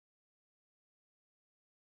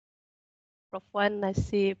Prof. Wan, I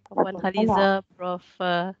see Prof. Wan Haliza, Prof.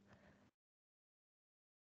 I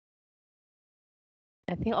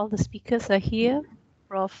think all the speakers are here.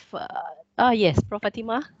 Prof. Yes, Prof.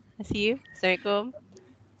 Fatimah, I see you. Assalamualaikum.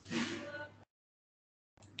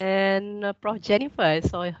 And Prof. Jennifer, I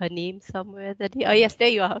saw her name somewhere. Oh, yes,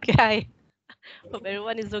 there you are. Okay, hi. Hope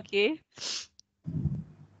everyone is okay.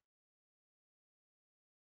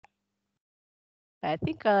 I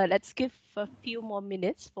think let's give a few more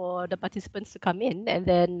minutes for the participants to come in, and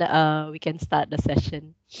then we can start the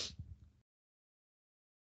session.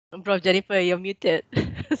 Prof. Jennifer, you're muted,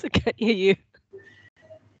 so can't hear you.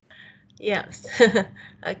 Yes.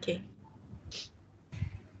 Okay.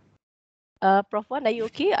 Prof. Wan, are you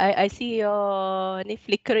okay? I see your name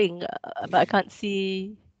flickering, but I can't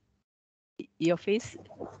see your face.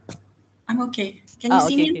 I'm okay. Can you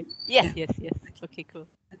see me? Okay. Yes, yes, yes. Okay, cool.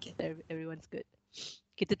 Okay. Everyone's good.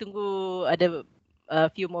 Kita tunggu ada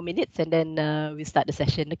a few more minutes and then we start the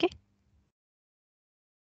session, okay?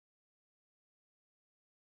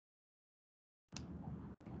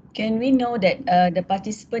 Can we know that the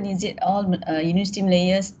participant, is it all University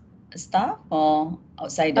Malaya staff or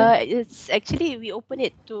outsider? It's actually, we open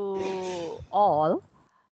it to all.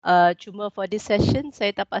 Cuma for this session,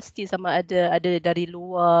 saya tak pasti sama ada dari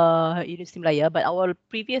luar Universiti Malaya, but our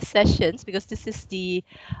previous sessions, because this is the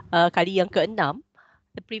kali yang ke-6,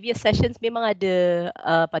 the previous sessions memang ada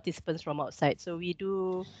participants from outside. So we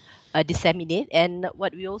do disseminate, and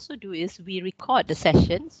what we also do is we record the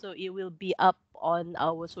session, so it will be up on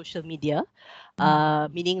our social media,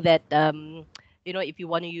 meaning that you know, if you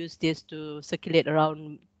want to use this to circulate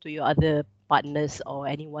around to your other partners or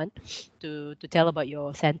anyone to tell about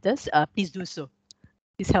your centers, please do so.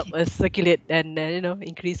 Please help us circulate and you know,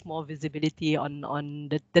 increase more visibility on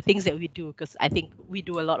the things that we do, because I think we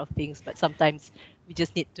do a lot of things, but sometimes we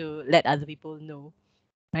just need to let other people know,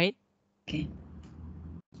 right? Okay.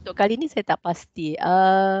 So kali ni saya tak pasti.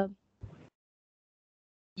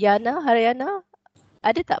 Yana, Haryana,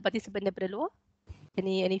 ada tak partisipan daripada luar?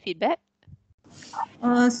 Any feedback?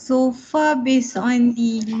 So far based on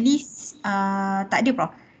the list, tak ada,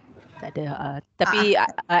 Prof. Tak ada. Tapi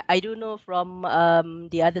I do know from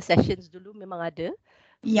the other sessions dulu memang ada.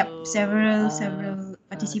 Yep, So, several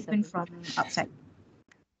participants from outside.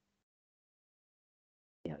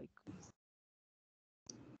 Yeah.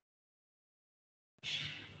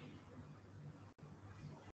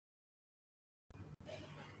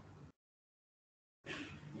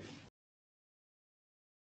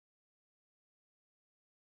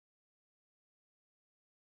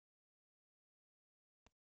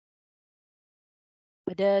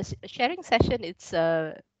 The sharing session, it's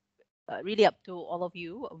really up to all of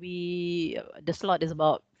you. The slot is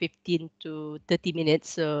about 15 to 30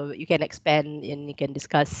 minutes, so you can expand and you can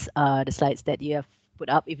discuss the slides that you have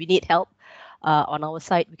put up. If you need help on our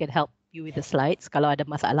side, we can help you with the slides. Kalau ada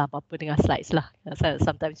masalah apa-apa dengan slides lah.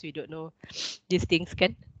 Sometimes we don't know these things,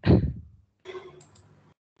 kan?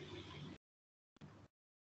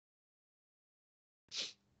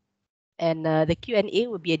 And the Q&A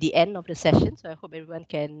will be at the end of the session. So I hope everyone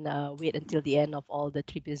can wait until the end of all the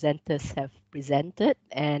three presenters have presented,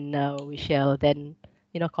 and we shall then,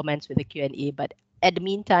 you know, commence with the Q&A. But at the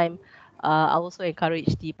meantime, I'll also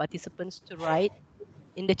encourage the participants to write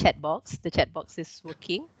in the chat box. The chat box is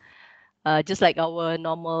working, just like our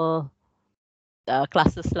normal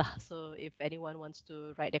classes lah. So if anyone wants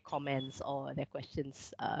to write their comments or their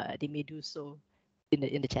questions, they may do so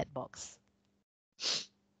in the chat box.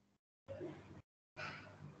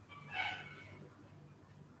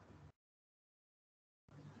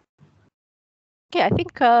 Okay, I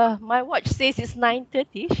think my watch says it's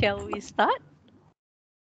 9:30. Shall we start?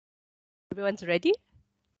 Everyone's ready?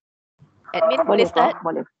 Admin, boleh start?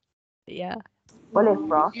 Boleh. Yeah. Boleh,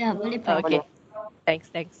 Prof. Ya, boleh, Prof. Okay.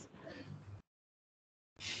 Thanks.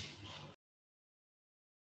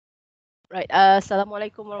 Right.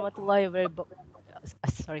 Assalamualaikum warahmatullahi wabarakatuh.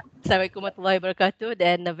 Assalamualaikum warahmatullahi wabarakatuh,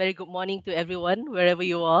 and a very good morning to everyone wherever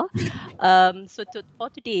you are. For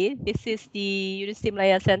today, this is the Universiti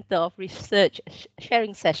Malaya Center of Research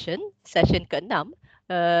Sharing Session ke-6,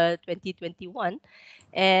 2021,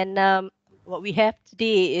 and what we have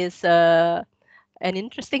today is an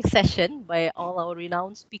interesting session by all our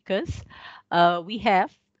renowned speakers. We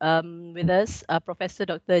have with us Professor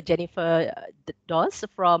Dr. Jennifer Dawes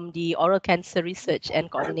from the Oral Cancer Research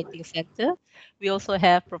and Coordinating Center. We also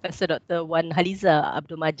have Professor Dr. Wan Haliza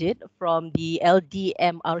Abdul Majid from the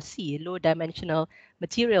LDMRC, Low Dimensional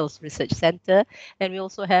Materials Research Center. And we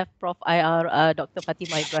also have Prof. IR Dr.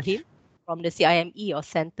 Fatimah Ibrahim from the CIME, or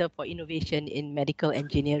Center for Innovation in Medical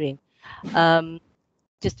Engineering.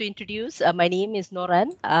 just to introduce, my name is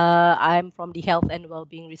Noran. I'm from the Health and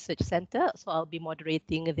Wellbeing Research Center, so I'll be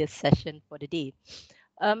moderating this session for the day.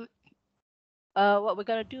 What we're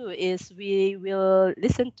going to do is we will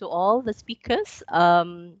listen to all the speakers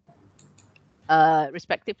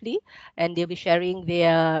respectively, and they'll be sharing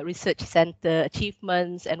their research center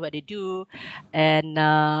achievements and what they do, and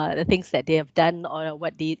the things that they have done or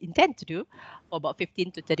what they intend to do for about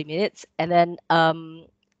 15 to 30 minutes. And then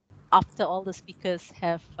after all the speakers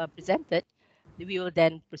have presented, we will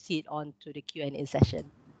then proceed on to the Q&A session.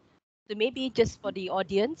 So maybe just for the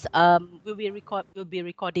audience, we'll be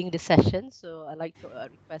recording the session. So I'd like to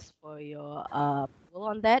request for your approval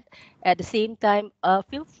on that. At the same time,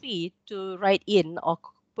 feel free to write in or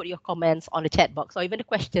put your comments on the chat box or even the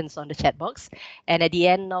questions on the chat box. And at the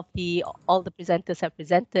end of all the presenters have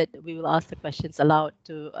presented, we will ask the questions aloud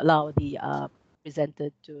to allow the presenter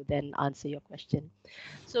to then answer your question.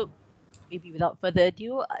 So maybe without further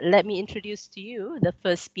ado, let me introduce to you the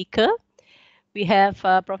first speaker. We have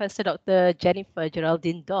Professor Dr. Jennifer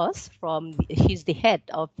Geraldine Doss she's the head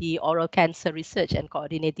of the Oral Cancer Research and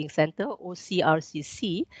Coordinating Center,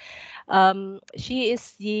 OCRCC. She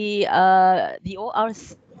is the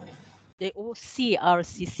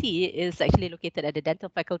OCRCC is actually located at the Dental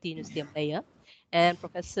Faculty, University of Malaya. And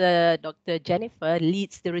Professor Dr. Jennifer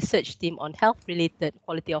leads the research team on health-related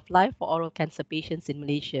quality of life for oral cancer patients in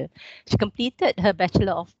Malaysia. She completed her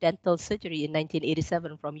Bachelor of Dental Surgery in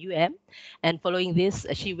 1987 from and following this,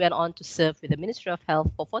 she went on to serve with the Ministry of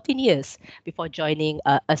Health for 14 years before joining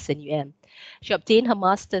us in She obtained her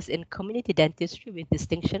Master's in Community Dentistry with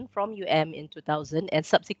distinction from in 2000 and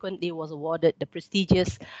subsequently was awarded the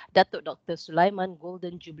prestigious Datuk Dr. Sulaiman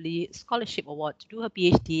Golden Jubilee Scholarship Award to do her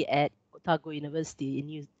PhD at Otago University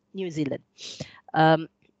in New Zealand. Her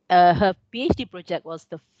PhD project was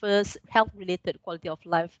the first health-related quality of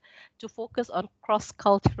life to focus on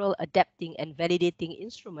cross-cultural adapting and validating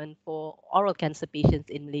instrument for oral cancer patients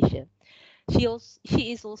in Malaysia. She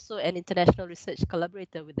is also an international research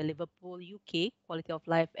collaborator with the Liverpool, UK Quality of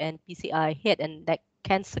Life and PCI Head and Neck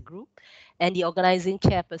Cancer Group and the organizing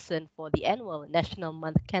chairperson for the annual National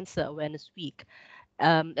Month Cancer Awareness Week,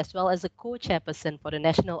 as well as a co-chairperson for the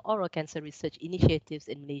National Oral Cancer Research Initiatives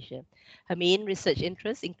in Malaysia. Her main research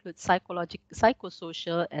interests include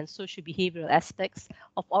psychosocial and socio-behavioral aspects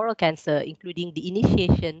of oral cancer, including the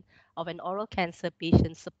initiation of an oral cancer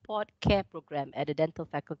patient support care program at the Dental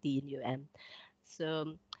Faculty in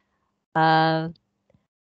So, may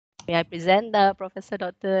I present Professor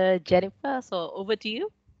Dr. Jennifer? So, over to you.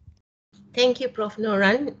 Thank you, Prof.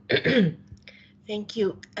 Noran. Thank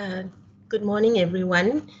you. Good morning,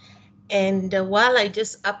 everyone. And while I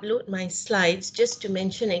just upload my slides, just to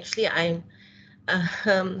mention, actually, I'm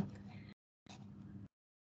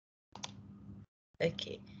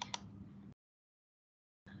okay.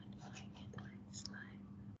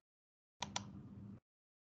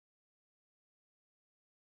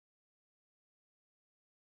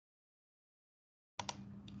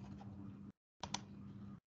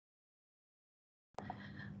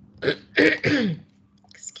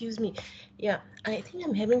 Excuse me. Yeah, I think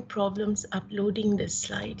I'm having problems uploading the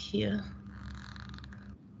slide here.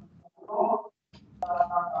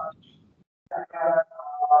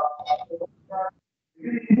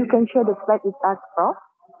 You can share the slide with us, Prof.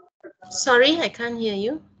 Sorry, I can't hear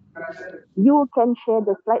you. You can share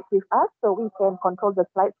the slides with us so we can control the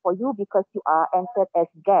slides for you because you are entered as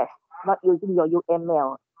guest, not using your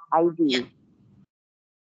UML ID. Yeah.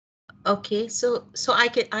 Okay, so I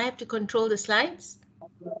have to control the slides?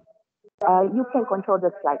 You can control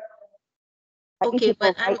the slides. Okay,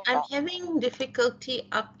 but I'm having difficulty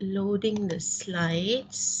uploading the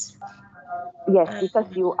slides. Yes, because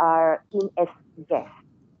you are in as guest.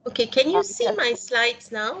 Okay, can you see my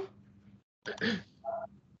slides now?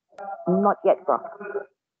 Not yet, Prof.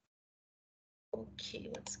 Okay,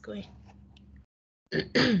 let's go.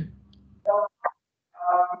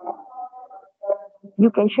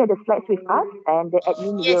 You can share the slides with us and the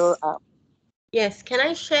admin will... Yes, can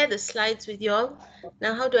I share the slides with you all?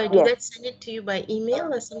 Now, how do I do that? Send it to you by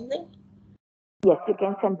email or something? Yes, you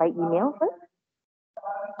can send by email first.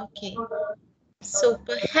 Okay. So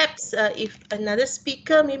perhaps if another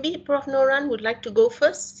speaker, maybe Prof. Noran would like to go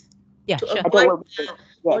first? Yeah, to sure. avoid the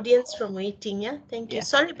audience from waiting, yeah? Thank you.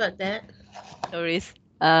 Sorry about that. No worries.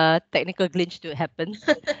 Technical glitch to happen.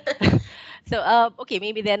 So, okay,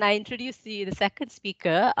 maybe then I introduce to you the second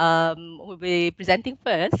speaker who will be presenting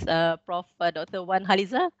first, Prof. Dr.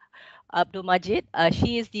 Haliza Abdul Majid.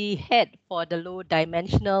 She is the head for the Low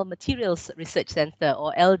Dimensional Materials Research Center,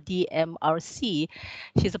 or LDMRC.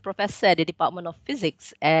 She's a professor at the Department of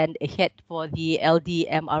Physics and a head for the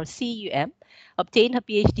LDMRC obtained her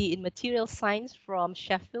PhD in Material Science from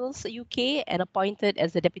Sheffield, UK, and appointed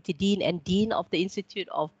as the Deputy Dean and Dean of the Institute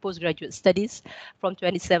of Postgraduate Studies from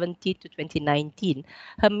 2017 to 2019.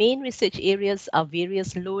 Her main research areas are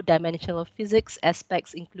various low-dimensional physics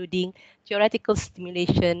aspects, including theoretical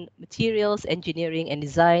simulation, materials engineering and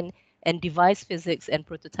design, and device physics and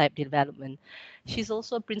prototype development. She's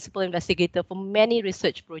also a principal investigator for many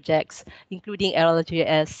research projects, including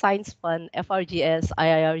LGS, Science Fund, FRGS,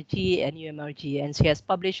 IIRG, and UMRG. And she has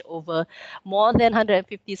published over more than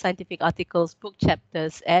 150 scientific articles, book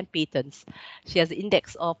chapters, and patents. She has an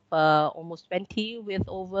index of almost 20 with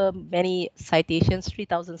over many citations,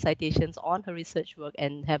 3,000 citations on her research work,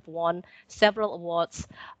 and have won several awards,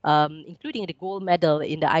 including the gold medal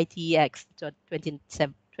in the ITEX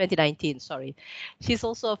 2019. She's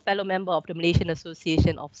also a fellow member of the Malaysian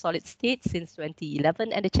Association of Solid State since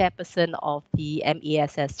 2011 and the chairperson of the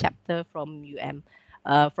MASS chapter from UM.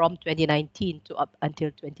 From 2019 to up until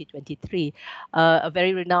 2023. A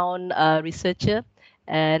very renowned researcher.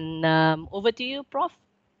 And over to you, Prof.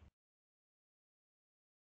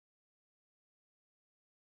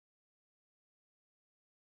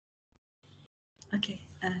 Okay,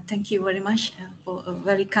 thank you very much for a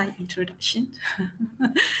very kind introduction.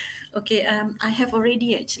 Okay, I have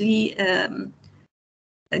already actually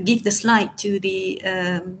give the slide to the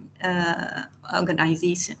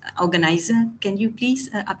organizer. Can you please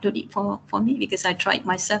upload it for me? Because I tried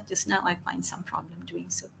myself just now, I find some problem doing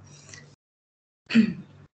so.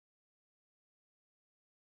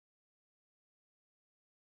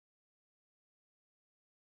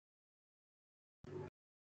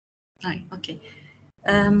 Right, okay.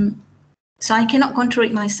 So I cannot control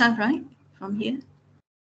it myself, right? From here?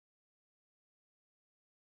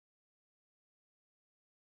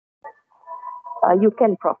 You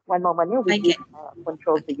can, Prof. One moment, we give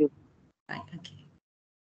control okay. to you. Right, okay.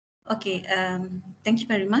 Okay, thank you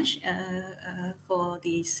very much for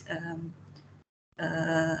this,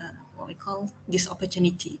 what we call this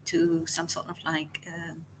opportunity to some sort of like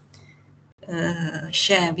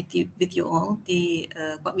share with you all the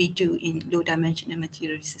what we do in Low Dimensional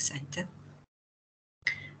Material Research Center.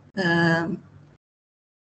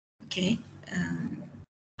 Okay,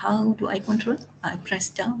 how do I control? I press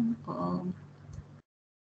down, or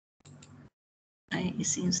it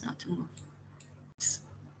seems not to move.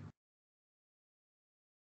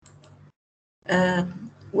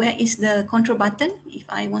 Where is the control button? If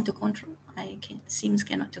I want to control, seems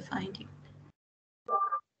cannot to find it.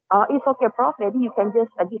 It's okay, Prof. Maybe you can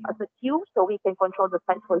just give us a cue so we can control the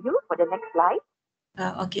slide for you for the next slide.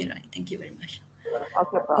 Okay, right. Thank you very much.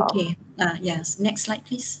 Okay, Prof. Okay. Yes. Next slide,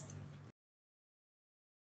 please.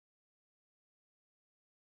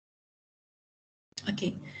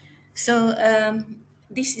 Okay. So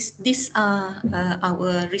these are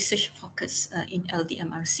our research focus in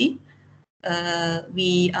LDMRC.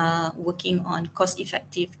 We are working on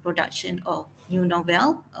cost-effective production of new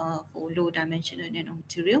novel for low-dimensional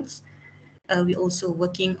nanomaterials. We're also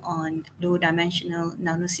working on low-dimensional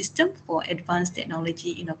nanosystem for advanced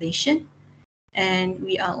technology innovation. And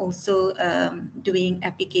we are also doing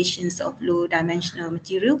applications of low-dimensional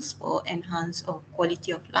materials for enhance of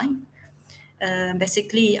quality of life.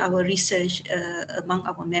 Basically, our research among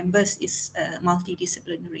our members is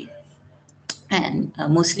multidisciplinary and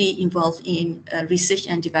mostly involved in research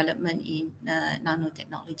and development in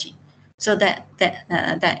nanotechnology. So that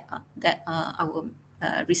are our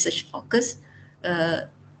research focus.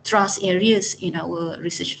 Thrust areas in our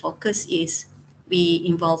research focus is we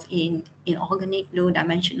involve in inorganic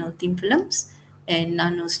low-dimensional thin films and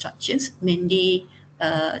nanostructures, mainly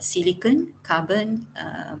silicon, carbon,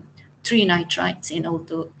 trinitrides,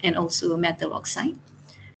 and also metal oxide.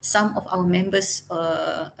 Some of our members,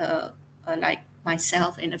 like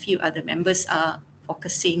myself and a few other members, are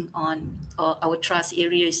focusing on our thrust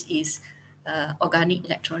areas is organic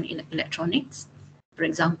electronics. For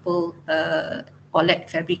example, OLED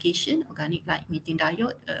fabrication, organic light emitting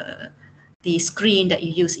diode, the screen that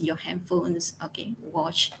you use in your handphones, okay,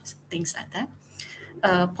 watch, things like that.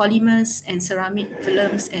 Polymers and ceramic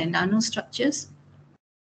films and nanostructures,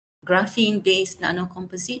 graphene-based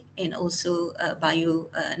nanocomposite, and also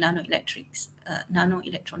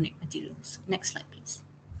nanoelectronic materials. Next slide, please.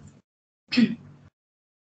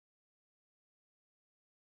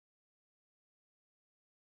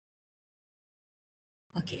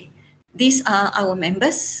 Okay, these are our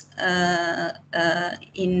members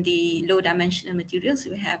in the low-dimensional materials.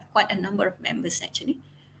 We have quite a number of members actually.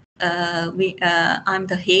 I'm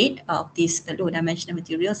the head of these low-dimensional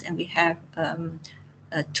materials, and we have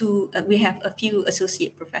we have a few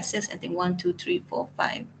associate professors. I think 1, 2, 3, 4,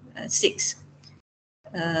 5, 6.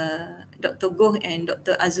 Dr. Goh and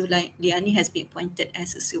Dr. Azuliani has been appointed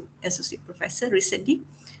as associate professor recently,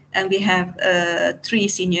 and we have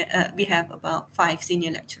we have about 5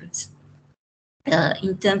 senior lecturers.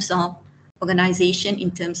 In terms of organization,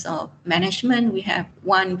 in terms of management, we have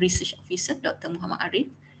 1 research officer, Dr. Muhammad Arif,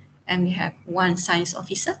 and we have 1 science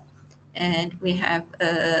officer, and we have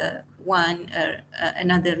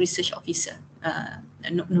another research officer,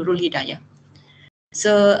 Nurul Hidayah.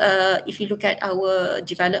 So if you look at our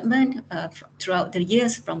development throughout the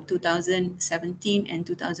years from 2017 and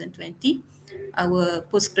 2020, our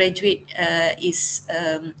postgraduate is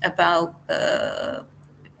about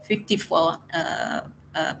 54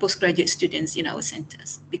 postgraduate students in our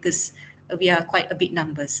centers, because we are quite a big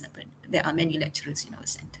numbers, but there are many lecturers in our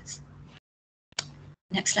centers.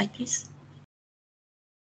 Next slide, please.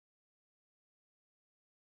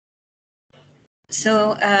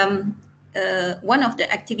 So one of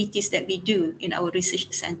the activities that we do in our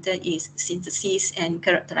research center is synthesis and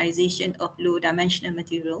characterization of low-dimensional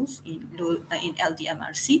materials in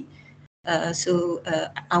LDMRC. So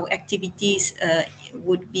our activities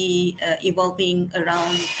would be evolving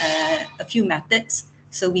around a few methods.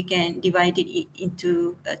 So we can divide it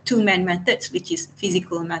into 2 main methods, which is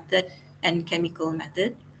physical method and chemical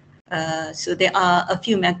method. So there are a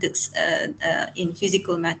few methods in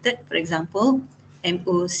physical method, for example,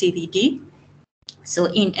 MOCVD. So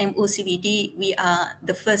in MOCVD, we are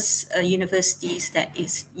the first universities that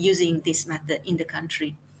is using this method in the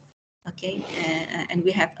country. Okay, and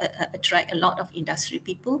we have attract a lot of industry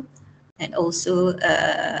people and also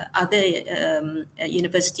other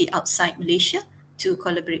university outside Malaysia to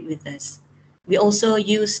collaborate with us. We also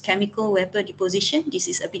use chemical vapor deposition. This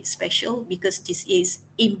is a bit special because this is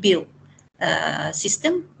inbuilt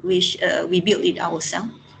system which we built it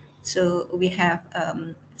ourselves. So we have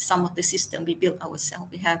some of the system we built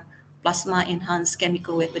ourselves. We have plasma enhanced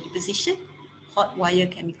chemical vapor deposition, hot wire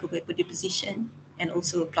chemical vapor deposition, and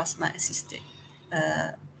also plasma assisted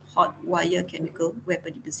hot wire chemical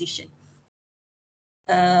vapor deposition.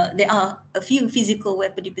 There are a few physical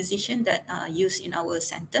vapor deposition that are used in our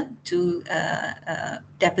center to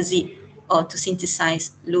deposit or to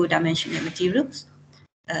synthesize low dimensional materials.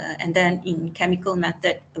 And then in chemical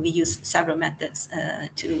method, we use several methods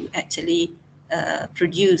to actually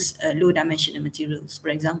produce low dimensional materials. For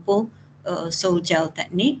example, sol gel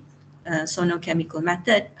technique, sonochemical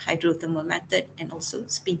method, hydrothermal method, and also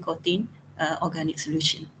spin coating organic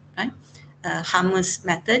solution. Right? Hammers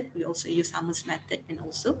method, we also use Hammers method and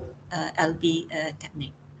also LB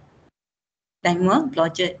technique. Langmuir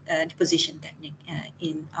blodgett deposition technique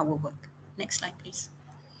in our work. Next slide, please.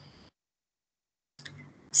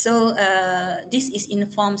 So this is in the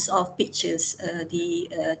forms of pictures, the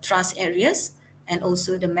trust areas and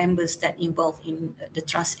also the members that involved in the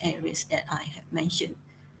trust areas that I have mentioned.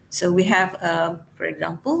 So we have, for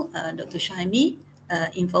example, Dr. CIME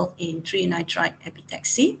involved in trinitride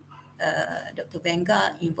epitaxy, Dr.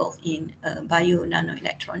 Venga involved in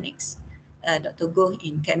bio-nanoelectronics, Dr. Goh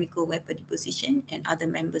in chemical vapor deposition, and other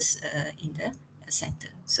members in the center.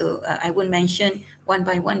 So I won't mention one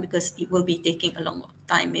by one because it will be taking a long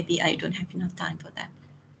time. Maybe I don't have enough time for that.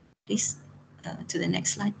 Please, to the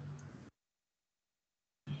next slide.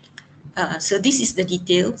 So this is the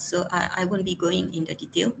detail. So I won't be going in the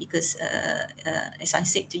detail because as I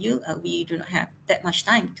said to you, we do not have that much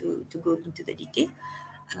time to go into the detail.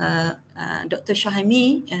 Dr.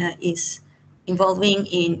 Shahimi is involving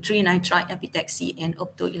in trinitride epitaxy and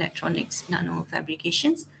optoelectronics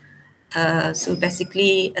nanofabrications. So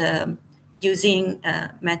basically using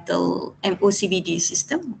metal MOCVD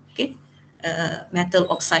system, okay, metal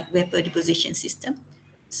oxide vapor deposition system.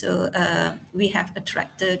 So we have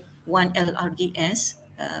attracted 1 LRDS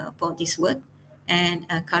for this work, and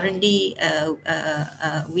currently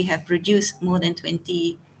we have produced more than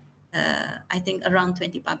 20, I think around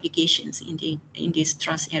 20 publications in these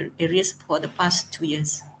trust areas for the past 2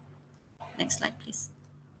 years. Next slide, please.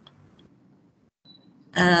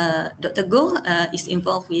 Dr. Goh is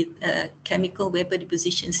involved with chemical vapor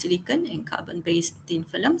deposition silicon and carbon-based thin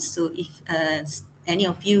films. So if any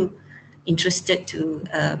of you interested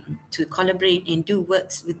to collaborate and do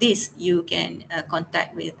works with this, you can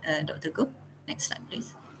contact with Dr. Goh. Next slide,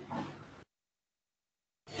 please.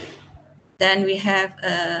 Then we have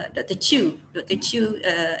Dr. Chew. Dr. Chew,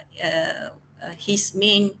 his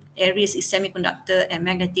main areas is semiconductor and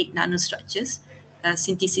magnetic nanostructures,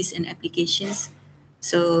 synthesis and applications.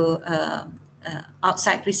 So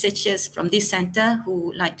outside researchers from this center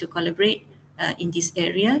who like to collaborate in this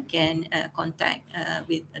area can contact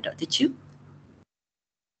with Dr. Chew.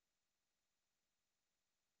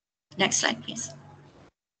 Next slide, please.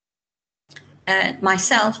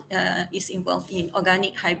 myself is involved in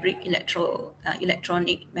organic hybrid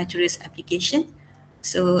electronic materials application.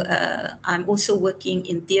 So I'm also working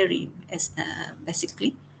in theory as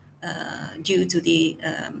basically due to the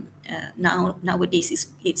nowadays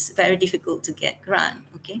it's very difficult to get grant.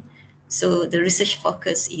 Okay, so the research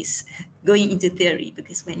focus is going into theory,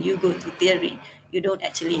 because when you go to theory, you don't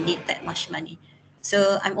actually need that much money.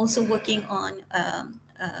 So I'm also working on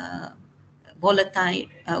volatile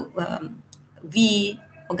V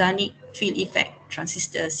organic field effect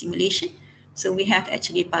transistor simulation. So we have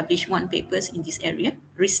actually published one paper in this area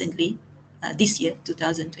recently, this year,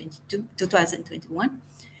 2021,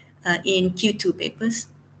 in Q2 papers.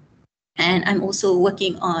 And I'm also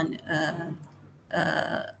working on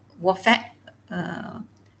WOFAT,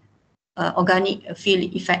 organic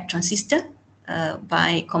field effect transistor,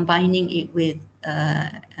 by combining it with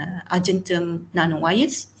argentum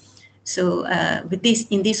nanowires. So with this,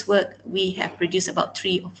 in this work, we have produced about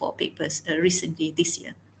 3 or 4 papers recently this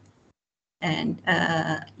year. And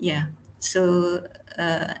yeah, so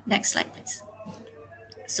next slide, please.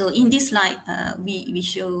 So in this slide, we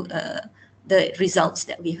show the results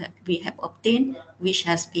that we have obtained, which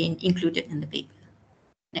has been included in the paper.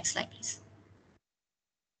 Next slide, please.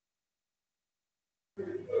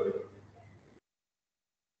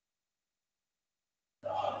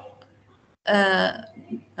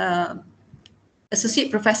 Associate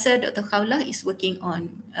Professor Dr. Khawla is working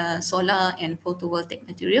on solar and photovoltaic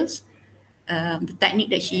materials. The technique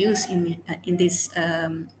that she used in this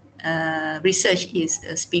research is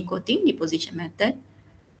spin coating deposition method,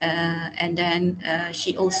 and then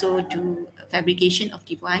she also do fabrication of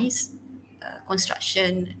device,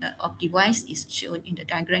 construction of device is shown in the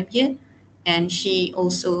diagram here, and she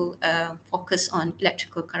also focus on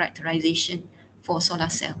electrical characterization for solar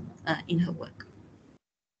cell in her work.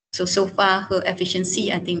 So far, her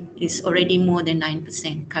efficiency, I think, is already more than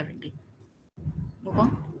 9% currently. Move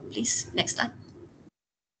on, please. Next slide.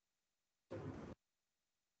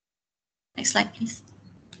 Next slide, please.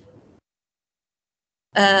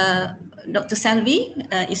 Dr. Salvi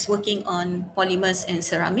is working on polymers and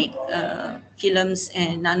ceramic, films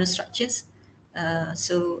and nanostructures.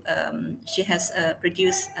 She has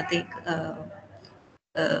produced, I think,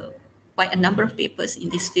 quite a number of papers in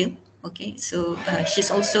this field. Okay, so she's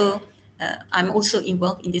also, I'm also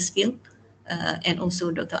involved in this field, and also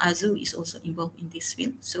Dr. Azu is also involved in this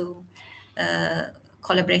field. So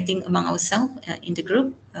collaborating among ourselves in the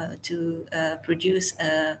group to produce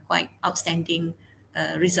quite outstanding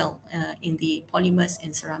result in the polymers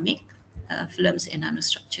and ceramic, films and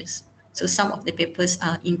nanostructures. So some of the papers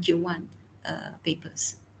are in Q1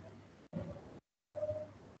 papers.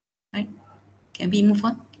 Right, can we move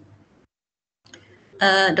on?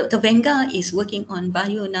 Dr. Venga is working on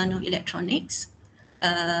bio-nanoelectronics.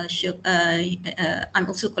 I'm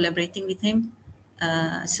also collaborating with him.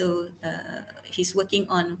 He's working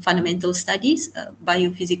on fundamental studies,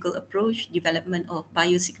 biophysical approach, development of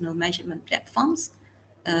biosignal measurement platforms,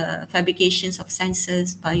 fabrications of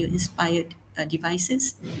sensors, bio-inspired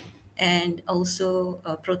devices, and also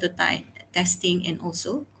prototype testing and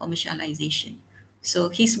also commercialization. So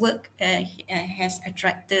his work has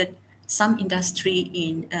attracted some industry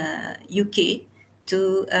in UK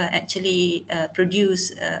to actually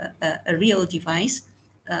produce a real device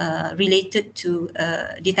related to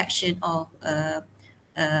detection of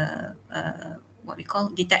what we call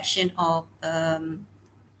detection of,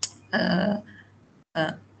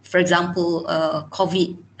 for example,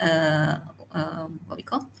 COVID, what we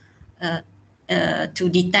call to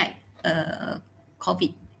detect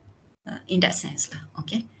COVID in that sense,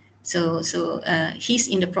 okay. So he's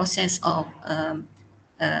in the process of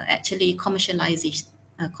actually commercialize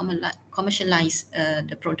the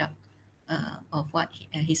product of what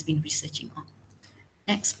he's been researching on.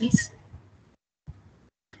 Next, please.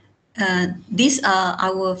 These are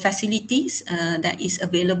our facilities that is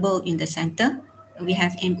available in the center. We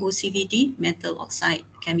have MOCVD, metal oxide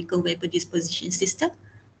chemical vapor disposition system.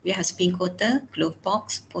 We have spin coater, glove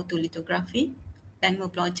box, photolithography,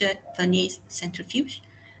 thermoplonger, furnace, centrifuge.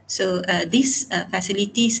 So these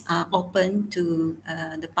facilities are open to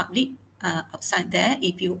the public outside there.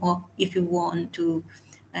 If you want to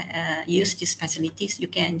use these facilities, you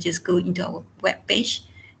can just go into our webpage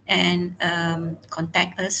and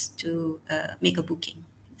contact us to make a booking.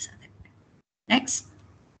 Next.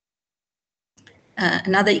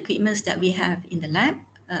 Another equipment that we have in the lab,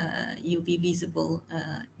 UV visible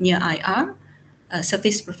near IR,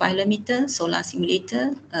 surface profilometer, solar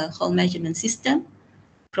simulator, Hall measurement system,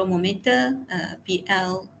 chromometer,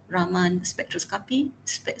 PL, Raman spectroscopy,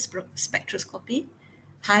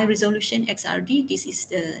 high resolution XRD. This is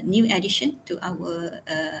the new addition to our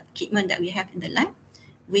equipment that we have in the lab,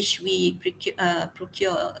 which we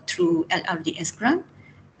procure through LRDS grant.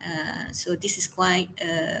 So this is quite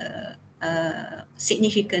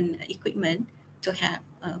significant equipment to have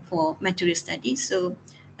for material studies. So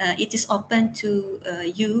it is open to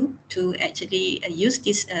you to actually use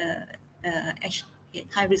this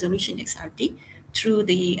high resolution XRD through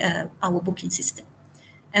the our booking system.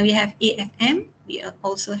 And we have AFM. We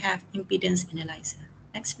also have impedance analyzer.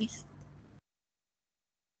 Next, please.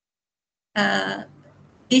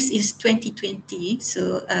 This is 2020.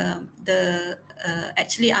 So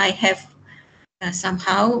actually I have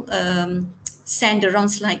somehow send the wrong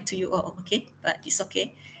slide to you all. Okay, but it's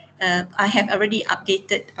okay. I have already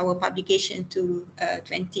updated our publication to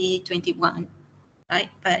 2021, right?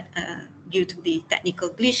 But due to the technical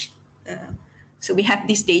glitch, so we have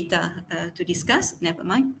this data to discuss. Never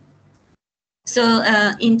mind. So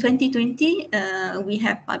in 2020, we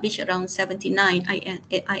have published around 79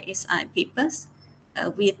 ISI papers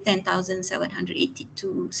with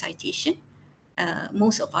 10,782 citations.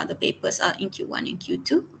 Most of other papers are in Q1 and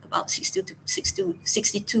Q2. About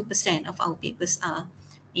 62% of our papers are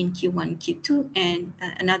in Q1, Q2, and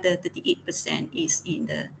another 38% is in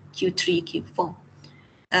the Q3, Q4.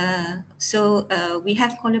 So we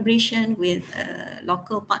have collaboration with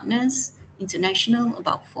local partners, international,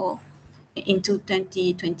 about 4 into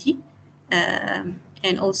 2020,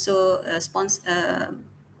 and also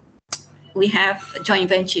we have joint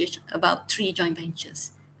ventures, about 3 joint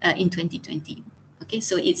ventures in 2020. Okay,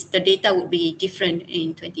 so the data would be different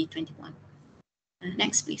in 2021.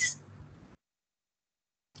 Next, please.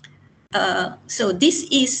 So this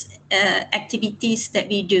is activities that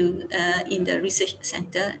we do in the research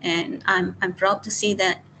center, and I'm proud to say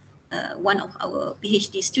that one of our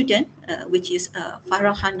PhD student, which is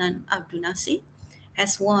Farah Hanan Abdul Nasir,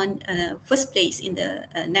 has won first place in the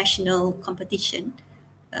national competition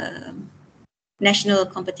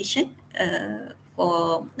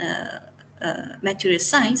for material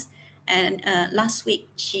science. And last week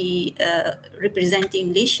she representing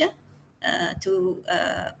Malaysia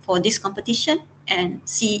for this competition, and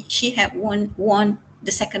she had won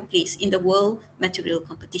the second place in the world material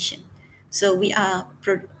competition. So we are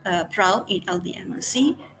proud in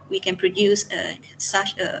LDMRC we can produce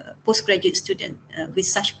such a postgraduate student with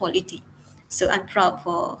such quality. So I'm proud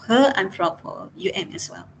for her, I'm proud for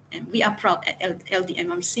as well. And we are proud at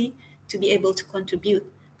LDMRC to be able to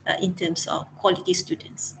contribute in terms of quality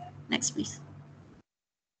students. Next, please.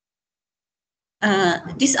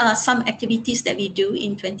 These are some activities that we do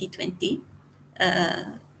in 2020.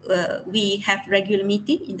 We have regular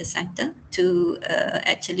meeting in the center to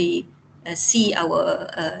actually see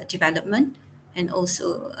our development and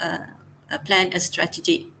also plan a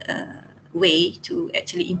strategic way to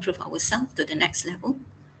actually improve ourselves to the next level.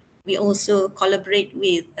 We also collaborate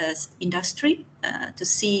with industry to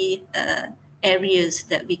see areas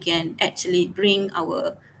that we can actually bring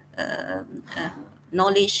our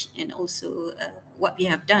knowledge and also what we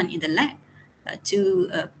have done in the lab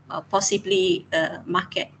to possibly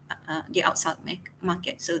market the outside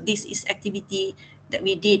market. So this is activity that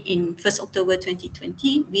we did in 1st October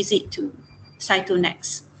 2020, visit to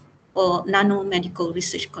Cytonex for nanomedical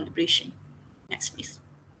research collaboration. Next, please.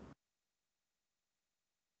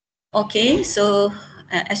 Okay, so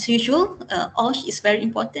as usual, OSH is very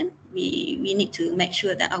important. We need to make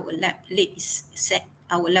sure that our lab is set,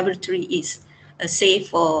 our laboratory is safe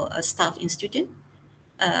for staff and student.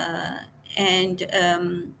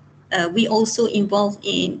 We also involved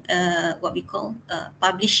in what we call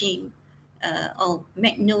publishing or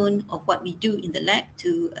make known of what we do in the lab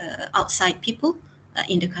to outside people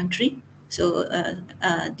in the country. So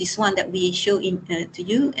this one that we show to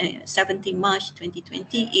you, 17 March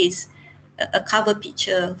 2020, is a cover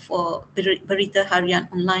picture for Berita Harian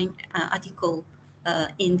online article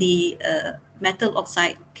in the metal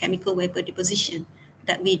oxide chemical vapor deposition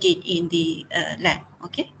that we did in the lab,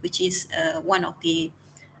 okay, which is one of the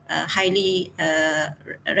highly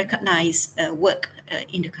recognized work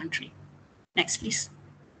in the country. Next, please.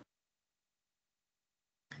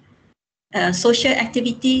 Social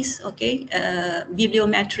activities, okay,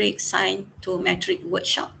 bibliometric scientometric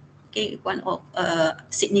workshop, okay, one of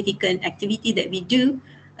significant activity that we do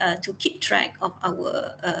to keep track of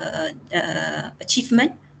our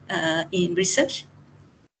achievement in research.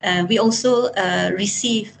 We also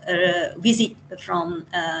receive a visit from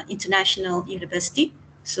international university.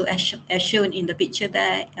 So as shown in the picture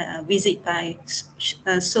there, visit by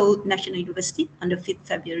Seoul National University on the 5th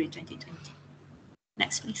February 2020.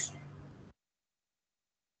 Next, please.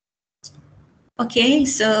 Okay,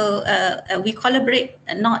 so we collaborate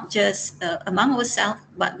not just among ourselves,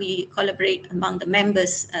 but we collaborate among the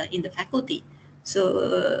members in the faculty.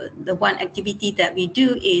 So the one activity that we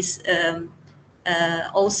do is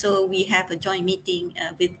also we have a joint meeting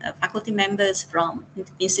with faculty members from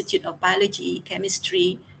Institute of Biology,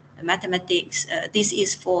 Chemistry, Mathematics. This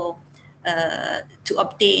is for to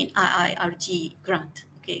obtain IIRG grant.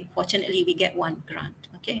 Okay, fortunately we get one grant.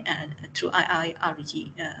 Okay, through IIRG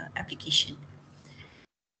application.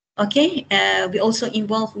 Okay, we also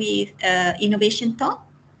involved with innovation talk.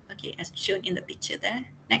 Okay, as shown in the picture there.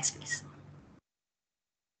 Next, please.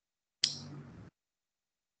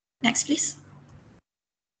 Next, please.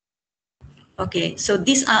 Okay, so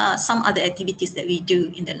these are some other activities that we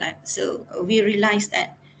do in the lab. So we realized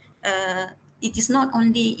that it is not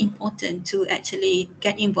only important to actually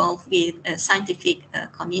get involved with a scientific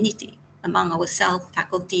community among ourselves,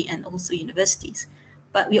 faculty, and also universities,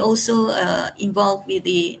 but we also involved with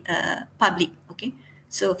the public. Okay,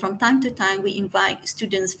 so from time to time we invite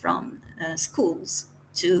students from schools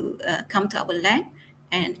to come to our lab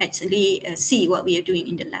and actually see what we are doing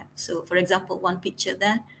in the lab. So for example, one picture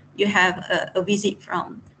there, you have a visit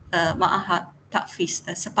from Ma'had Tahfiz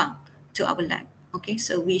Sepang to our lab. Okay,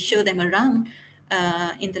 so we show them around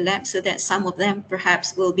in the lab so that some of them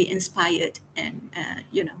perhaps will be inspired and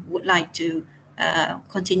would like to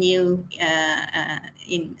continue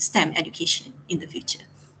in STEM education in the future.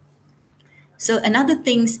 So another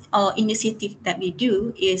things or initiative that we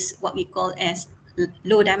do is what we call as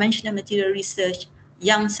low dimensional material research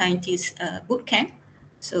young scientist bootcamp.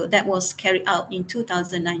 So that was carried out in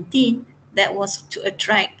 2019. That was to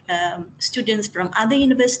attract students from other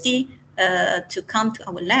university to come to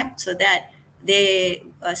our lab so that they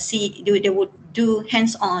they would do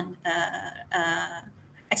hands-on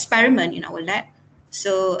experiment in our lab.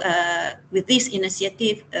 So with this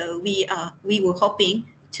initiative, we were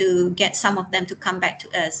hoping to get some of them to come back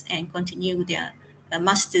to us and continue their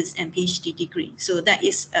master's and PhD degree. So that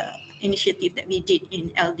is an initiative that we did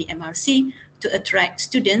in LDMRC to attract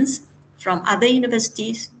students from other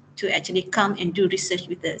universities to actually come and do research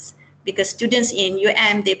with us. Because students in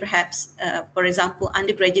UM, they perhaps, for example,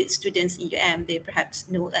 undergraduate students in UM, they perhaps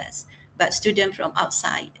know us. But students from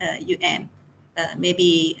outside UM,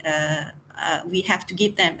 maybe we have to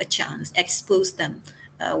give them a chance, expose them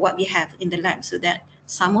what we have in the lab so that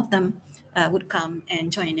some of them would come and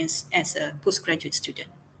join us as a postgraduate student.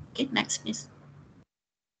 Okay, next please.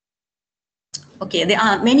 Okay, there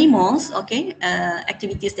are many more, okay,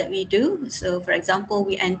 activities that we do. So for example,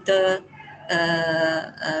 we enter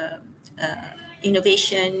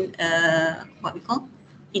innovation, what we call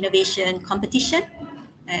innovation competition.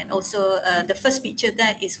 And also the first picture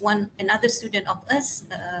there is another student of us,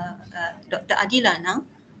 Dr. Adila now.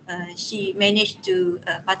 She managed to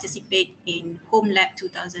participate in Home Lab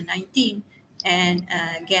 2019 and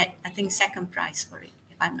get, I think, second prize for it,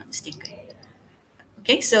 if I'm not mistaken.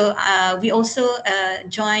 Okay, so we also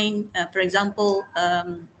join, for example,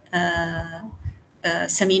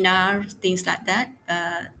 seminars, things like that.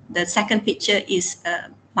 The second picture is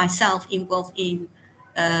myself involved in,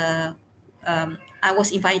 I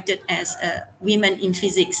was invited as women in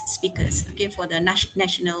physics speakers, okay, for the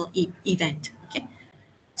national event. Okay,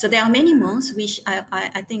 so there are many more, which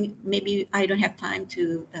I think maybe I don't have time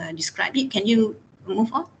to describe it. Can you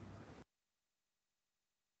move on?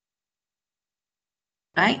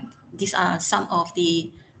 Right, these are some of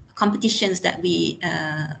the competitions that we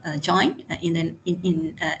joined at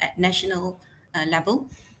national level,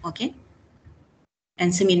 okay,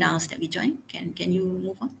 and seminars that we joined. Can you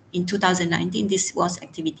move on? In 2019, this was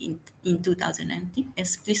activity in 2019.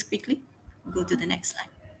 Yes, please quickly go to the next slide.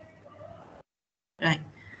 Right,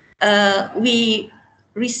 we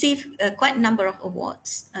received quite a number of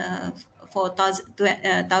awards for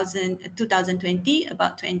 2020,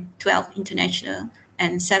 about 12 international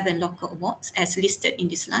and 7 local awards as listed in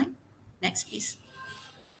this line. Next, please.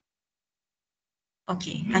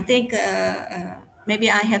 Okay, I think maybe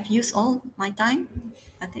I have used all my time.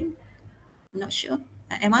 I think, I'm not sure.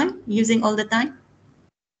 Am I using all the time?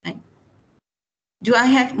 Right. Do I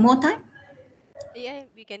have more time? Yeah,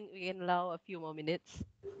 we can allow a few more minutes.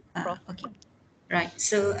 Prof. Okay, right.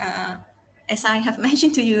 So as I have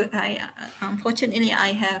mentioned to you, unfortunately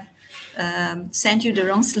I have sent you the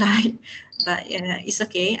wrong slide, but it's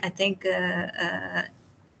okay. I think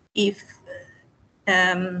if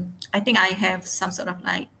I think I have some sort of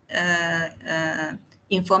like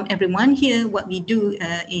inform everyone here what we do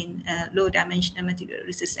in Low Dimensional Material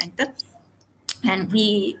Research Center, and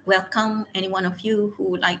we welcome any one of you who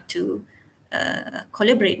would like to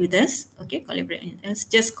collaborate with us. Okay, collaborate with us.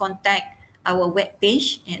 Just contact our web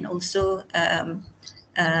page, and also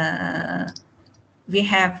we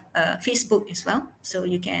have Facebook as well. So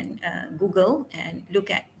you can Google and look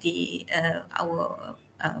at the our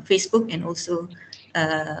Facebook and also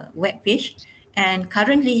web page. And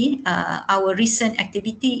currently, our recent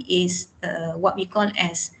activity is what we call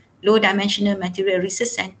as Low Dimensional Material Research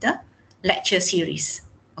Center lecture series.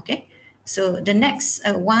 Okay, so the next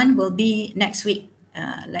one will be next week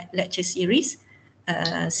lecture series.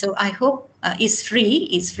 So I hope it's free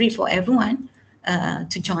for everyone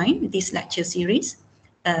to join this lecture series.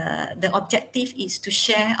 The objective is to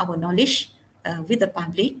share our knowledge with the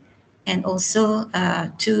public, and also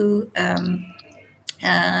to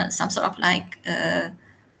some sort of like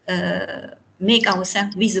make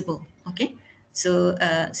ourselves visible. Okay, so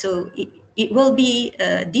it will be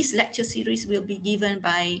this lecture series will be given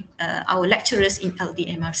by our lecturers in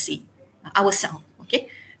LDMRC ourselves. Okay,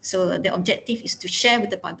 so the objective is to share with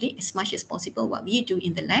the public as much as possible what we do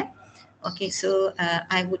in the lab. Okay, so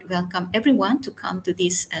I would welcome everyone to come to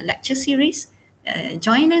this lecture series,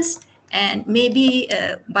 join us, and maybe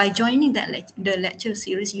by joining the lecture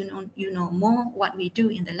series, you know more what we do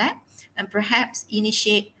in the lab, and perhaps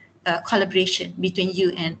initiate collaboration between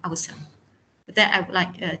you and ourselves. With that, I would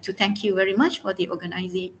like to thank you very much for the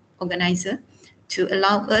organizer to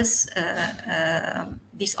allow us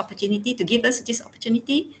this opportunity, to give us this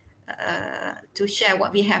opportunity to share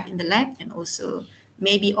what we have in the lab, and also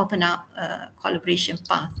maybe open up a collaboration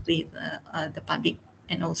path with the public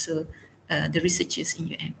and also the researchers in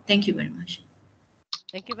UM. Thank you very much.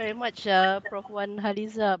 Thank you very much, Prof. Wan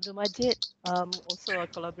Haliza Abdul Majid, also a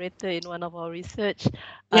collaborator in one of our research.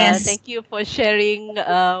 Yes. Thank you for sharing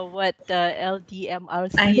what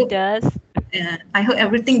LDMRC does. I hope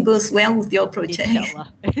everything goes well with your project.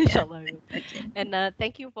 Inshallah. Inshallah. Okay. And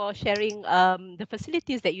thank you for sharing the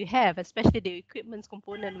facilities that you have, especially the equipment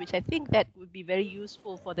component, which I think that would be very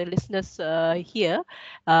useful for the listeners here,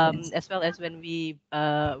 Yes. as well as when we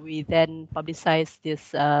then publicize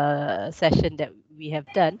this session that we have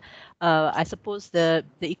done. I suppose the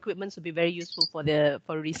equipments will be very useful for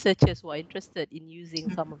researchers who are interested in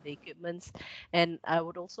using some of the equipments. And I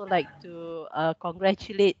would also like to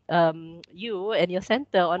congratulate you and your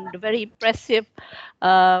center on the very impressive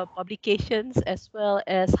publications as well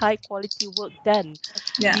as high quality work done.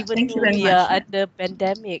 Yeah, Even thank you though very we much. are under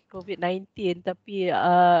pandemic COVID-19, tapi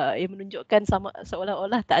ia menunjukkan sama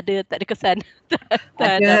seolah-olah tak ada kesan.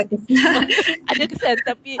 Ada kesan. Ada kesan,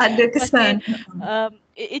 tapi ada kesan.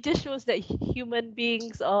 It just shows that human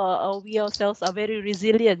beings or we ourselves are very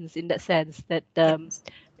resilient in that sense, that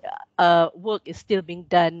work is still being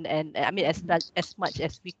done, and I mean as much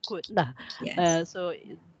as we could lah. Yes. So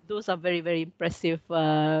those are very, very impressive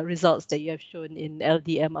results that you have shown in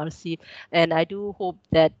LDMRC, and I do hope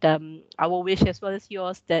that our wish as well as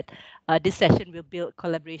yours that this session will build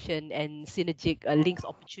collaboration and synergic links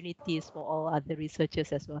opportunities for all other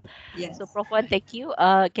researchers as well. Yes. So Prof. Wan, thank you.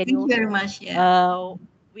 Thank you very much. Yeah.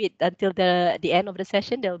 Wait until the end of the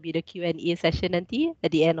session. There will be the Q&A session nanti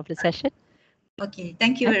at the end of the session. Okay,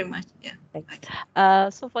 thank you very much. Yeah.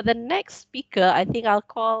 Thanks. So for the next speaker, I think I'll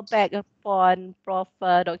call back upon Prof.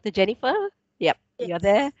 Dr. Jennifer. Yep, yes. You're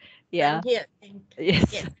there. Yeah. I'm here. Yes.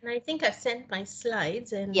 Yes, and I think I've sent my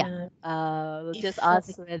slides, and we'll just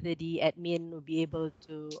ask whether the admin will be able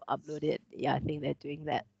to upload it. Yeah, I think they're doing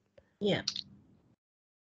that. Yeah.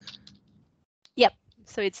 Yep.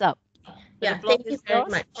 So it's up. So yeah. Thank you very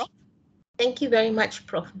much. Prof. Thank you very much,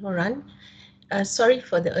 Prof. Noran. Sorry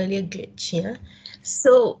for the earlier glitch here.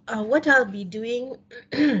 So what I'll be doing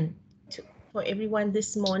for everyone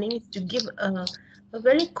this morning is to give a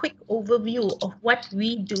very quick overview of what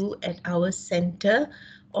we do at our center,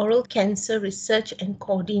 Oral Cancer Research and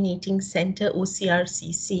Coordinating Center,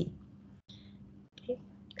 OCRCC. Okay.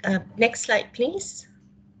 Next slide, please.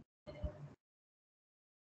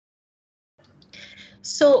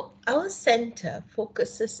 So our center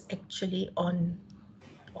focuses actually on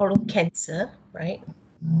oral cancer, right?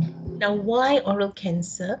 Now, why oral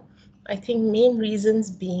cancer? I think main reasons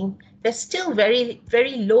being there's still very,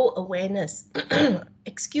 very low awareness.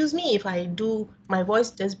 Excuse me if my voice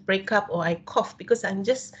does break up or I cough because I'm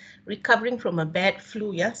just recovering from a bad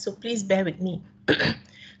flu, yeah? So please bear with me.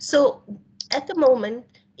 So at the moment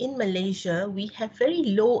in Malaysia, we have very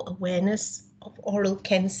low awareness of oral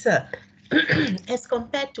cancer as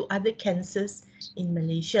compared to other cancers in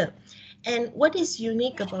Malaysia. And what is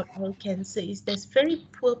unique about oral cancer is there's very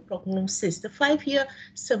poor prognosis. The 5-year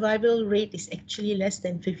survival rate is actually less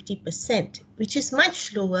than 50%, which is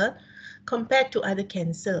much lower compared to other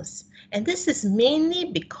cancers. And this is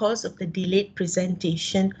mainly because of the delayed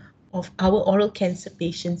presentation of our oral cancer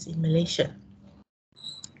patients in Malaysia.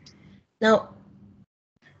 Now,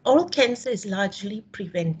 oral cancer is largely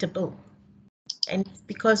preventable, and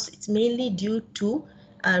because it's mainly due to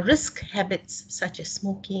risk habits such as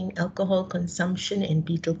smoking, alcohol consumption, and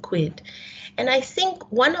betel quid. And I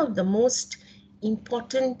think one of the most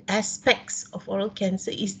important aspects of oral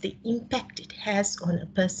cancer is the impact it has on a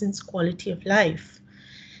person's quality of life.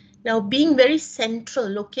 Now, being very central,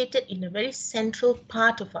 located in a very central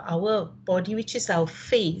part of our body, which is our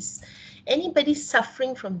face, anybody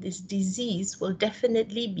suffering from this disease will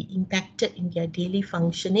definitely be impacted in their daily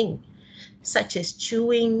functioning, such as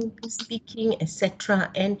chewing, speaking,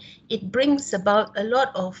 etc. And it brings about a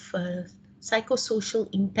lot of psychosocial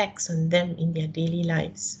impacts on them in their daily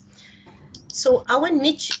lives. So our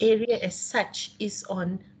niche area as such is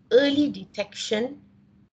on early detection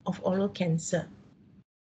of oral cancer.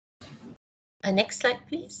 Next slide,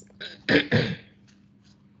 please.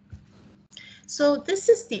 So this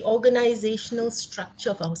is the organizational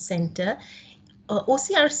structure of our center.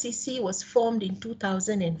 OCRCC was formed in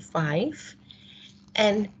 2005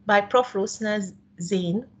 and by Prof. Rosna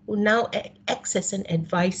Zain, who now acts as an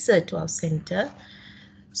advisor to our center.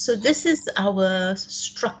 So this is our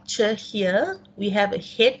structure here. We have a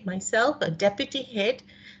head, myself, a deputy head,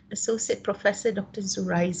 Associate Professor Dr.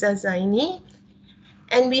 Zuraiza Zaini,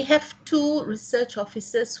 and we have 2 research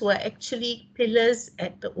officers who are actually pillars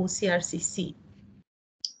at the OCRCC.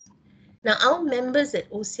 Now, our members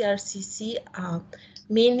at OCRCC are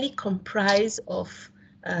mainly comprised of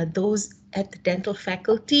those at the dental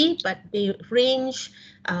faculty, but they range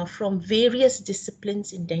from various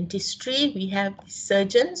disciplines in dentistry. We have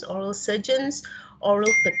surgeons, oral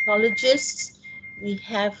pathologists. We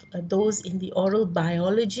have those in the oral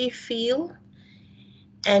biology field.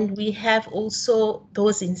 And we have also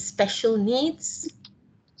those in special needs,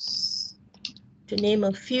 to name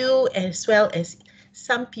a few, as well as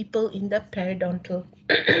some people in the periodontal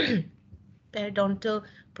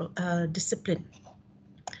discipline.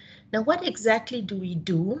 Now, what exactly do we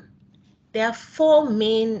do? There are 4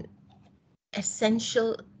 main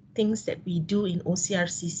essential things that we do in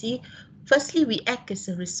OCRCC. Firstly, we act as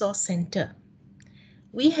a resource center.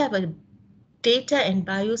 We have a data and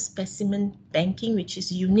biospecimen banking, which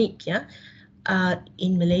is unique,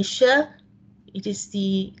 in Malaysia. It is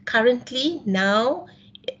currently now,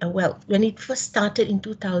 when it first started in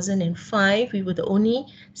 2005, we were the only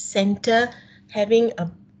center having a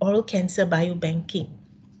oral cancer biobanking.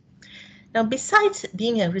 Now, besides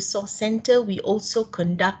being a resource center, we also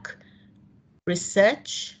conduct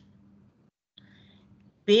research,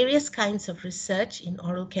 various kinds of research in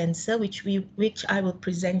oral cancer, which I will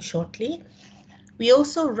present shortly. We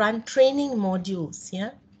also run training modules,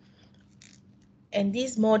 and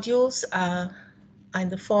these modules are in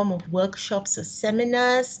the form of workshops or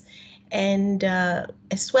seminars, and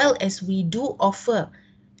as well as we do offer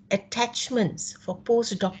attachments for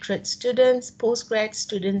postdoctorate students, postgrad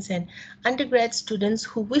students, and undergrad students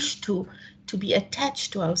who wish to be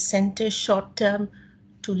attached to our center short term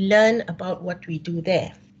to learn about what we do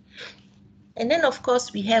there. And then, of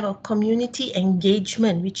course, we have a community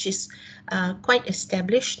engagement, which is quite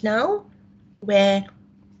established now, where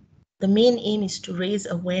the main aim is to raise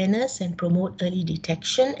awareness and promote early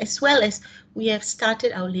detection, as well as we have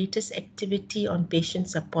started our latest activity on patient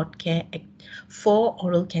support care for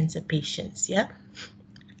oral cancer patients.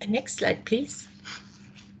 Next slide, please.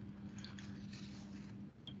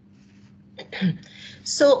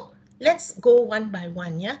 So let's go one by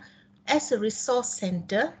one. As a resource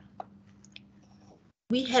center,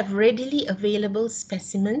 we have readily available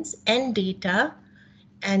specimens and data,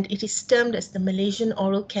 and it is termed as the Malaysian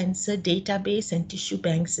Oral Cancer Database and Tissue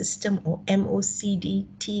Bank System, or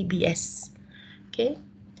MOCDTBS. Okay,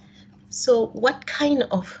 so what kind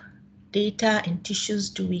of data and tissues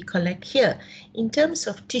do we collect here? In terms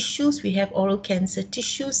of tissues, we have oral cancer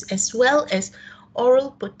tissues as well as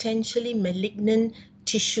oral potentially malignant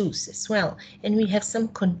tissues as well, and we have some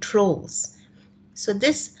controls. So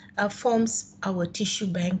this forms our tissue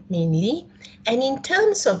bank mainly. And in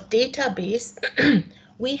terms of database,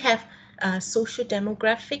 we have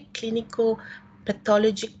socio-demographic, clinical,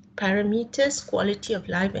 pathologic parameters, quality of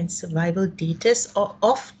life and survival data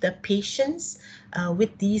of the patients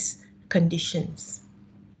with these conditions.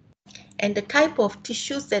 And the type of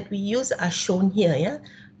tissues that we use are shown here,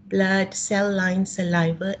 blood, cell line,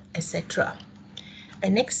 saliva, etc.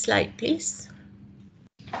 Next slide, please.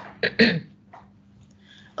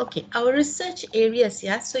 Okay, our research areas,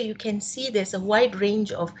 so you can see there's a wide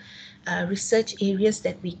range of research areas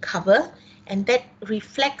that we cover, and that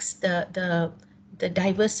reflects the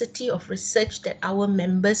diversity of research that our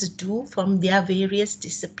members do from their various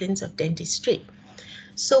disciplines of dentistry.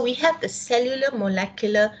 So we have the cellular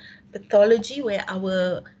molecular pathology, where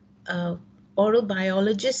our oral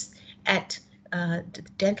biologists at the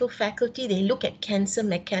dental faculty, they look at cancer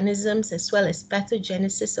mechanisms as well as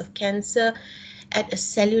pathogenesis of cancer at a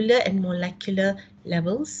cellular and molecular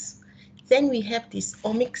levels. Then we have these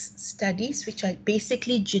omics studies, which are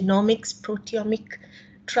basically genomics, proteomic,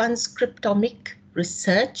 transcriptomic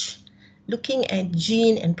research, looking at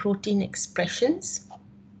gene and protein expressions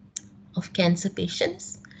of cancer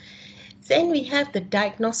patients. Then we have the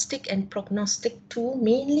diagnostic and prognostic tool,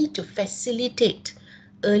 mainly to facilitate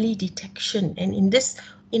early detection. And in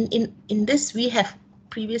this we have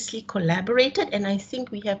previously collaborated, and I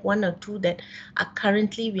think we have one or two that are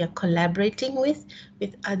currently we are collaborating with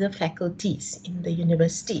other faculties in the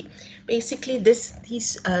university. Basically,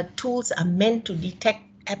 these tools are meant to detect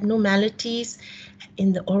abnormalities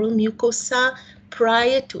in the oral mucosa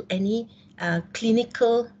prior to any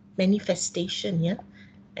clinical manifestation, yeah,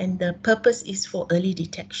 and the purpose is for early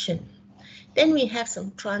detection. Then we have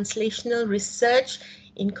some translational research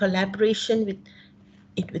in collaboration with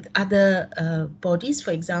other bodies,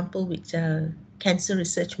 for example, with Cancer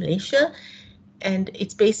Research Malaysia, and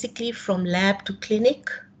it's basically from lab to clinic.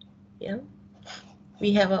 Yeah,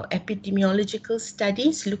 we have our epidemiological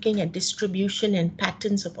studies looking at distribution and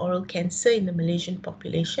patterns of oral cancer in the Malaysian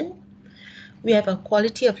population. We have our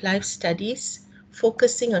quality of life studies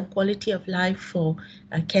focusing on quality of life for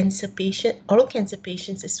oral cancer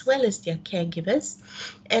patients as well as their caregivers,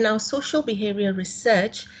 and our social behavior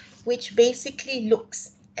research, which basically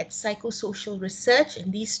looks at psychosocial research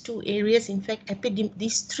in these two areas. In fact,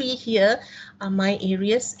 these three here are my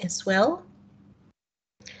areas as well.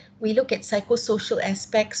 We look at psychosocial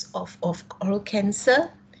aspects of oral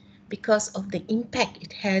cancer because of the impact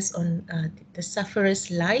it has on the sufferers'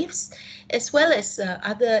 lives, as well as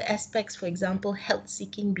other aspects, for example,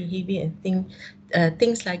 health-seeking behavior and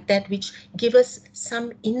things like that, which give us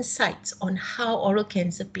some insights on how oral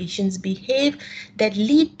cancer patients behave that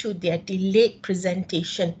lead to their delayed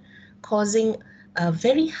presentation, causing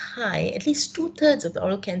very high, at least 2/3 of the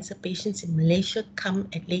oral cancer patients in Malaysia come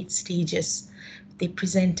at late stages. They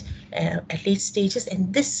present at late stages,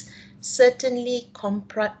 and this certainly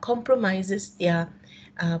compromises their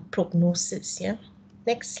prognosis. Yeah.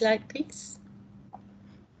 Next slide, please.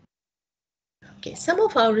 Okay, some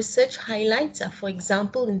of our research highlights are, for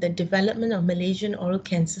example, in the development of Malaysian oral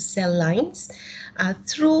cancer cell lines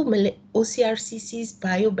through OCRCC's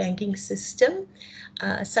biobanking system.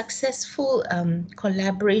 A successful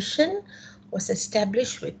collaboration was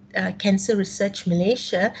established with Cancer Research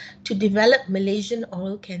Malaysia to develop Malaysian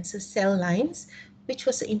oral cancer cell lines, which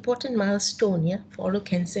was an important milestone, yeah, for oral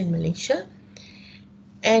cancer in Malaysia.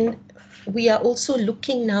 And we are also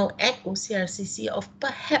looking now at OCRCC of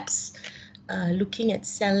perhaps looking at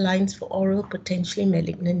cell lines for oral potentially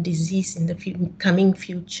malignant disease in the coming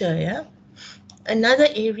future. Yeah. Another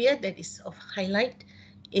area that is of highlight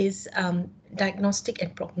is diagnostic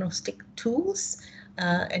and prognostic tools,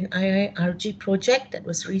 an IIRG project that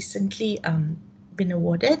was recently been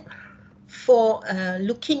awarded for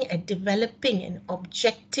looking at developing an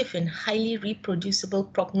objective and highly reproducible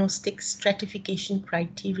prognostic stratification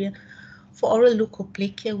criteria for oral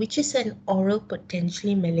leukoplakia, which is an oral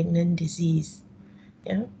potentially malignant disease.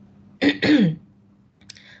 Yeah.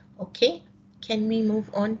 Okay, can we move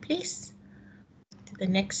on, please, to the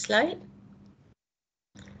next slide?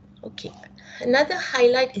 Okay, another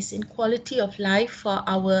highlight is in quality of life for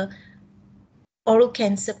our oral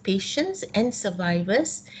cancer patients and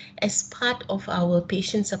survivors. As part of our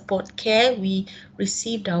patient support care, we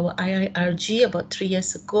received our IIRG about 3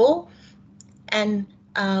 years ago, and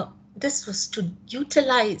this was to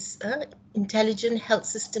utilize intelligent health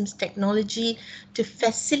systems technology to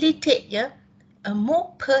facilitate a more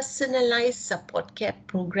personalized support care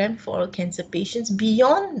program for oral cancer patients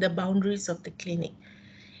beyond the boundaries of the clinic.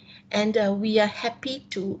 And we are happy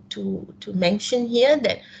to mention here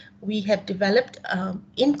that we have developed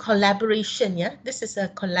in collaboration, this is a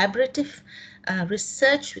collaborative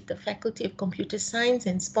research with the Faculty of Computer Science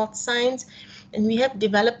and Sports Science, and we have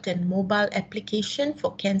developed a mobile application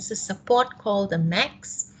for cancer support called the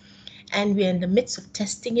MAX, and we are in the midst of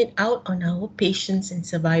testing it out on our patients and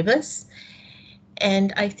survivors.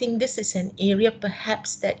 And I think this is an area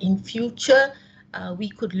perhaps that in future we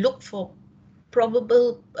could look for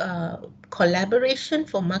probable collaboration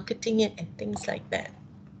for marketing it and things like that.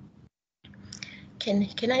 Can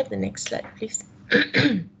I have the next slide, please?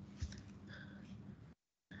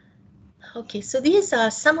 Okay, so these are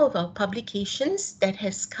some of our publications that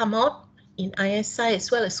has come out in ISI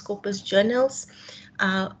as well as Scopus journals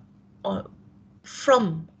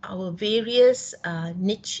from our various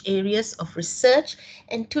niche areas of research.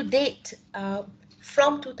 And to date,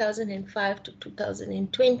 From 2005 to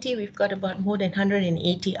 2020, we've got about more than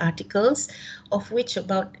 180 articles, of which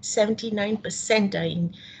about 79% are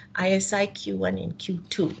in ISI Q1 and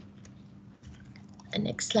Q2. And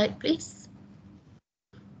next slide, please.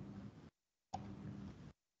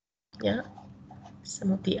 Yeah,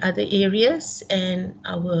 some of the other areas and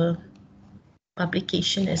our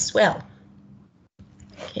publication as well.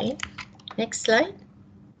 Okay, next slide.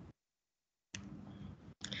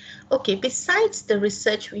 Okay, besides the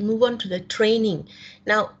research, we move on to the training.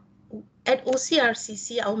 Now, at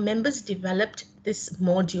OCRCC, our members developed this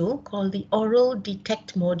module called the Oral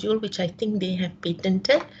Detect module, which I think they have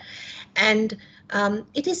patented. And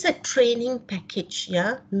it is a training package,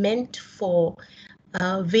 yeah, meant for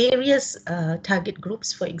various target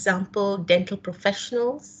groups, for example, dental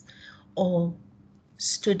professionals or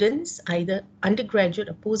students, either undergraduate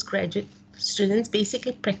or postgraduate students,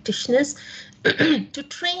 basically practitioners, to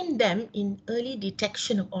train them in early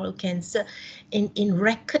detection of oral cancer and in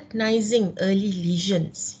recognizing early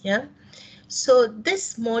lesions. Yeah, so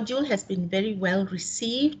this module has been very well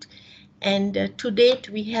received, and to date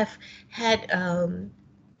we have had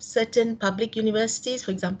certain public universities,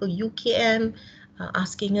 for example UKM,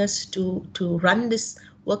 asking us to run this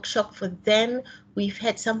workshop for them. We've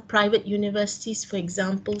had some private universities, for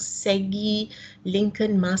example, SEGI,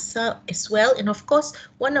 Lincoln, MASA as well. And of course,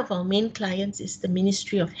 one of our main clients is the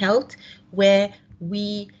Ministry of Health, where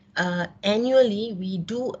we annually we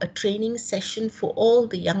do a training session for all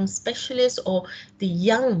the young specialists or the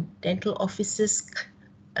young dental officers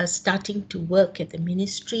starting to work at the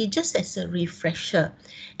ministry, just as a refresher.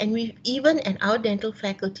 And we've even at our dental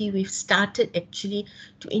faculty, we've started actually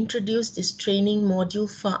to introduce this training module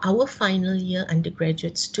for our final year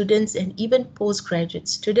undergraduate students and even postgraduate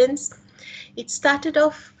students. It started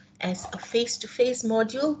off as a face-to-face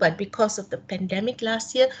module, but because of the pandemic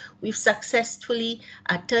last year, we've successfully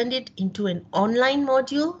turned it into an online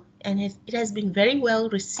module, and it has been very well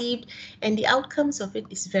received, and the outcomes of it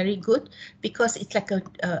is very good because it's like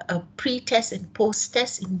a pre-test and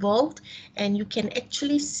post-test involved, and you can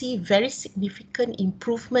actually see very significant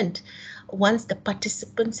improvement once the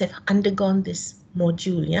participants have undergone this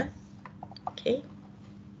module. Yeah. Okay.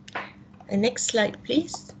 The next slide,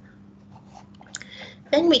 please.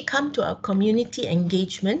 Then we come to our community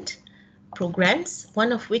engagement programs,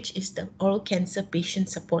 one of which is the Oral Cancer Patient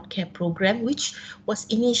Support Care Program, which was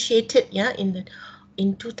initiated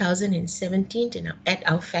in 2017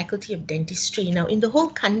 at our Faculty of Dentistry. Now, in the whole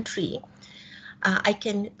country, I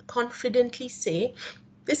can confidently say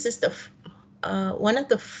this is the one of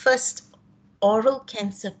the first oral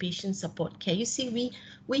cancer patient support care. You see,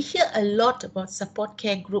 we hear a lot about support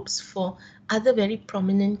care groups for other very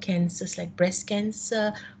prominent cancers like breast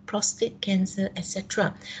cancer, prostate cancer,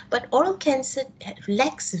 etc. But oral cancer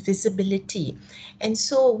lacks visibility. And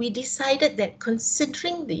so we decided that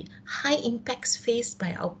considering the high impacts faced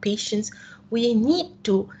by our patients, we need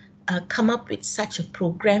to come up with such a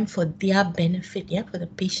program for their benefit, yeah, for the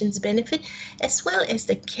patient's benefit, as well as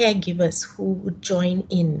the caregivers who would join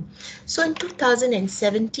in. So in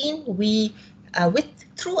 2017, we,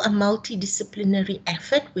 through a multidisciplinary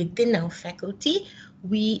effort within our faculty,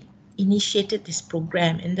 we initiated this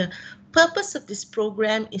program. And the purpose of this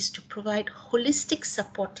program is to provide holistic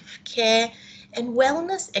supportive care and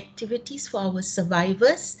wellness activities for our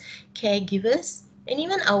survivors, caregivers, and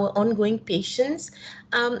even our ongoing patients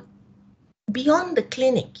beyond the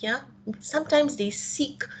clinic. Yeah, sometimes they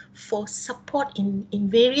seek for support in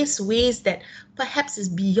various ways that perhaps is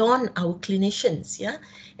beyond our clinicians. Yeah,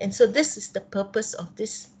 and so this is the purpose of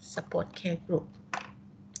this support care group.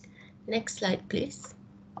 Next slide, please.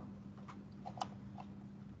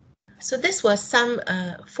 So this was some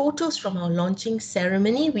photos from our launching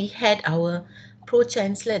ceremony. We had our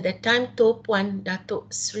Pro-Chancellor at that time, Topuan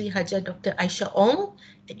Datuk Sri Hajar Dr. Aisha Ong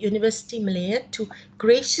at University Malaya to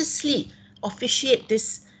graciously officiate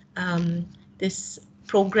this this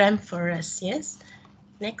program for us. Yes.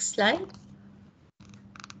 Next slide.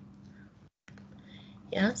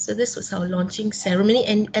 Yeah, so this was our launching ceremony,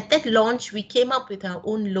 and at that launch we came up with our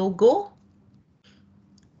own logo,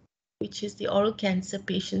 which is the Oral Cancer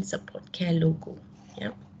Patient Support Care logo.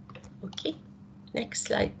 Yeah. Okay. Next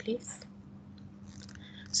slide, please.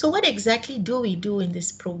 So what exactly do we do in this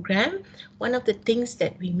program? One of the things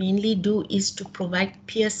that we mainly do is to provide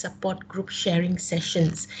peer support group sharing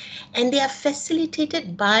sessions, and they are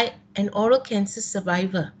facilitated by an oral cancer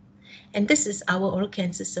survivor. And this is our oral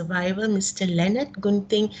cancer survivor, Mr. Leonard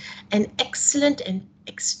Gunting, an excellent and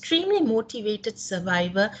extremely motivated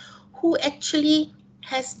survivor who actually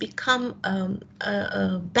has become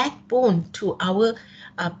a backbone to our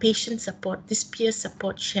patient support, this peer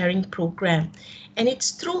support sharing program. And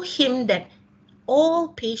it's through him that all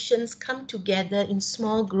patients come together in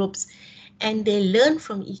small groups and they learn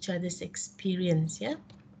from each other's experience. Yeah.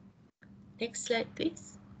 Next slide,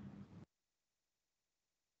 please.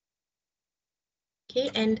 Okay,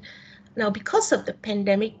 and now because of the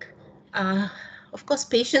pandemic, of course,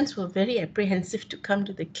 patients were very apprehensive to come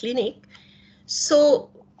to the clinic. So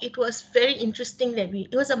it was very interesting that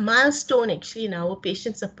it was a milestone actually in our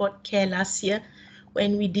patient support care last year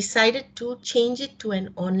when we decided to change it to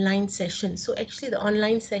an online session. So actually the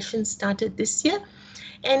online session started this year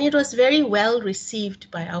and it was very well received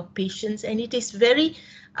by our patients, and it is very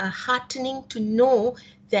heartening to know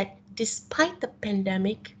that despite the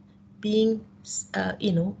pandemic being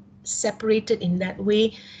separated in that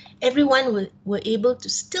way, everyone were able to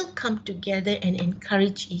still come together and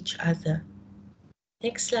encourage each other.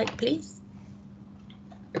 Next slide, please.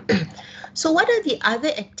 So what are the other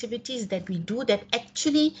activities that we do that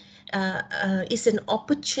actually is an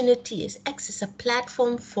opportunity, acts as a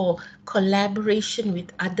platform for collaboration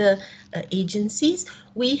with other agencies?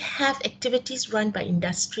 We have activities run by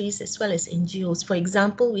industries as well as NGOs. For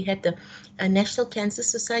example, we had the National Cancer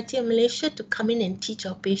Society of Malaysia to come in and teach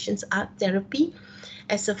our patients art therapy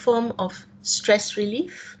as a form of stress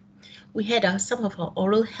relief. We had some of our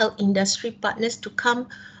oral health industry partners to come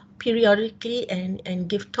periodically and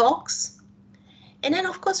give talks. And then,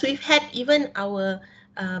 of course, we've had even our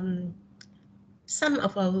some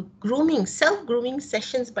of our self-grooming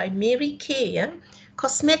sessions by Mary Kay, yeah?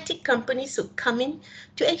 Cosmetic companies who come in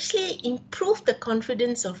to actually improve the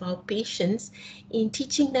confidence of our patients in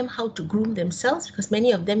teaching them how to groom themselves, because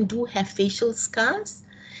many of them do have facial scars.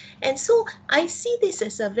 And so I see this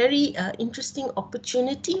as a very interesting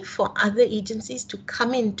opportunity for other agencies to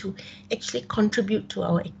come in to actually contribute to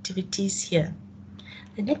our activities here.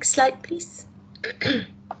 The next slide, please.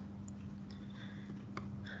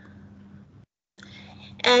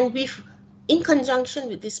 And in conjunction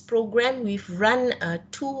with this program, we've run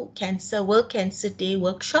 2 World Cancer Day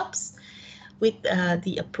workshops with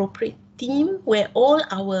the appropriate theme, where all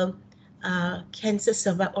our oral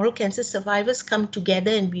cancer survivors come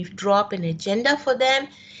together, and we've drawn up an agenda for them,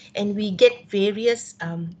 and we get various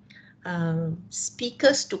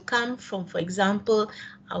speakers to come from, for example,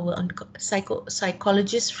 our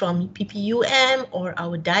psychologists from PPUM, or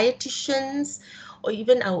our dietitians, or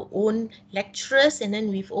even our own lecturers. And then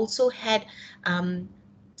we've also had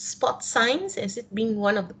Spot Science, as it being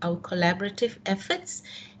one of our collaborative efforts.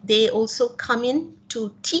 They also come in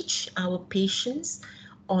to teach our patients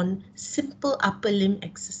on simple upper limb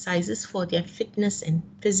exercises for their fitness and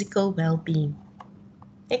physical well-being.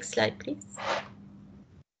 Next slide, please.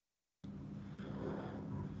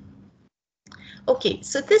 Okay,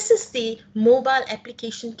 so this is the mobile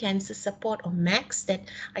application cancer support, or MACS, that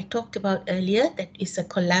I talked about earlier. That is a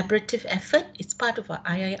collaborative effort. It's part of our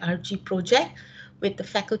IIRG project with the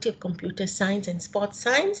Faculty of Computer Science and Sports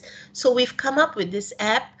Science. So we've come up with this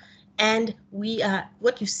app, and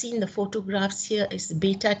what you see in the photographs here is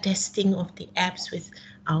beta testing of the apps with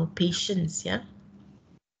our patients. Yeah.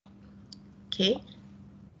 Okay.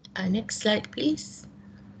 Next slide, please.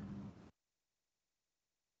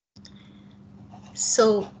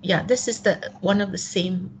 So yeah, this is one of the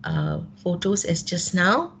same photos as just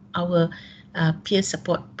now, our peer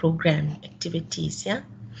support program activities. Yeah.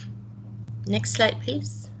 Next slide,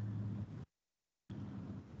 please.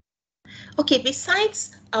 Okay,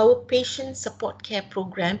 besides our patient support care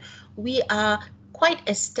program, we are quite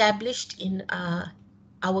established in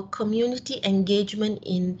our community engagement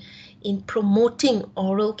in promoting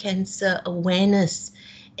oral cancer awareness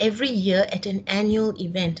every year at an annual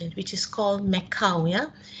event, which is called Macau. Yeah?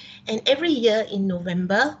 And every year in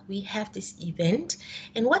November, we have this event.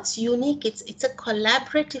 And what's unique, it's a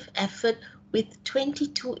collaborative effort with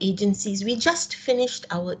 22 agencies. We just finished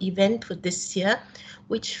our event for this year,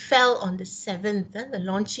 which fell on the 7th. The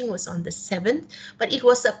launching was on the 7th, but it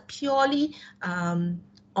was a purely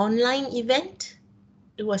online event.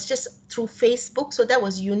 It was just through Facebook, so that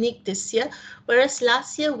was unique this year. Whereas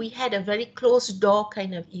last year we had a very closed door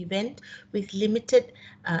kind of event with limited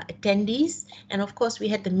attendees. And of course we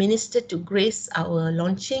had the minister to grace our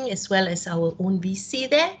launching as well as our own VC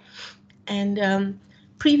there. And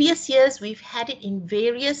previous years we've had it in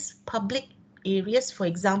various public areas. For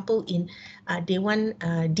example, in Dewan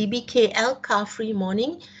DBKL Car Free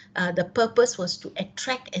Morning, the purpose was to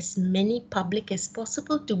attract as many public as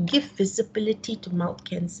possible to give visibility to mouth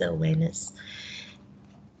cancer awareness.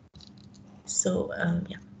 So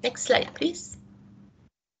yeah, next slide, please.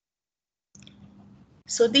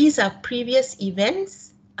 So these are previous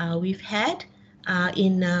events we've had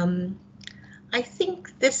in, I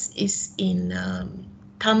think this is in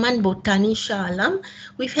Taman Botani Shah Alam.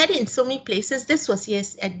 We've had it in so many places. This was,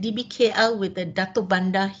 yes, at DBKL with the Dato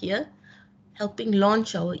Banda here, helping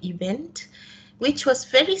launch our event, which was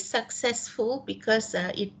very successful because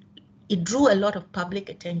it drew a lot of public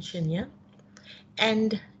attention, yeah.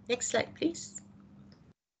 And next slide, please.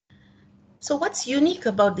 So what's unique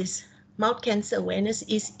about this mouth cancer awareness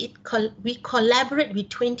is we collaborate with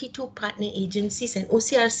 22 partner agencies, and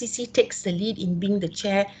OCRCC takes the lead in being the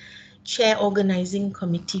chair organizing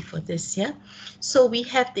committee for this year. So we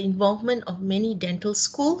have the involvement of many dental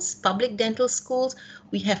schools, public dental schools,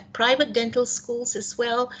 we have private dental schools as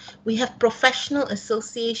well, we have professional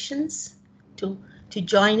associations to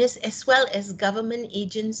join us, as well as government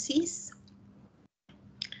agencies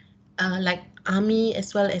like Army,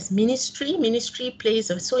 as well as Ministry. Ministry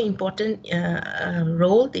plays a so important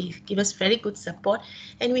role. They give us very good support.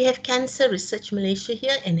 And we have Cancer Research Malaysia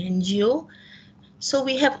here, an NGO. So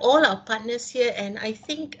we have all our partners here, and I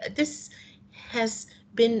think this has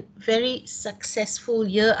been very successful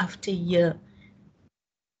year after year.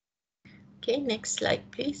 Okay, next slide,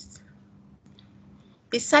 please.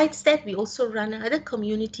 Besides that, we also run other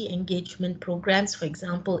community engagement programs, for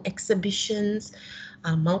example, exhibitions,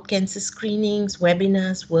 mouth cancer screenings,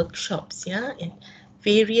 webinars, workshops, yeah, in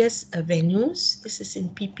various venues. This is in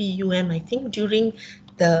PPUM, I think, during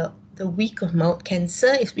the week of mouth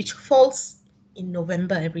cancer, which falls in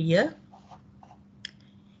November every year.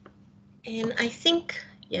 And I think,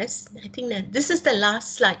 yes, I think that this is the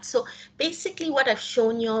last slide. So basically what I've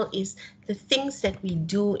shown you all is the things that we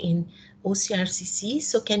do in OCRCC.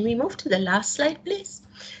 So can we move to the last slide, please?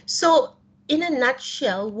 So in a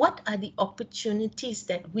nutshell, what are the opportunities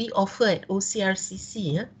that we offer at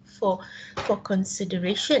OCRCC for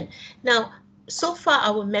consideration? Now, so far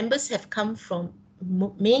our members have come from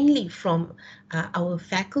mainly from our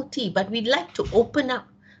faculty, but we'd like to open up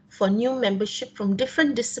for new membership from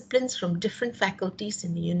different disciplines, from different faculties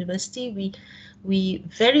in the university. We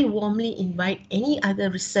very warmly invite any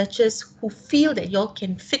other researchers who feel that y'all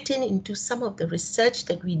can fit into some of the research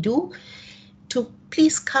that we do to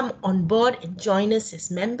please come on board and join us as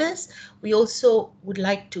members. We also would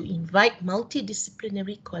like to invite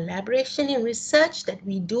multidisciplinary collaboration in research that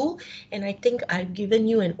we do. And I think I've given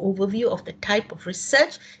you an overview of the type of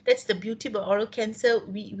research. That's the beauty about oral cancer.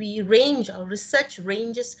 We range, our research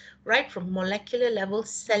ranges right from molecular level,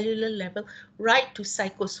 cellular level, right to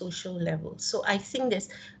psychosocial level. So I think there's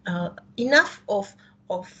enough of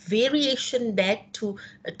variation there to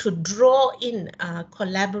draw in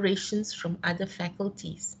collaborations from other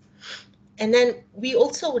faculties. And then we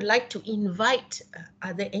also would like to invite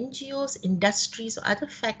other NGOs, industries, or other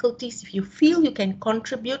faculties, if you feel you can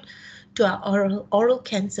contribute to our oral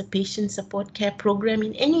cancer patient support care program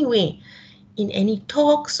in any way, in any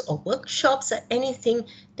talks or workshops or anything,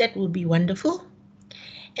 that will be wonderful.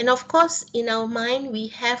 And of course, in our mind, we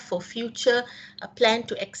have for future a plan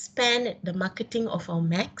to expand the marketing of our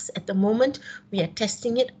MACs. At the moment, we are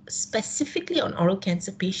testing it specifically on oral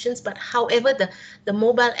cancer patients, but however, the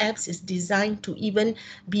mobile apps is designed to even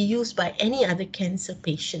be used by any other cancer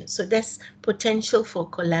patient. So there's potential for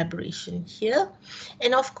collaboration here.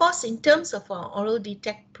 And of course, in terms of our Oral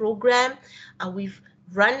Detect program, we've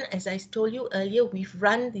run, as I told you earlier, we've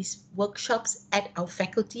run these workshops at our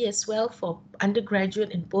faculty as well for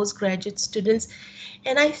undergraduate and postgraduate students.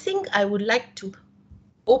 And I think I would like to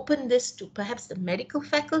open this to perhaps the medical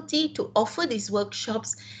faculty to offer these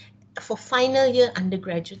workshops for final year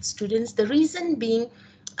undergraduate students. The reason being,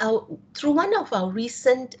 through one of our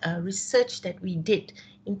recent research that we did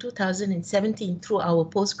in 2017 through our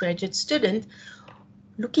postgraduate student,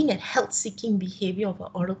 looking at health-seeking behavior of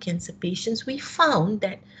our oral cancer patients, we found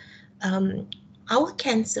that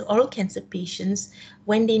oral cancer patients,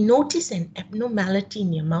 when they notice an abnormality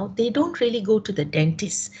in your mouth, they don't really go to the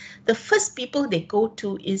dentist. The first people they go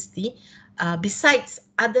to is the, besides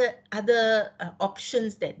other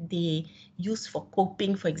options that they use for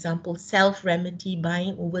coping, for example, self-remedy,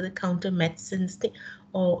 buying over-the-counter medicines,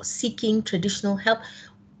 or seeking traditional help.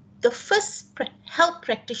 The first health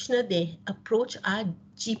practitioner they approach are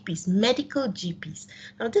GPs, medical GPs.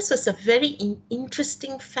 Now, this was a very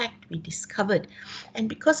interesting fact we discovered. And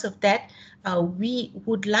because of that, we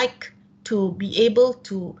would like to be able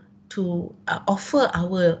to offer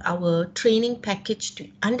our training package to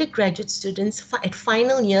undergraduate students at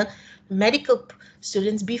final year, medical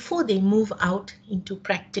students, before they move out into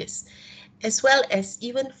practice, as well as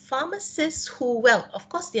even pharmacists who, well, of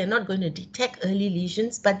course, they are not going to detect early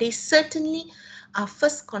lesions, but they certainly our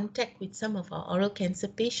first contact with some of our oral cancer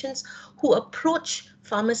patients who approach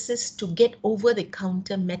pharmacists to get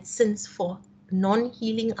over-the-counter medicines for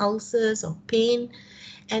non-healing ulcers or pain.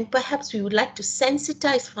 And perhaps we would like to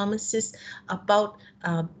sensitize pharmacists about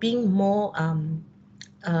being more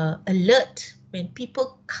alert when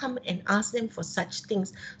people come and ask them for such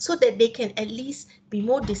things, so that they can at least be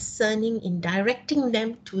more discerning in directing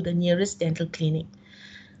them to the nearest dental clinic.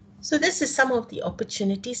 So this is some of the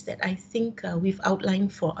opportunities that I think we've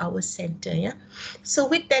outlined for our center. Yeah. So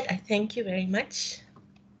with that, I thank you very much.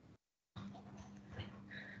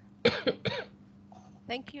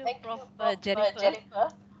 Thank you, Prof. Jennifer.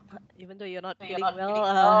 Even though you're not feeling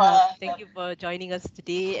well, thank you for joining us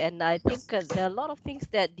today. And I think there are a lot of things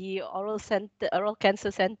that the Oral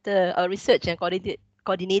Cancer Center research and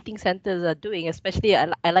coordinating centers are doing. Especially,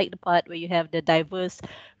 I like the part where you have the diverse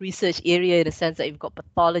research area, in the sense that you've got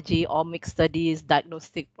pathology, omics studies,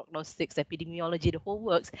 diagnostic, prognostics, epidemiology, the whole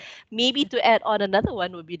works. Maybe to add on, another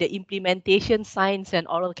one would be the implementation science and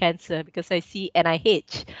oral cancer, because I see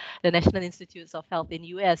NIH, the National Institutes of Health in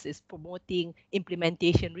US, is promoting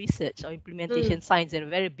implementation research or implementation science in a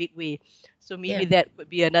very big way. So maybe that would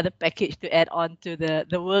be another package to add on to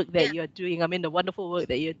the work that you're doing. I mean, the wonderful work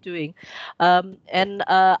that you're doing. And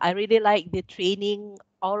I really like the training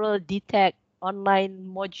oral detect online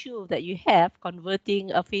module that you have,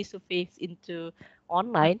 converting a face-to-face into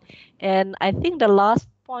online. And I think the last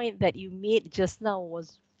point that you made just now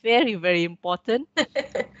was very, very important.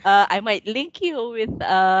 I might link you with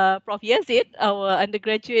Prof. Yazid, our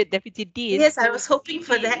undergraduate deputy dean. Yes, I was hoping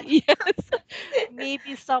for that. Yes,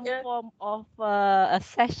 maybe some form of a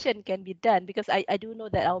session can be done, because I do know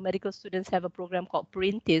that our medical students have a program called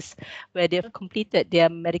Parentis, where they've completed their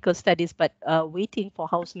medical studies but waiting for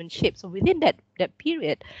housemanship. So within that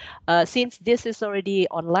period, since this is already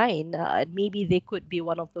online, maybe they could be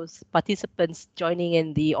one of those participants joining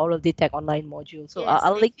in the Oral Detect online module. So yes,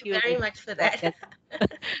 I'll link you very much for that.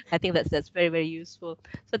 I think that's very, very useful.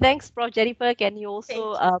 So thanks, Prof. Jennifer. Can you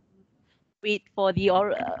also wait for the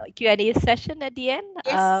Q&A session at the end?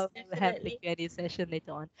 Yes, we'll have the Q&A session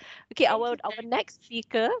later on. Okay, our next much.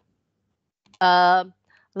 speaker,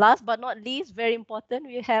 last but not least, very important,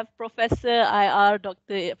 we have Professor IR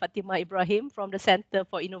Dr. Fatimah Ibrahim from the Center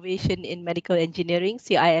for Innovation in Medical Engineering,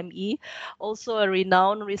 CIME, also a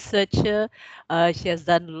renowned researcher. She has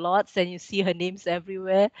done lots, and you see her names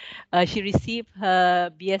everywhere. She received her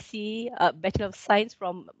BSc, Bachelor of Science,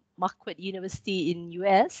 from Marquette University in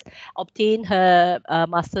US, obtained her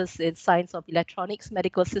Master's in Science of Electronics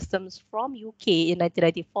Medical Systems from UK in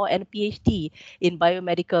 1994, and a PhD in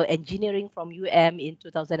Biomedical Engineering from in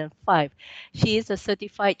 2005. She is a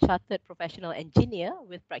certified chartered professional engineer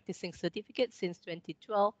with practicing certificate since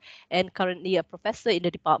 2012, and currently a professor in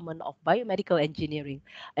the Department of Biomedical Engineering,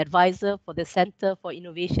 advisor for the Center for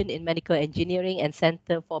Innovation in Medical Engineering and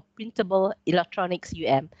Center for Printable Electronics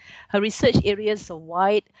Her research areas are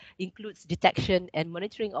wide, includes detection and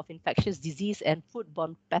monitoring of infectious disease and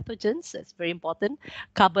foodborne pathogens. That's very important.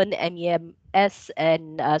 Carbon MEMS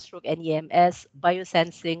and stroke NEMS,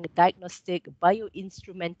 biosensing, diagnostic,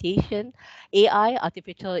 bioinstrumentation, AI,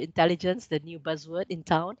 artificial intelligence, the new buzzword in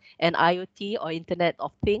town, and IoT, or Internet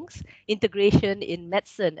of Things, integration in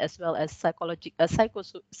medicine, as well as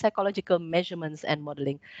psychological measurements and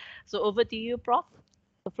modeling. So over to you, Prof.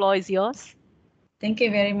 The floor is yours. Thank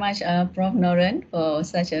you very much, Prof. Noran, for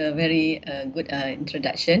such a very good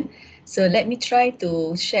introduction. So let me try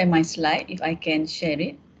to share my slide, if I can share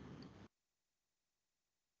it.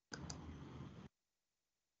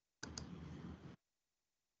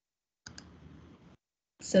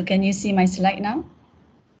 So can you see my slide now?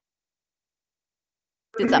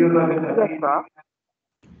 Yes, Prof.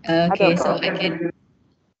 Okay,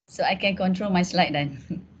 so I can control my slide then.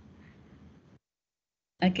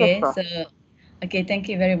 Okay, yes, so okay, thank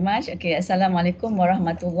you very much. Okay, Assalamualaikum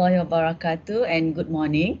warahmatullahi wabarakatuh, and good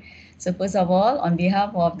morning. So first of all, on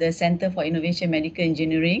behalf of the Center for Innovation Medical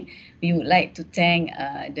Engineering, we would like to thank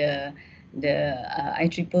the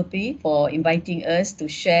IEEE for inviting us to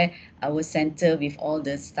share our center with all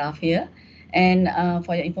the staff here. And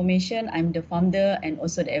for your information, I'm the founder and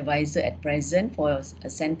also the advisor at present for a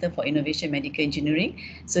Center for Innovation Medical Engineering.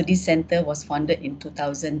 So this center was founded in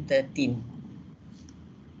 2013.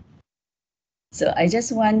 So I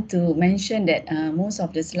just want to mention that most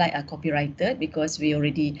of the slides are copyrighted because we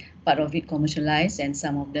already part of it commercialized, and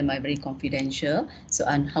some of them are very confidential. So,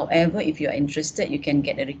 however, if you are interested, you can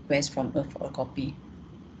get a request from us for a copy.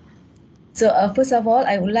 So first of all,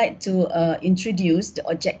 I would like to introduce the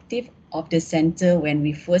objective of the center when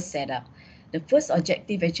we first set up. The first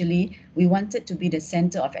objective, actually, we wanted to be the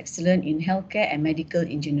center of excellence in healthcare and medical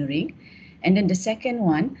engineering. And then the second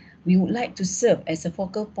one, we would like to serve as a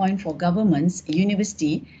focal point for governments,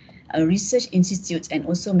 university, research institutes, and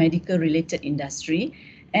also medical related industry.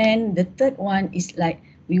 And the third one is like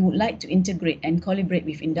we would like to integrate and collaborate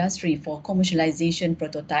with industry for commercialization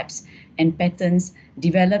prototypes and patents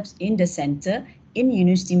developed in the center, in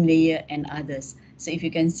UniSTEAM layer and others. So if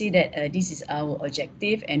you can see that this is our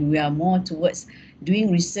objective, and we are more towards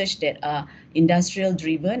doing research that are industrial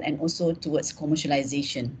driven and also towards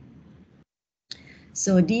commercialization.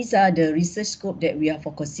 So these are the research scope that we are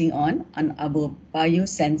focusing on our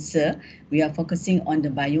biosensor. We are focusing on the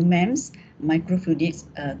biomems, microfluidics,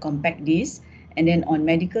 compact disc, and then on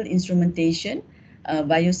medical instrumentation,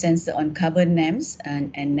 biosensor on carbon NAMs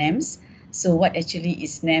and NAMs. So what actually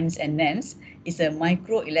is NAMs and NAMs? Is a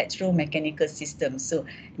micro electromechanical system. So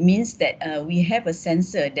it means that we have a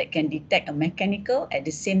sensor that can detect a mechanical at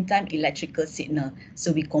the same time electrical signal.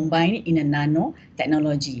 So we combine it in a nano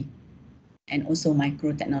technology and also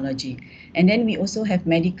micro technology. And then we also have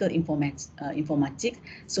medical informatics.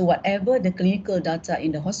 So whatever the clinical data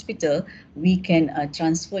in the hospital, we can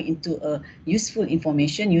transfer into a useful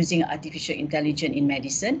information using artificial intelligence in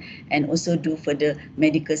medicine, and also do further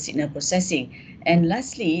medical signal processing. And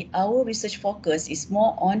lastly, our research focus is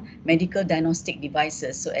more on medical diagnostic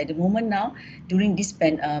devices. So at the moment now, during this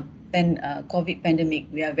COVID pandemic,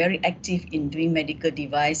 we are very active in doing medical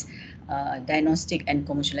device diagnostic and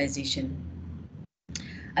commercialization.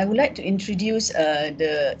 I would like to introduce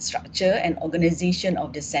the structure and organization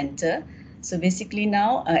of the center. So basically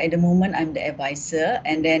now, at the moment, I'm the advisor,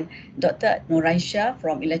 and then Dr. Noraisha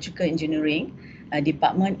from Electrical Engineering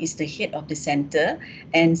Department is the head of the center.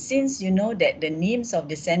 And since you know that the names of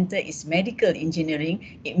the center is medical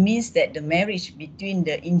engineering, it means that the marriage between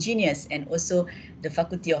the engineers and also the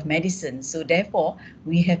Faculty of Medicine. So therefore,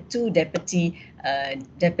 we have two deputy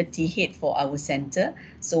head for our center.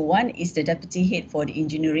 So one is the deputy head for the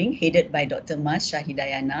engineering, headed by Dr. Mas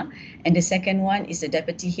Shahidayana, and the second one is the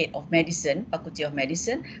deputy head of medicine, Faculty of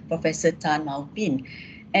Medicine, Professor Tan Maupin.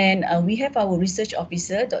 And we have our research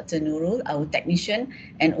officer, Dr. Nurul, our technician,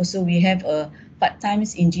 and also we have a part-time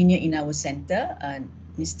engineer in our center,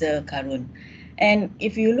 Mr. Karun. And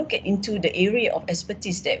if you look into the area of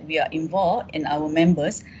expertise that we are involved in our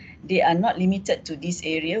members, they are not limited to this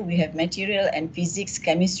area. We have material and physics,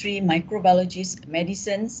 chemistry, microbiologists,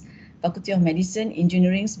 medicines, Faculty of Medicine,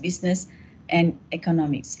 engineering, business, and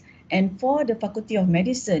economics. And for the Faculty of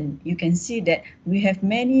Medicine, you can see that we have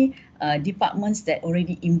many departments that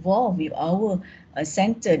already involved with our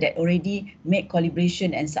center that already make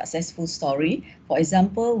collaboration and successful story. For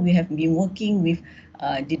example, we have been working with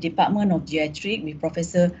the Department of Geriatric with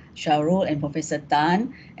Professor Shahrul and Professor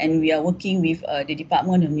Tan, and we are working with the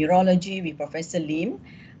Department of Neurology with Professor Lim,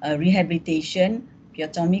 rehabilitation,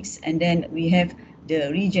 pyotomics, and then we have the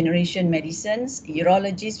regeneration medicines,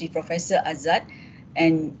 urologists with Professor Azad,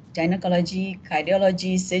 and gynecology,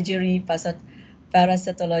 cardiology, surgery,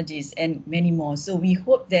 parasitologists, and many more. So we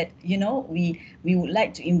hope that, you know, we would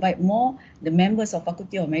like to invite more the members of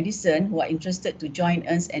Faculty of Medicine who are interested to join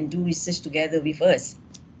us and do research together with us.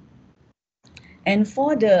 And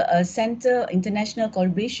for the Center International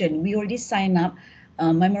Collaboration, we already signed up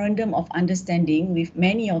a Memorandum of Understanding with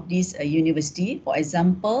many of these universities. For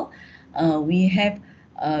example, we have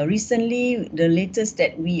recently, the latest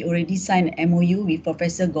that we already signed MOU with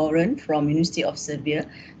Professor Goran from University of Serbia,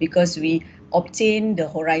 because we obtained the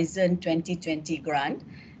Horizon 2020 grant.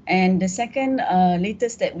 And the second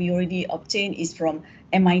latest that we already obtained is from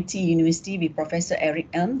MIT University with Professor Eric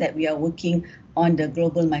Elm, that we are working on the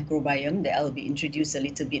global microbiome, that I'll be introduced a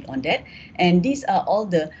little bit on that. And these are all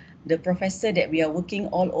the professor that we are working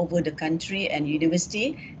all over the country and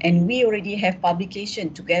university, and we already have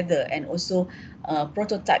publication together and also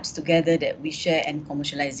prototypes together that we share and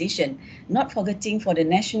commercialization. Not forgetting for the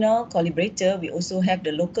national collaborator, we also have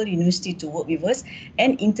the local university to work with us,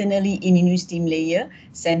 and internally in university layer,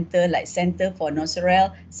 center like Center for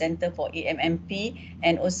Nosarel, Center for AMMP,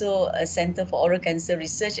 and also a Center for Oral Cancer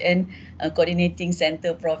Research and coordinating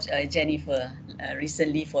center, Prof. Jennifer,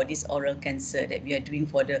 recently for this oral cancer that we are doing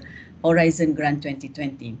for the Horizon Grant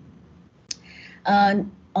 2020.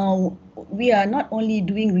 We are not only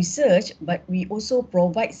doing research, but we also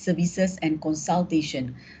provide services and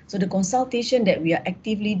consultation. So the consultation that we are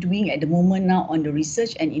actively doing at the moment now on the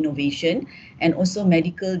research and innovation, and also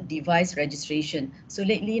medical device registration. So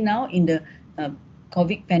lately now in the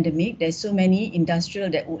COVID pandemic, there's so many industrial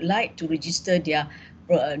that would like to register their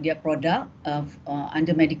product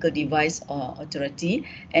under medical device authority,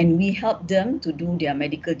 and we help them to do their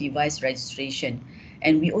medical device registration.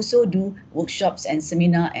 And we also do workshops and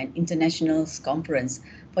seminar and international conference.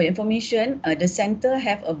 For your information, the center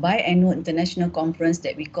have a biannual international conference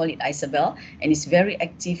that we call it Isabel, and it's very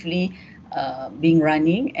actively being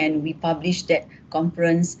running, and we publish that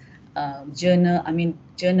conference journal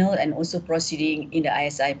and also proceeding in the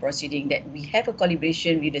ISI proceeding that we have a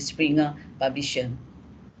collaboration with the Springer publisher.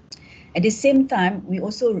 At the same time, we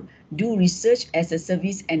also do research as a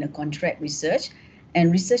service and a contract research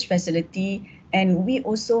and research facility, and we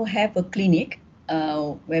also have a clinic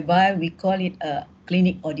whereby we call it a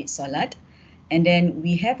clinic audit salat, and then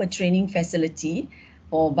we have a training facility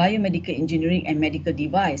for biomedical engineering and medical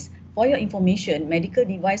device. For your information, Medical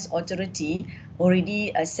Device Authority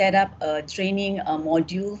already set up a training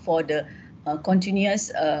module for the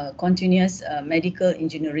continuous medical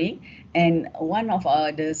engineering, and one of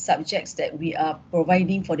the subjects that we are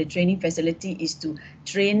providing for the training facility is to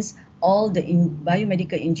train all the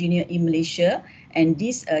biomedical engineer in Malaysia, and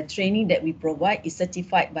this training that we provide is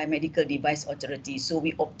certified by Medical Device Authority. So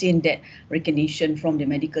we obtain that recognition from the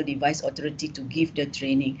Medical Device Authority to give the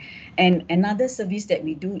training. And another service that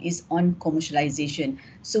we do is on commercialization.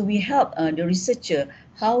 So we help the researcher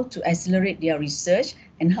how to accelerate their research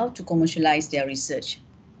and how to commercialize their research.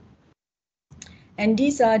 And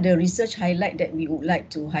these are the research highlight that we would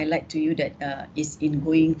like to highlight to you that is in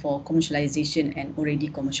going for commercialization and already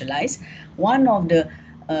commercialized. One of the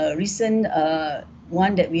recent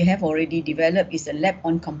one that we have already developed is a lab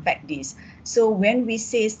on compact disc. So when we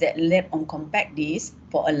say that lab on compact disc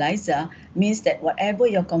for ELISA, means that whatever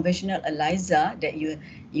your conventional ELISA that you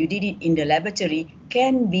did it in the laboratory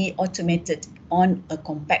can be automated on a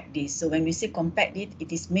compact disc. So when we say compact disc,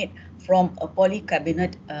 it is made from a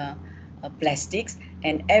polycarbonate plastics,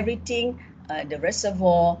 and everything, the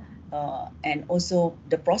reservoir and also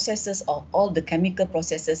the processes of all the chemical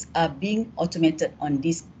processes are being automated on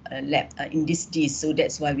this lab in this disc. So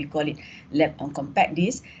that's why we call it lab on compact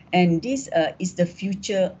disc, and this is the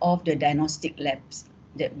future of the diagnostic labs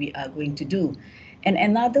that we are going to do. And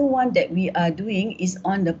another one that we are doing is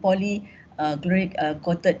on the chloric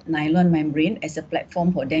coated nylon membrane as a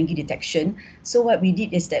platform for dengue detection. So what we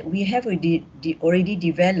did is that we have already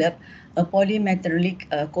developed a polymetallic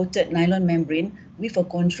coated nylon membrane with a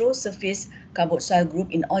control surface carboxyl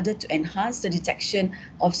group in order to enhance the detection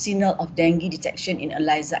of signal of dengue detection in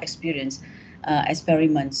ELISA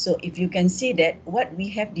experiments. So if you can see that what we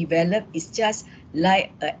have developed is just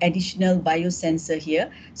like an additional biosensor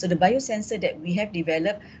here. So the biosensor that we have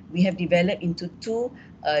developed into two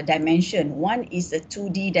dimension. One is a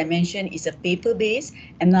 2D dimension, is a paper base.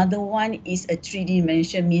 Another one is a 3D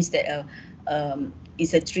dimension, means that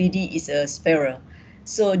is a 3D, is a spiral.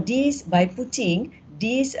 So this, by putting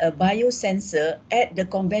this biosensor at the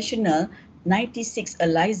conventional 96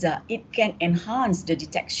 ELISA, it can enhance the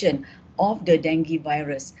detection of the dengue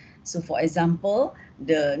virus. So for example,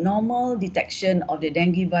 the normal detection of the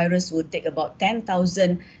dengue virus will take about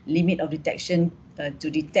 10,000 limit of detection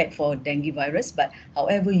to detect for dengue virus. But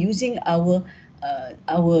however, using our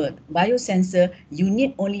biosensor, you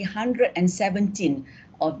need only 117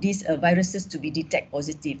 of these viruses to be detect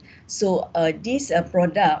positive. So this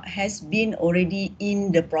product has been already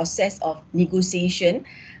in the process of negotiation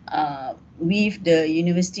with the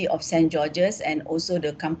University of St. George's and also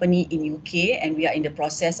the company in UK, and we are in the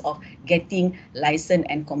process of getting license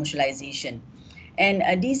and commercialization.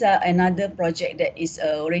 And these are another project that is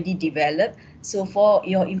already developed. So for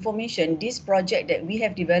your information, this project that we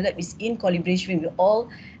have developed is in collaboration with all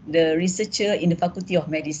the researcher in the Faculty of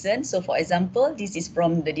Medicine. So for example, this is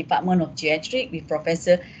from the Department of Geriatric with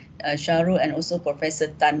Professor Shahrul and also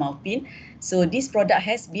Professor Tan Maupin. So this product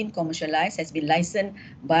has been commercialized, has been licensed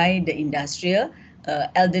by the industrial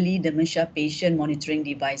elderly dementia patient monitoring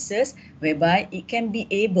devices, whereby it can be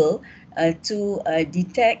able to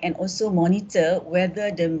detect and also monitor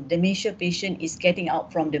whether the dementia patient is getting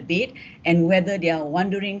out from the bed and whether they are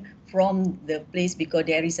wandering from the place, because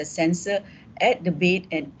there is a sensor at the bed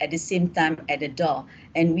and at the same time at the door.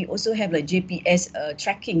 And we also have a GPS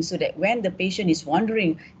tracking, so that when the patient is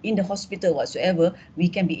wandering in the hospital whatsoever, we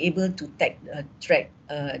can be able to track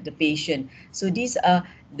the patient. So these are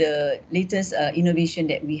the latest innovation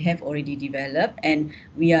that we have already developed, and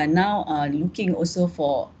we are now looking also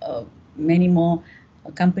for many more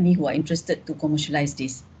companies who are interested to commercialize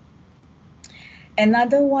this.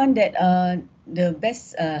 Another one that the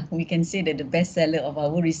best, we can say that the best seller of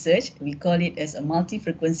our research, we call it as a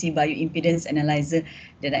multi-frequency bioimpedance analyzer,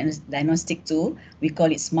 the diagnostic tool. We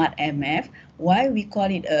call it Smart MF. Why we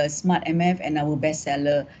call it a Smart MF and our best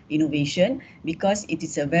seller innovation? Because it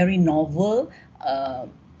is a very novel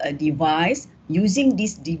device. Using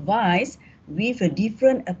this device, with a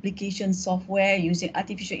different application software using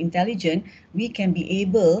artificial intelligence, we can be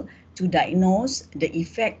able to diagnose the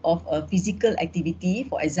effect of a physical activity.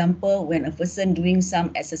 For example, when a person doing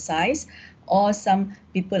some exercise, or some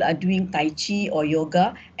people are doing Tai Chi or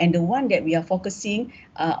yoga, and the one that we are focusing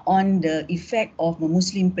on the effect of a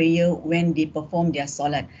Muslim prayer when they perform their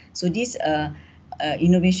salat. So this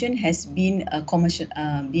innovation has been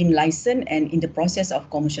been licensed and in the process of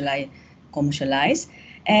commercialized.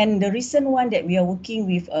 And the recent one that we are working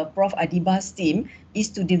with Prof Adiba's team is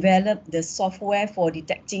to develop the software for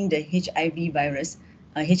detecting the HIV virus,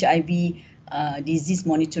 HIV disease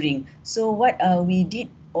monitoring. So what we did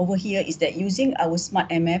over here is that using our smart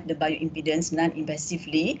MF, the bioimpedance,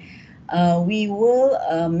 non-invasively, we will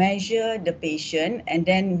measure the patient, and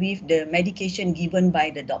then with the medication given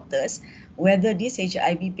by the doctors, whether this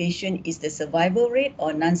HIV patient is the survival rate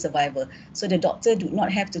or non-survival. So the doctor do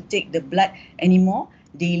not have to take the blood anymore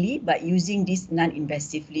daily, but using this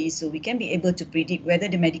non-invasively, so we can be able to predict whether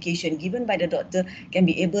the medication given by the doctor can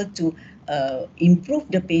be able to improve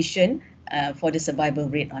the patient for the survival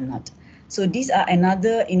rate or not. So these are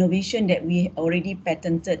another innovation that we already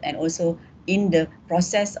patented and also in the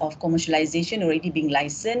process of commercialization, already being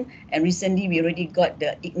licensed. And recently we already got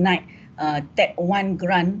the Ignite Tech 1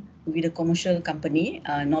 grant with a commercial company,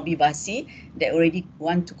 Novivasi, that already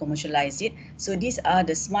want to commercialize it. So these are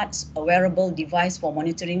the smart wearable device for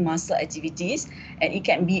monitoring muscle activities, and it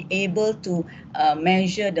can be able to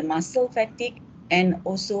measure the muscle fatigue and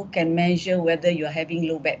also can measure whether you're having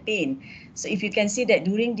low back pain. So if you can see that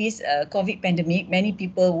during this COVID pandemic, many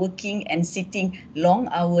people working and sitting long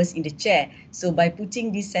hours in the chair. So by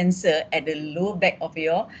putting this sensor at the lower back of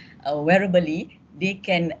your wearably, they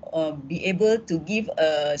can be able to give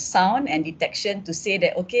a sound and detection to say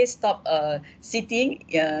that, okay, stop sitting,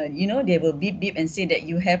 you know, they will beep beep and say that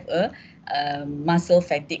you have a muscle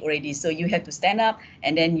fatigue already. So you have to stand up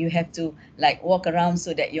and then you have to like walk around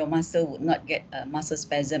so that your muscle would not get muscle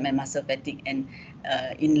spasm and muscle fatigue. And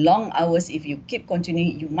in long hours, if you keep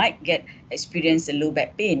continuing, you might experience a low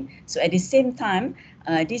back pain. So at the same time,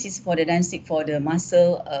 this is for the diagnostic for the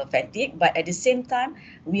muscle fatigue, but at the same time,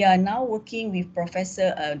 we are now working with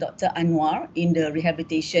Professor Dr. Anwar in the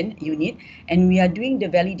rehabilitation unit, and we are doing the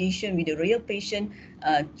validation with the real patient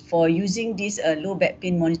for using this low back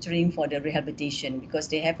pain monitoring for the rehabilitation, because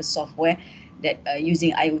they have a software that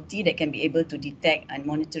using IoT that can be able to detect and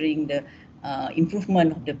monitoring the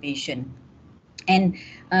improvement of the patient. And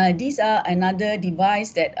these are another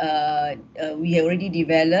device that we already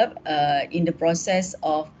developed in the process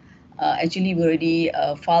of actually we already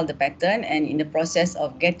filed the patent and in the process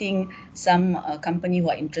of getting some company who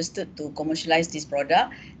are interested to commercialize this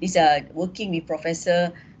product. These are working with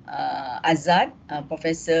Professor Azad,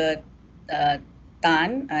 Professor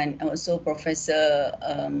Tan, and also Professor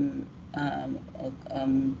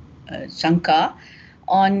Shankar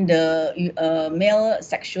on the male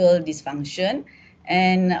sexual dysfunction,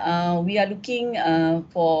 and we are looking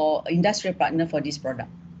for industrial partner for this product.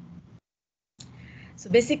 So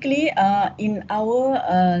basically, in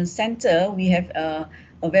our center, we have a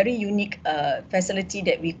very unique facility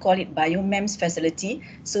that we call it BioMEMS facility.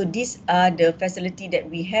 So these are the facility that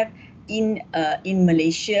we have in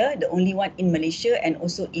Malaysia, the only one in Malaysia and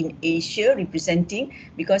also in Asia representing,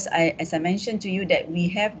 because as I mentioned to you that we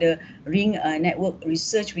have the ring network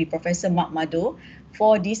research with Professor Mark Mado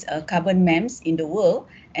for these carbon MEMS in the world,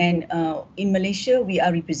 and in Malaysia we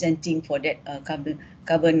are representing for that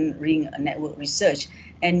carbon ring network research.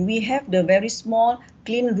 And we have the very small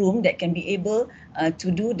clean room that can be able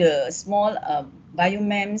to do the small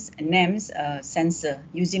BioMEMS NEMS sensor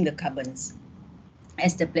using the carbons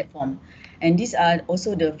as the platform. And these are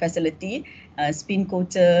also the facility, spin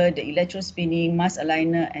coater, the electro spinning, mass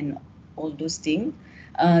aligner, and all those things.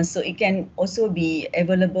 So it can also be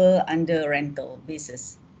available under rental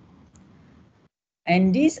basis.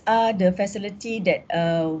 And these are the facility that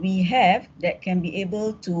we have that can be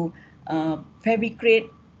able to fabricate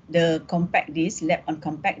the compact disc, lab on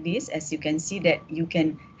compact disc. As you can see that you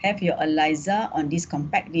can have your Haliza on this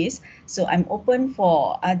compact disc. So I'm open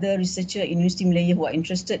for other researcher in University Malaya who are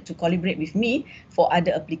interested to collaborate with me for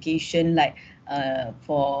other application like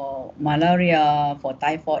for malaria, for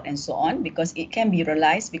typhoid and so on, because it can be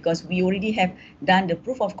realized because we already have done the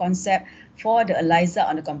proof of concept for the Haliza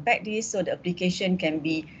on the compact disc, so the application can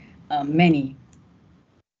be many.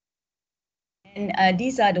 And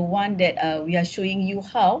these are the one that we are showing you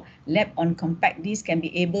how lab on compact disc can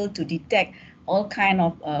be able to detect all kind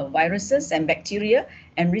of viruses and bacteria.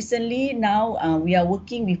 And recently now we are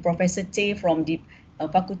working with Professor Tay from the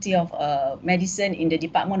Faculty of Medicine in the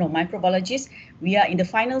Department of Microbiology. We are in the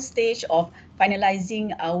final stage of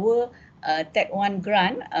finalizing our Tech 1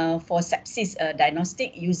 grant for sepsis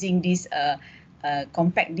diagnostic using this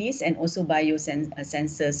compact disc and also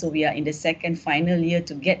biosensor. So we are in the second final year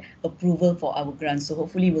to get approval for our grant. So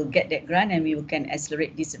hopefully we'll get that grant and we can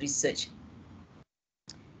accelerate this research.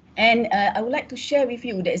 And I would like to share with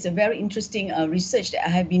you that is a very interesting research that I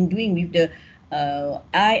have been doing with the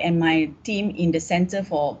I and my team in the Center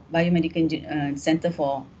for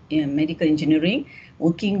Biomedical Medical Engineering,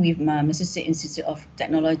 working with my Massachusetts Institute of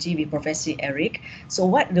Technology with Professor Eric. So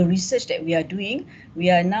what the research that we are doing,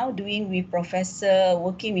 we are now doing with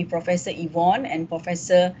working with Professor Yvonne and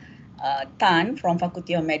Professor Tan from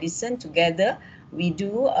Faculty of Medicine together. We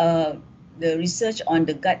do the research on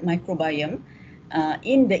the gut microbiome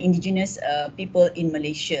in the indigenous people in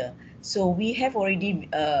Malaysia. So we have already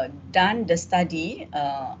done the study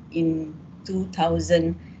in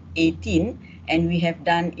 2018, and we have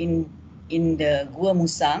done in the Gua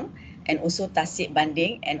Musang and also Tasik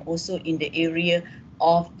Banding and also in the area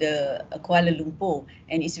of the Kuala Lumpur.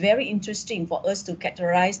 And it's very interesting for us to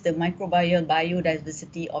categorize the microbial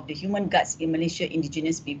biodiversity of the human guts in Malaysia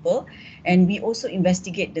indigenous people. And we also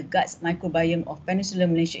investigate the guts microbiome of Peninsular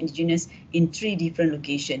Malaysia indigenous in 3 different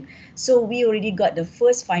locations. So we already got the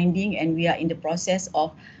first finding and we are in the process of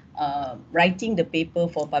writing the paper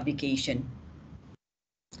for publication.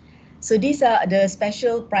 So these are the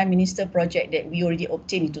special Prime Minister project that we already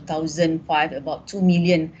obtained in 2005, about 2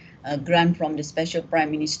 million grant from the special Prime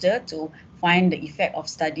Minister to find the effect of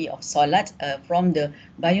study of solat from the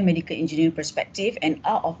biomedical engineering perspective. And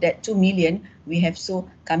out of that 2 million, we have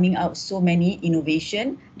coming out so many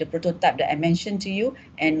innovation, the prototype that I mentioned to you,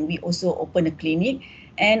 and we also open a clinic,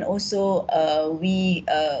 and also we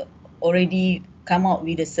already come out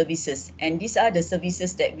with the services. And these are the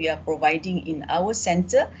services that we are providing in our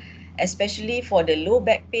center, especially for the low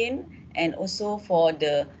back pain and also for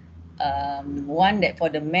the for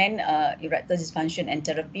the men erectile dysfunction and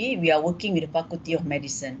therapy. We are working with the Faculty of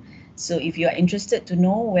Medicine. So if you are interested to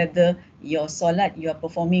know whether your solat you are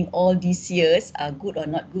performing all these years are good or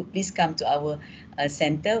not good, please come to our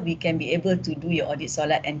center. We can be able to do your audit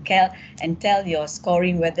solat and tell your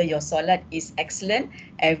scoring whether your solat is excellent,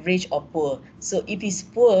 average or poor. So if it's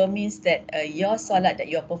poor, means that your solat that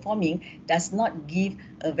you are performing does not give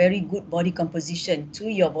a very good body composition to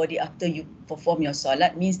your body after you perform your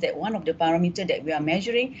solat. Means that one of the parameter that we are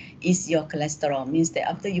measuring is your cholesterol. Means that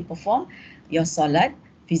after you perform your solat,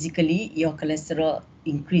 physically your cholesterol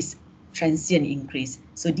increase, transient increase.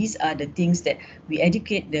 So these are the things that we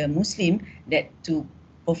educate the Muslim that to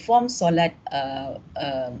perform solat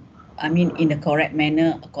in the correct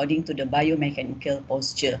manner according to the biomechanical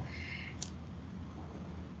posture.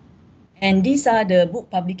 And these are the book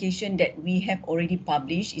publication that we have already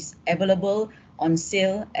published. Is available on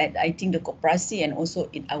sale at I think the Koperasi and also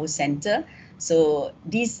in our center. So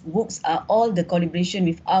these books are all the collaboration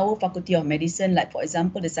with our Faculty of Medicine. Like for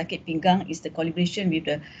example, the Sakit Pinggang is the collaboration with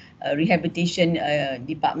the rehabilitation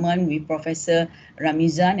department with Professor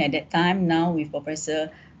Ramizan at that time. Now with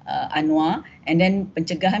Professor Anwar. And then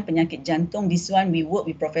pencegahan penyakit jantung, this one we work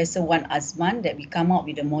with Professor Wan Azman, that we come out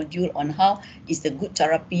with a module on how is the good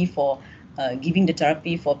therapy for giving the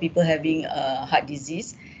therapy for people having heart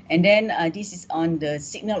disease. And then this is on the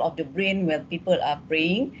signal of the brain where people are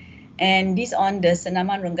praying. And this on the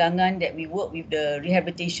Senaman Renggangan that we work with the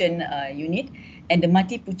rehabilitation unit and the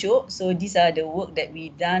Mati Pucuk. So these are the work that we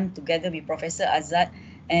done together with Professor Azad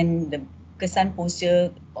and the Kesan Posture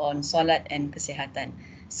on Solat and Kesihatan.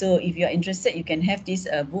 So if you are interested, you can have this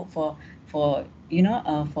book for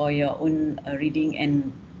your own reading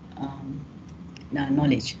and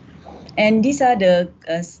knowledge. And these are the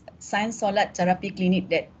Science Solat Therapy Clinic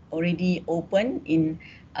that already opened in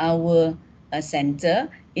our center.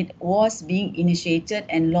 It was being initiated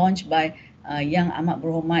and launched by Yang Amat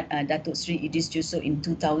Berhormat Datuk Sri Idris Jusof in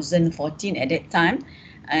 2014 at that time.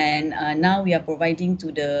 And now we are providing to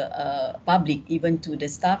the public, even to the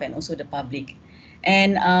staff and also the public.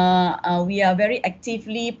 And we are very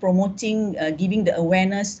actively promoting, giving the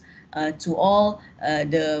awareness to all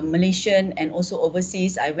the Malaysian and also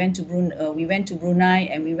overseas. We went to Brunei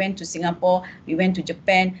and we went to Singapore, we went to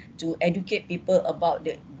Japan to educate people about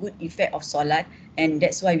the good effect of solat. And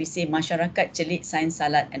that's why we say masyarakat celik sains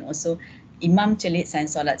salat and also Imam celik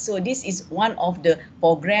sains solat. So this is one of the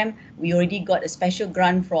program. We already got a special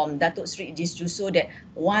grant from Datuk Sri Idris Jusof that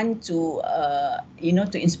want to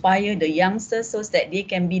to inspire the youngsters so that they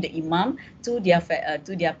can be the imam to their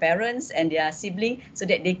parents and their sibling, so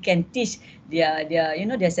that they can teach their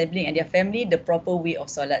sibling and their family the proper way of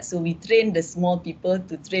solat. So we train the small people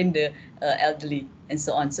to train the elderly and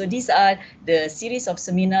so on. So these are the series of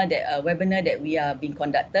seminar that webinar that we are being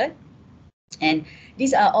conducted. And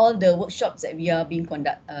these are all the workshops that we are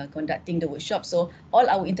conducting the workshop. So all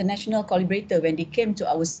our international collaborator, when they came to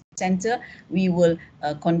our center, we will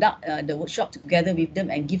conduct the workshop together with them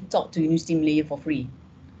and give talk to University Malaya for free.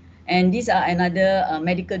 And these are another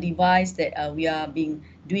medical device that we are doing.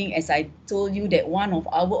 As I told you, that one of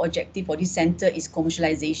our objective for this center is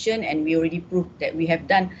commercialization, and we already proved that we have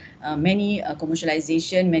done many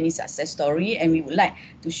commercialization, many success story, and we would like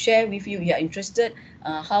to share with you, if you are interested,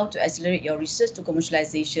 how to accelerate your research to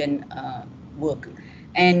commercialization work.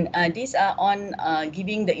 And these are on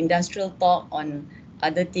giving the industrial talk on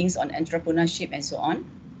other things, on entrepreneurship and so on.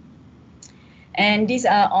 And these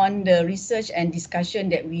are on the research and discussion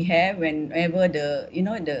that we have whenever the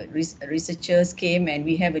researchers came, and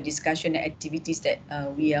we have a discussion and activities that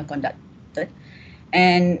we are conducted.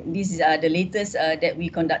 And these are the latest that we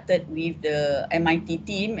conducted with the MIT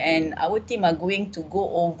team, and our team are going to go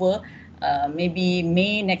over maybe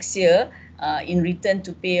May next year in return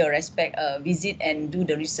to pay a visit and do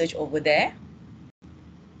the research over there.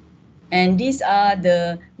 And these are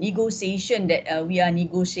the negotiation that we are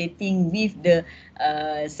negotiating with the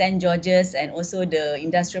St. George's and also the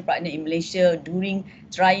industrial partner in Malaysia during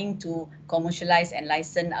trying to commercialize and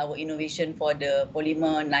license our innovation for the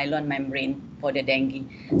polymer nylon membrane for the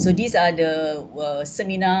dengue. So these are the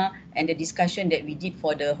seminar and the discussion that we did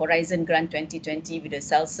for the Horizon Grant 2020 with the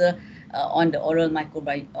SALSA on the oral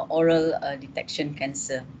detection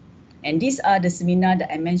cancer. And these are the seminar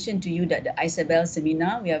that I mentioned to you, that the Isabel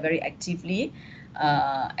seminar, we are very actively.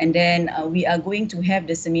 And then we are going to have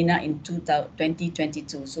the seminar in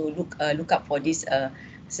 2022. So look up for this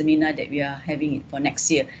seminar that we are having it for next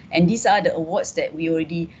year. And these are the awards that we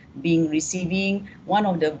already been receiving. One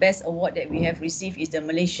of the best award that we have received is the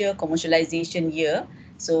Malaysia Commercialization Year.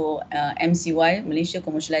 So MCY, Malaysia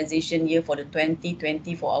Commercialization Year for the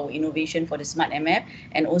 2020 for our innovation for the Smart MF,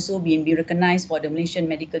 and also being recognized for the Malaysian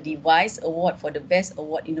Medical Device Award for the Best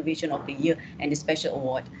Award Innovation of the Year and the Special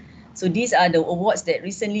Award. So these are the awards that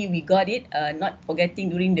recently we got it, not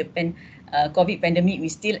forgetting during the COVID pandemic, we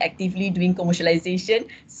still actively doing commercialization.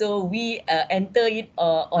 So we enter it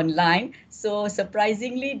online. So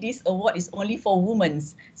surprisingly, this award is only for women.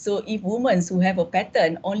 So if women who have a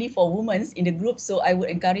patent only for women in the group, so I would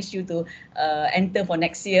encourage you to enter for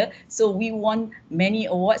next year. So we won many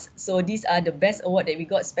awards. So these are the best award that we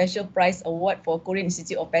got: special prize award for Korean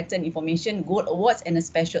Institute of Patent Information, gold awards, and a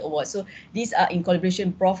special award. So these are in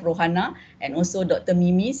collaboration Prof Rohana and also Dr.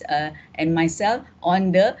 Mimis and myself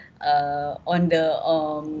on the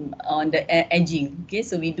aging. Okay,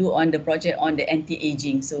 so we do on the project on the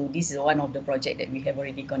anti-aging. So this is one of the project that we have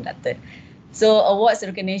already conducted. So awards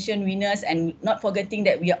recognition winners, and not forgetting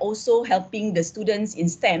that we are also helping the students in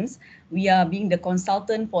STEMs. We are being the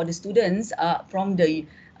consultant for the students from the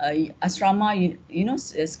asrama,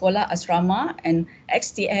 Sekolah Asrama and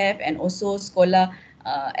XTF, and also Sekolah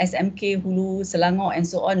SMK Hulu, Selangor, and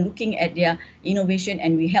so on, looking at their innovation,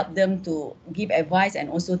 and we help them to give advice and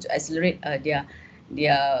also to accelerate their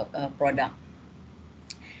product.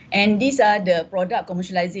 And these are the product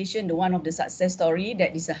commercialization, the one of the success story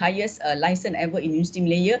that is the highest license ever in University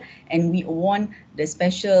Malaya, and we won the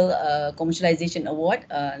special commercialization award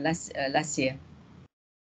last year.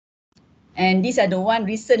 And these are the one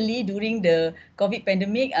recently during the COVID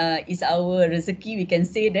pandemic, is our rezeki. We can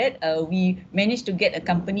say that we managed to get a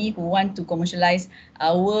company who want to commercialize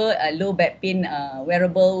our low back pain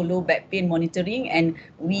wearable low back pain monitoring, and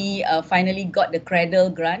we finally got the Cradle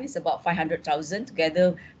grant. It's about 500,000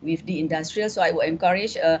 together with the industrial. So I would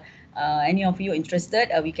encourage any of you interested,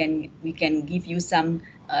 we can give you some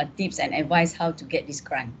tips and advice how to get this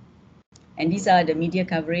grant. And these are the media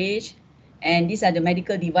coverage. And these are the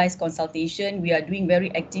medical device consultation. We are doing very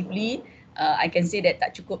actively. I can say that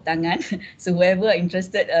tak cukup tangan. So whoever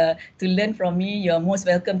interested to learn from me, you're most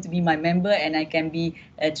welcome to be my member, and I can be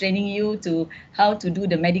training you to how to do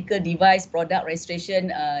the medical device product registration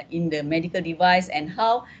in the medical device, and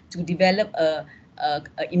how to develop a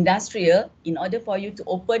industrial. In order for you to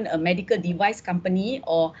open a medical device company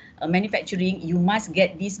or a manufacturing, you must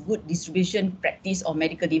get this good distribution practice of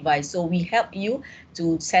medical device. So we help you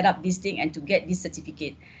to set up this thing and to get this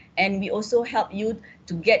certificate. And we also help you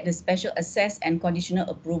to get the special access and conditional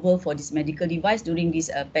approval for this medical device during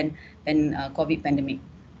this COVID pandemic.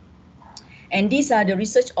 And these are the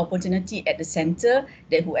research opportunity at the center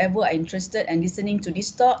that whoever are interested and listening to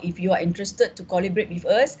this talk, if you are interested to collaborate with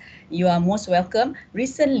us, you are most welcome.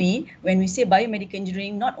 Recently, when we say biomedical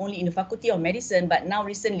engineering, not only in the Faculty of Medicine, but now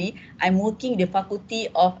recently, I'm working the Faculty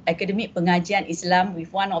of Academic Pengajian Islam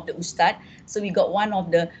with one of the Ustad. So we got one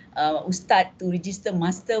of the Ustad to register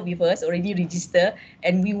master with us, already register,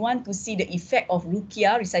 and we want to see the effect of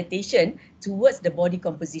Ruqyah recitation towards the body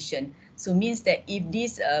composition. So means that if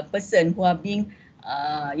this person who are being,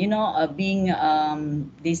 they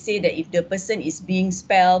say that if the person is being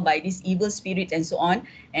spelled by this evil spirit and so on,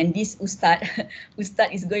 and this ustad,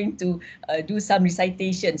 ustad is going to do some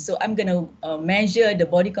recitation. So I'm going to measure the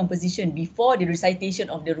body composition before the recitation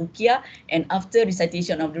of the Ruqyah and after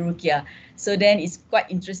recitation of the Ruqyah. So then it's quite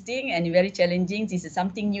interesting and very challenging. This is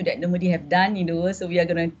something new that nobody have done in the world. So we are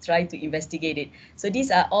going to try to investigate it. So these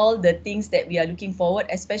are all the things that we are looking forward,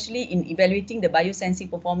 especially in evaluating the biosensing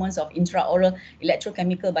performance of intraoral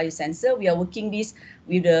electrochemical biosensor. We are working this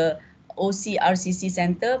with the OCRCC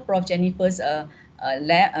Center, Prof. Jennifer's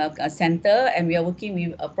center, and we are working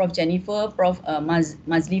with Prof. Jennifer, Prof.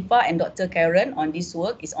 Mazlifa, and Dr. Karen on this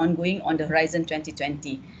work. Is ongoing on the Horizon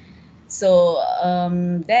 2020. So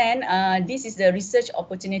this is the research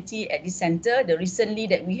opportunity at this center. The recently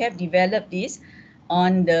that we have developed this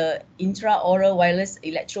on the intraoral wireless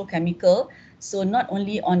electrochemical. So not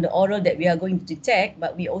only on the oral that we are going to detect,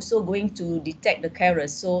 but we also going to detect the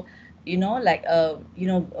carriers. So we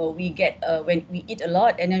get when we eat a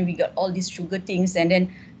lot, and then we got all these sugar things, and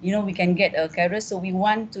then we can get a carrier. So we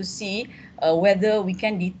want to see whether we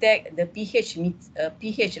can detect the pH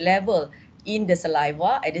level in the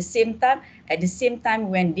saliva. At the same time,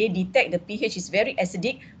 when they detect the pH is very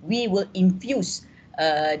acidic, we will infuse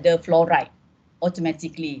the fluoride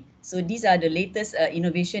automatically. So these are the latest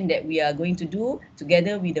innovation that we are going to do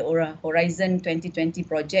together with the Horizon 2020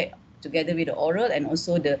 project, together with the oral and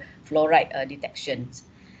also the fluoride detections.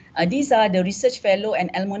 These are the research fellow and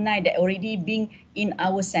alumni that already being in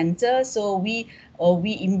our center. So we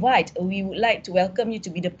would like to welcome you to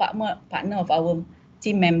be the partner of our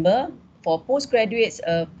team member for postgraduates,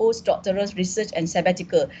 postdoctoral research and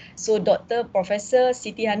sabbatical. So Professor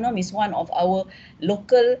Siti Hanom is one of our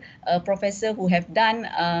local professor who have done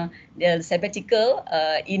the sabbatical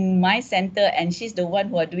in my center, and she's the one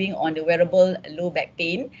who are doing on the wearable low back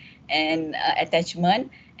pain and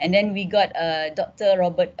attachment. And then we got Dr.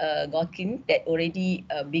 Robert Gawkin that already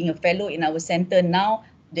being a fellow in our center, now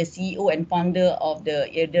the CEO and founder of the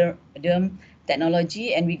LDMRC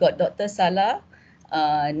technology. And we got Dr. Salah,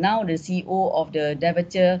 now the CEO of the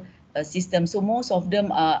Devature system. So most of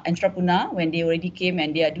them are entrepreneur when they already came,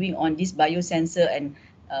 and they are doing on this biosensor and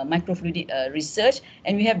microfluidic research.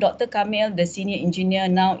 And we have Dr. Kamil, the senior engineer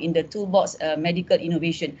now in the Toolbox Medical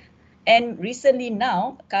Innovation. And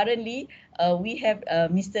currently, we have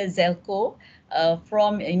Mr. Zelko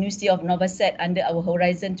from University of Nova Set under our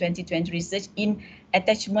Horizon 2020 research in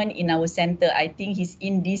attachment in our center. I think he's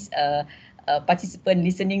in this participant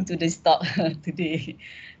listening to this talk today.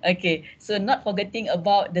 Okay, so not forgetting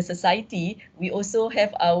about the society, we also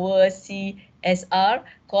have our CSR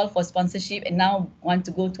call for sponsorship, and now want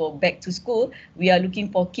to go back to school. We are looking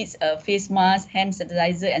for kids face mask, hand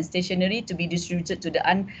sanitizer and stationery to be distributed to the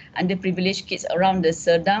underprivileged kids around the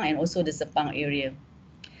Serdang and also the Sepang area.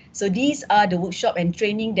 So these are the workshop and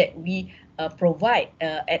training that we provide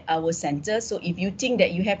at our center. So if you think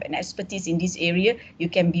that you have an expertise in this area, you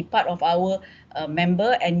can be part of our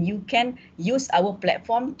member, and you can use our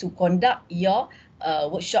platform to conduct your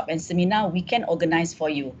workshop and seminar. We can organize for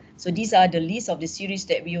you. So these are the list of the series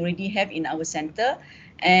that we already have in our center.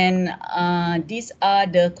 And these are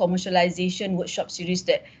the commercialization workshop series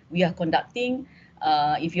that we are conducting.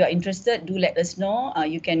 If you are interested, do let us know.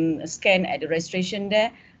 You can scan at the registration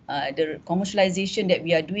there. The commercialization that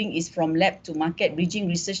we are doing is from lab to market, bridging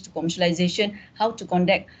research to commercialization, how to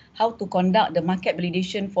conduct the market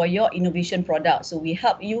validation for your innovation product. So we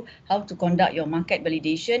help you how to conduct your market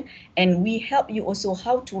validation, and we help you also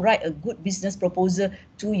how to write a good business proposal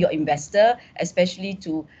to your investor, especially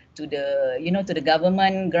to the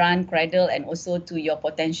government, grant, cradle, and also to your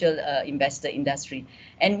potential investor industry.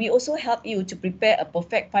 And we also help you to prepare a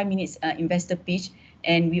perfect 5 minutes investor pitch,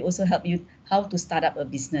 and we also help you how to start up a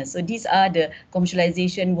business. So these are the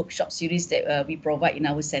commercialization workshop series that we provide in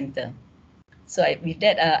our center. So with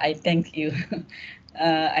that, I thank you.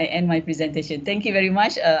 I end my presentation. Thank you very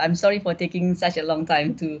much. I'm sorry for taking such a long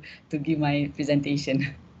time to give my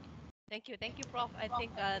presentation. Thank you, Prof. I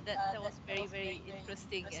think that was very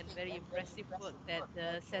interesting and very impressive work that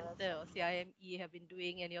the center or CIME have been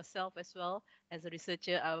doing, and yourself as well as a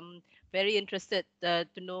researcher. I'm very interested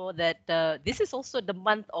to know that this is also the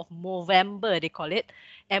month of Movember. They call it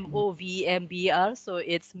MOVMBR, so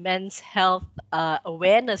it's Men's Health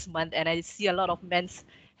Awareness Month, and I see a lot of men's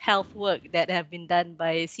health work that have been done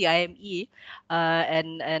by CIME,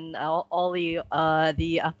 and all the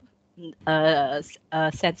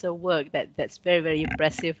sensor work that's very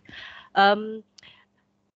impressive. Um,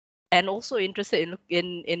 and also interested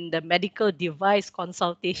in the medical device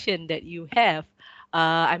consultation that you have.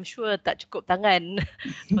 I'm sure tak cukup tangan,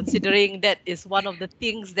 considering that is one of the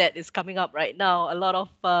things that is coming up right now. A lot of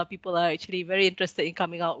people are actually very interested in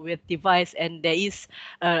coming out with device, and there is,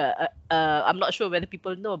 I'm not sure whether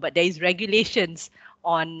people know, but there is regulations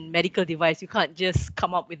on medical device. You can't just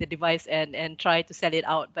come up with a device and try to sell it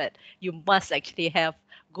out, but you must actually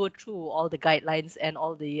go through all the guidelines and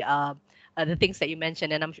all the things that you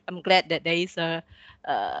mentioned, and I'm glad that there is a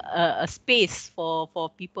space for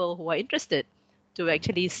people who are interested to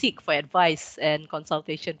actually seek for advice and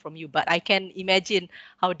consultation from you. But I can imagine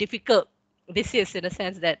how difficult this is, in a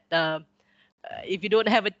sense that if you don't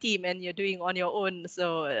have a team and you're doing on your own,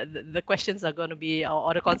 so the questions are going to be,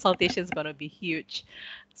 or the consultation is going to be huge.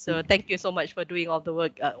 So thank you so much for doing all the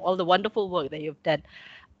work, all the wonderful work that you've done.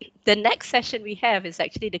 The next session we have is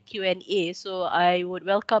actually the Q&A. So I would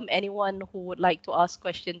welcome anyone who would like to ask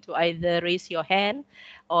question to either raise your hand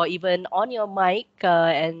or even on your mic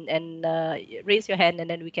and raise your hand, and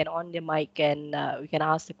then we can on the mic and we can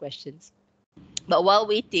ask the questions. But while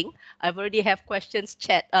waiting, I've already have questions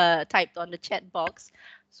typed on the chat box.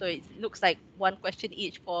 So it looks like one question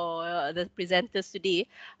each for the presenters today.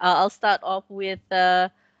 I'll start off with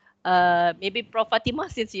maybe Prof.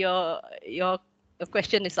 Fatimah, since your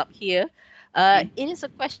question is up here. It is a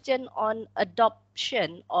question on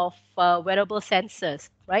adoption of wearable sensors,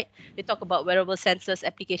 right? We talk about wearable sensors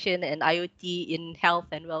application and IoT in health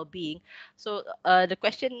and well-being. So the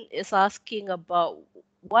question is asking about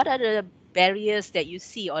what are the barriers that you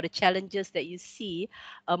see or the challenges that you see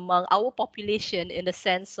among our population in the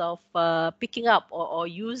sense of picking up or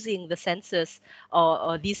using the sensors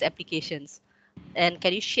or these applications? And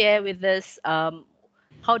can you share with us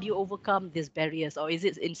how do you overcome these barriers, or is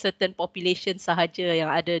it in certain populations sahaja yang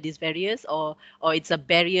ada these barriers, or it's a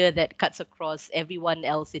barrier that cuts across everyone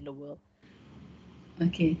else in the world?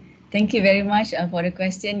 Okay, thank you very much for the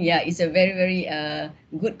question. Yeah, it's a very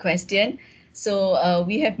good question. So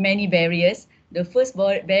we have many barriers. The first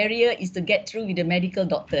barrier is to get through with the medical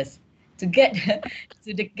doctors, to get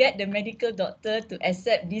get the medical doctor to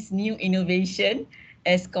accept this new innovation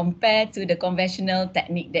as compared to the conventional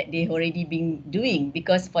technique that they've already been doing.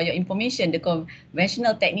 Because for your information, the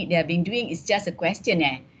conventional technique they have been doing is just a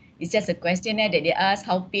questionnaire. It's just a questionnaire that they ask,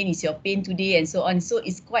 how pain is your pain today, and so on. So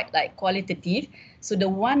it's quite like qualitative. So the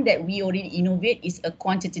one that we already innovate is a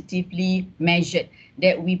quantitatively measured,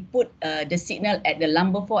 that we put the signal at the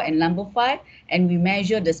lumbar 4 and lumbar 5, and we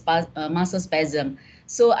measure the muscle spasm.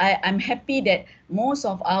 So I'm happy that most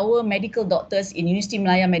of our medical doctors in University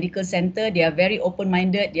Malaya Medical Center, they are very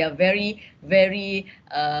open-minded, they are very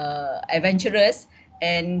adventurous,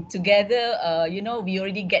 and together, we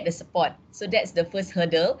already get the support. So that's the first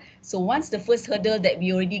hurdle. So once the first hurdle that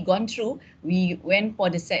we already gone through, we went for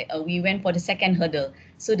the second hurdle.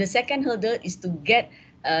 So the second hurdle is to get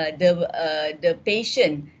the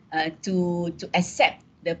patient to accept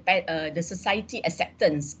the society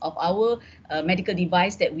acceptance of our medical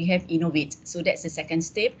device that we have innovate. So that's the second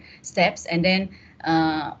steps, and then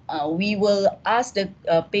we will ask the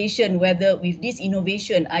patient whether with this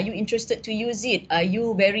innovation, are you interested to use it? Are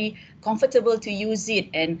you very comfortable to use it?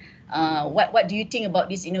 And what do you think about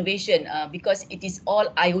this innovation? Because it is all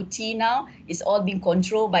IoT now, it's all being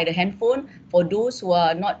controlled by the handphone. For those who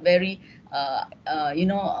are not very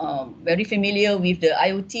very familiar with the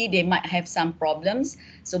IoT, they might have some problems.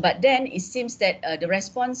 So, but then it seems that the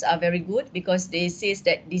response are very good, because they says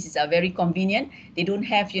that this is very convenient. They don't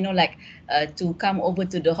have, to come over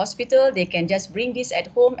to the hospital. They can just bring this at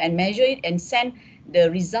home and measure it and send the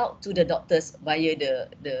result to the doctors via the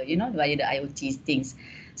IoT things.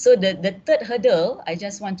 So the third hurdle I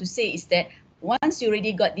just want to say is that once you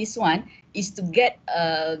already got this one, is to get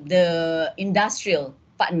the industrial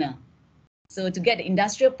partner. So to get the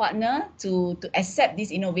industrial partner to accept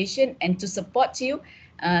this innovation and to support you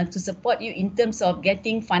in terms of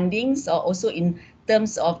getting fundings, or also in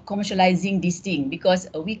terms of commercializing this thing, because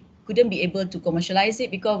we couldn't be able to commercialize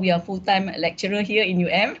it because we are full-time lecturer here in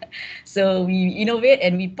UM. So we innovate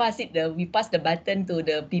and we pass the baton to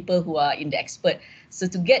the people who are in the expert. So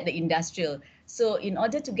to get the industrial. So in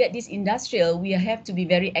order to get this industrial, we have to be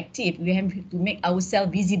very active. We have to make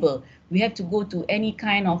ourselves visible. We have to go to any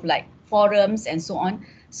kind of like forums and so on.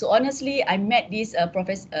 So honestly, I met this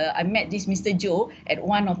Mr. Joe at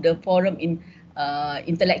one of the forum in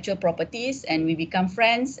intellectual properties, and we become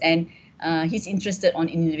friends, and he's interested on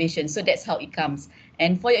innovation. So that's how it comes.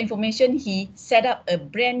 And for your information, he set up a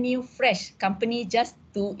brand new, fresh company just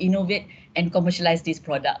to innovate and commercialize this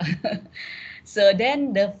product. So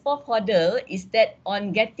then the fourth hurdle is that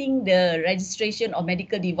on getting the registration of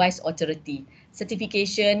medical device authority,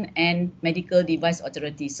 certification and medical device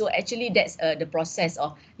authority. So actually that's the process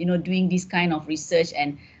of, doing this kind of research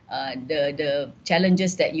and the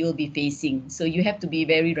challenges that you'll be facing. So you have to be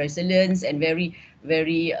very resilient and very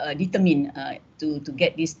determined to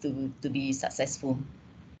get this to be successful.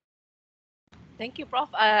 Thank you, Prof.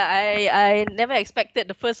 I never expected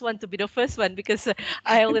the first one to be the first one, because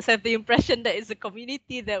I always have the impression that it's a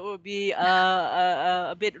community that will be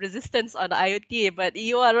a bit resistance on IoT. But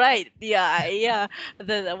you are right. Yeah.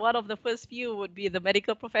 The one of the first few would be the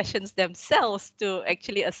medical professions themselves to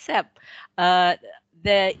actually accept.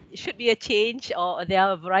 There should be a change, or there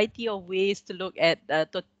are a variety of ways to look at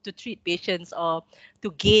to treat patients, or to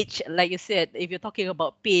gauge, like you said, if you're talking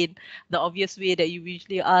about pain, the obvious way that you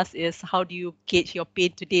usually ask is, how do you gauge your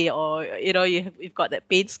pain today? Or, you've got that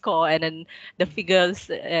pain score and then the figures,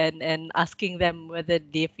 and asking them whether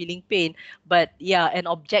they're feeling pain. But yeah, an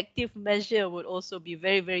objective measure would also be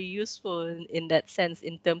very, very useful in that sense,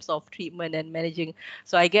 in terms of treatment and managing.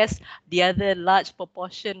 So I guess the other large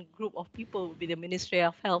proportion group of people would be the Ministry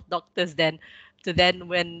of Health doctors then,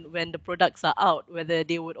 when the products are out, whether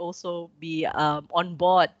they would also be on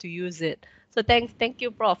board to use it. So thank you,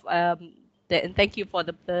 Prof. And thank you for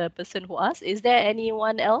the person who asked. Is there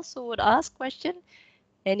anyone else who would ask question?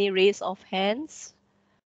 Any raise of hands?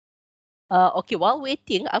 Okay, while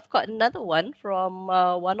waiting, I've got another one from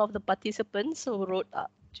one of the participants who wrote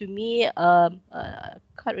to me.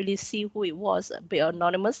 Can't really see who it was, a bit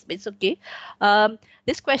anonymous, but it's okay.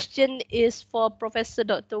 This question is for Professor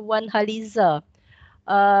Dr. Wan Haliza.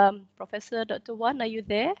 Professor Dr. Wan, are you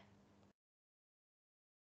there?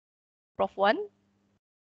 Prof. Wan?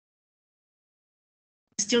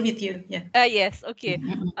 Still with you, yeah. Yes, okay.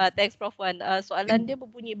 Thanks, Prof. Wan. Soalan dia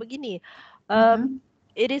berbunyi begini.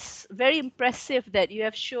 It is very impressive that you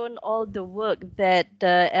have shown all the work that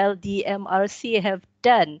LDMRC have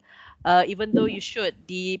done. Even though you showed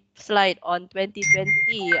the slide on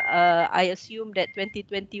 2020, I assume that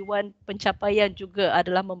 2021 pencapaian juga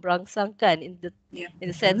adalah memberangsangkan in the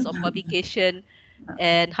sense of publication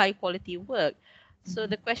and high quality work. So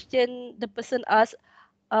the question the person asked,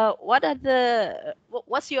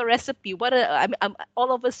 what's your recipe? All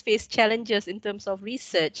of us face challenges in terms of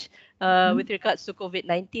research with regards to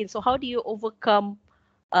COVID-19. So how do you overcome?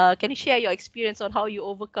 Can you share your experience on how you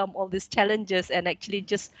overcome all these challenges and actually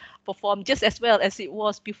just perform just as well as it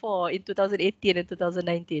was before in 2018 and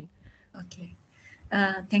 2019? Okay,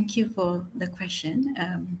 thank you for the question.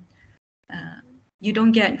 You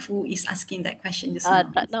don't get who is asking that question just now.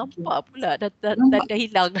 Tak nampak pula, dah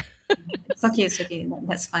hilang. It's okay.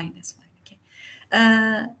 That's fine. Okay.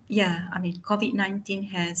 Yeah, I mean, COVID-19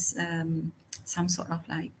 has some sort of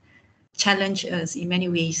like challenged us in many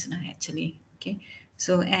ways actually. Okay.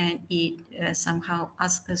 So, and it somehow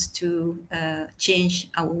asks us to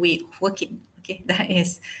change our way of working. Okay, that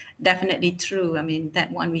is definitely true. I mean,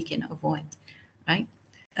 that one we can avoid, right?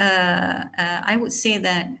 I would say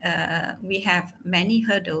that we have many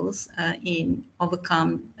hurdles in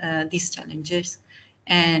overcome these challenges,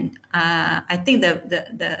 and I think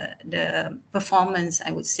the performance, I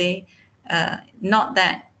would say, not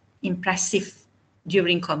that impressive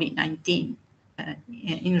during COVID-19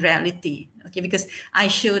 in reality. Okay, because I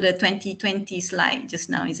showed a 2020 slide just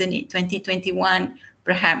now, isn't it? 2021,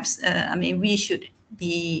 perhaps. I mean, we should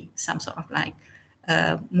be some sort of like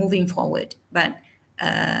moving forward, but.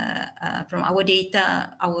 From our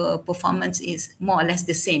data, our performance is more or less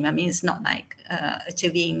the same. I mean, it's not like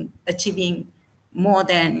achieving more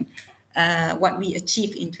than what we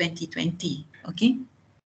achieved in 2020. Okay,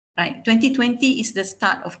 right? 2020 is the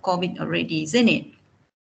start of COVID already, isn't it?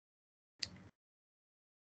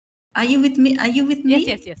 Are you with me?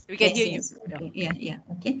 Yes. We can hear you. Okay. Yeah.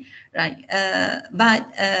 Okay. Right. But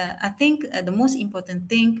I think the most important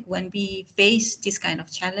thing when we face this kind of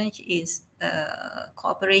challenge is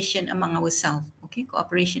cooperation among ourselves. Okay,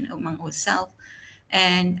 cooperation among ourselves,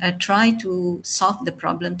 and try to solve the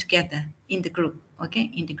problem together in the group. Okay,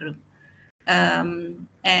 in the group. And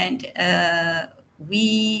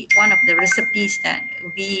one of the recipes that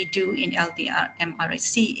we do in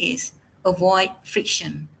LDMRC is avoid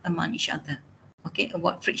friction among each other. Okay,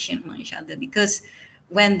 avoid friction among each other, because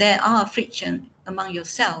when there are friction among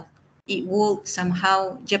yourself, it will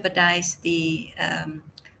somehow jeopardize the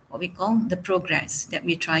what we call the progress that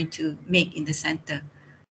we try to make in the center.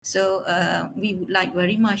 So we would like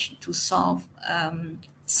very much to solve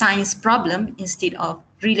science problem instead of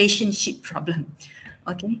relationship problem.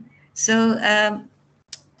 Okay, so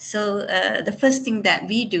the first thing that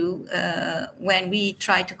we do when we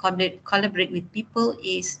try to collaborate with people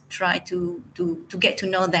is try to get to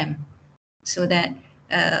know them, so that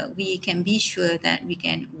we can be sure that we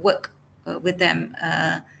can work with them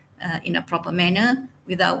in a proper manner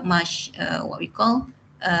without much what we call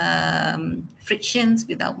frictions,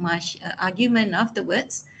 without much argument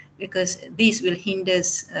afterwards, because this will hinder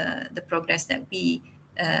the progress that we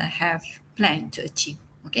have planned to achieve.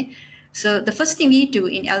 Okay, so the first thing we do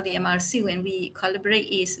in LDMRC when we collaborate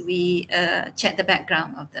is we check the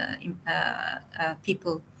background of the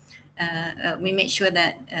people. We make sure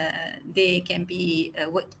that they can be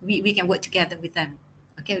we can work together with them.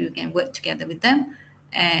 Okay, we can work together with them.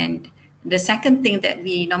 And the second thing that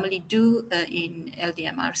we normally do in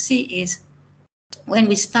LDMRC is when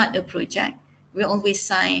we start a project, we always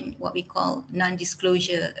sign what we call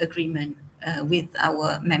non-disclosure agreement with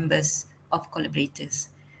our members of collaborators.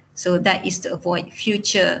 So that is to avoid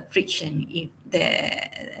future friction if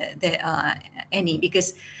there are any,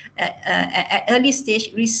 because at early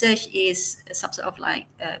stage research is some sort of like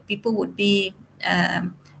people would be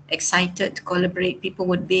excited to collaborate, people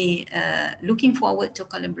would be looking forward to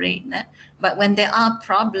collaborate. But when there are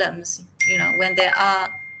problems, when there are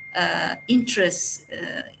interests,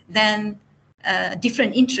 then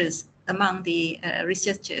different interests among the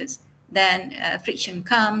researchers, then friction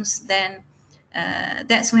comes, then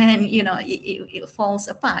that's when it falls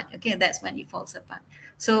apart. Okay, that's when it falls apart.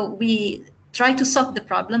 So we try to solve the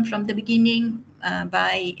problem from the beginning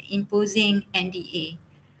by imposing NDA.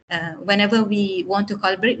 Whenever we want to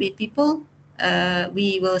collaborate with people,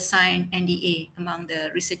 we will sign NDA among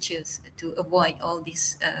the researchers to avoid all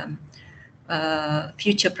this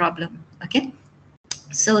future problem. Okay,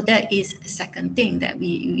 so that is the second thing that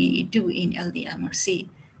we do in LDMRC.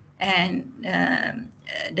 And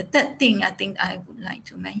the third thing I think I would like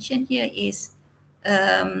to mention here is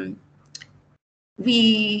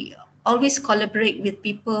we always collaborate with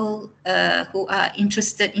people who are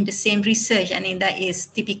interested in the same research. I mean, that is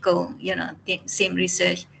typical, same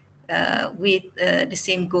research with the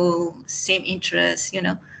same goal, same interest,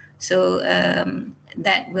 So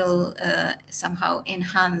that will somehow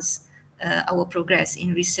enhance our progress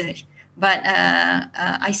in research. But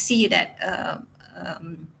I see that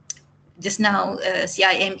just now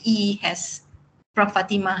CIME has, Prof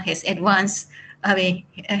Fatimah has advanced,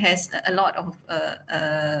 has a lot of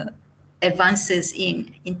advances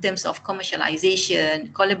in terms of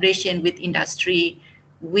commercialization, collaboration with industry,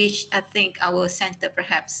 which I think our center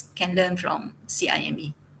perhaps can learn from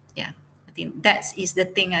CIME. Yeah, I think that is the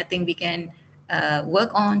thing I think we can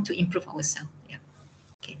work on to improve ourselves. Yeah.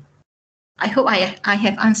 Okay. I hope I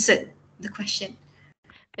have answered the question.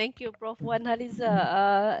 Thank you, Prof. Wan Haliza.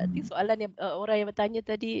 I think soalan yang orang yang bertanya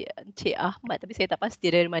tadi Encik Ahmad, tapi saya tak pasti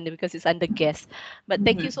dari mana because it's under guest. But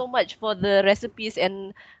thank you so much for the recipes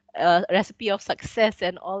and recipe of success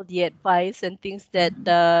and all the advice and things that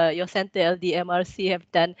your center LDMRC have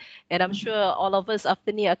done. And I'm sure all of us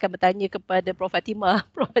after ni akan bertanya kepada Prof. Fatimah,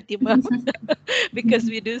 because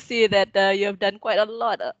we do see that you have done quite a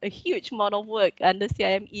lot, a huge amount of work under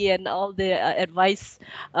CIME and all the advice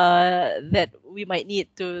that we might need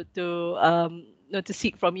to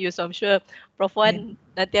seek from you. So I'm sure Prof. Wan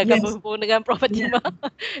nanti akan berhubung dengan Prof. Fatimah.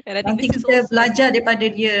 And I think nanti this kita is belajar daripada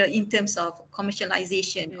dia in terms of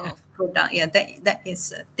commercialization of product. Yeah, that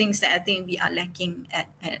is things that I think we are lacking at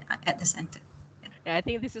the center. Yeah, I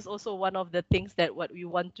think this is also one of the things that what we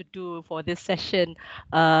want to do for this session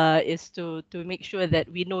is to make sure that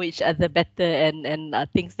we know each other better and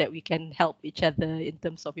things that we can help each other in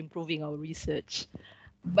terms of improving our research.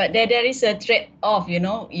 But there is a trade-off,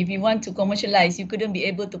 if you want to commercialize, you couldn't be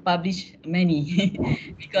able to publish many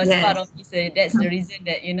because part of this, that's the reason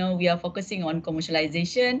that, we are focusing on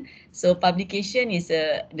commercialization. So publication is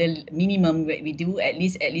the minimum that we do, at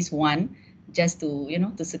least one, just to,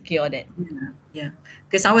 to secure that. Yeah,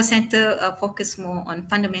 because our center focus more on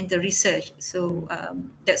fundamental research. So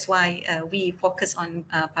that's why we focus on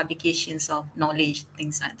publications of knowledge,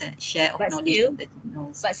 things like that, share of knowledge.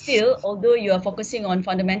 But still, although you are focusing on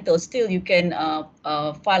fundamentals, still you can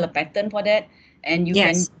file a patent for that, and you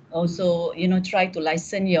can also, try to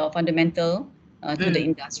license your fundamental to the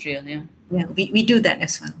industrial. Yeah, we do that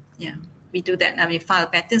as well. Yeah, we do that. I mean, file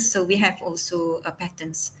patents. So we have also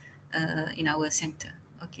patents in our center.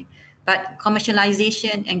 Okay, but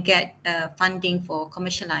commercialization and get funding for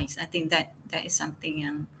commercialize, I think that is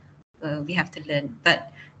something we have to learn.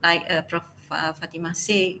 But like Prof. Fatimah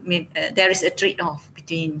say, there is a trade-off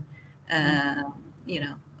between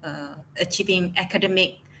achieving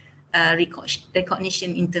academic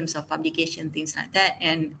recognition in terms of publication, things like that,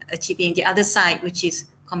 and achieving the other side, which is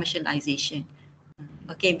commercialization.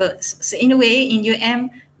 Okay, but so in a way, in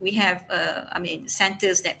we have,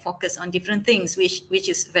 centers that focus on different things, which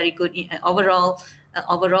is very good. Overall,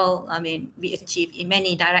 we achieve in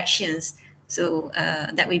many directions. So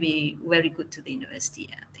that will be very good to the university,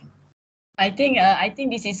 I think. I think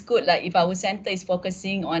this is good. Like if our center is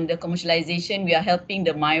focusing on the commercialization, we are helping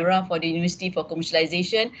the MIRA for the university for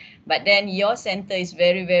commercialization. But then your center is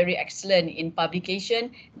very, very excellent in publication.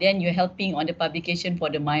 Then you're helping on the publication for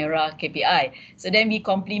the MIRA KPI. So then we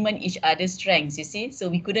complement each other's strengths, you see. So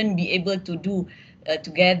we couldn't be able to do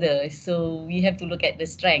together. So we have to look at the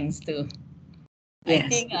strengths too. Yes, I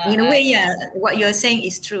think, in a way, what you're saying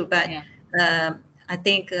is true. But I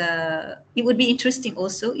think it would be interesting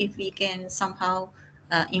also if we can somehow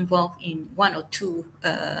involve in one or two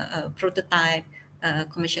prototype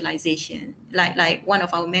commercialization. Like one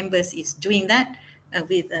of our members is doing that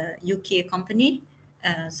with a UK company.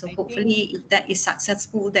 So hopefully, if that is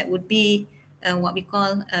successful, that would be what we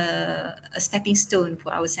call a stepping stone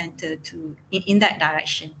for our center to in that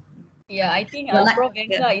direction. Yeah, I think Prof.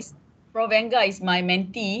 Venga is my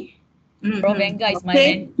mentee. Prof. Venga is my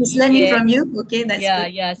mentee. He's learning from you. Okay, that's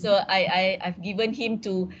good. Yeah. So I've given him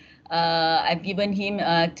to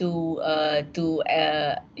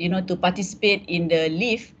to participate in the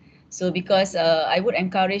LIF. So because I would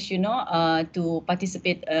encourage to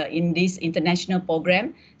participate in this international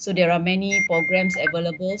program. So there are many programs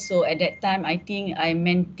available. So at that time, I think I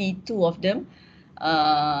mentee 2 of them.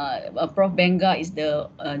 Prof. Venga is the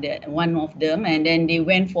one of them, and then they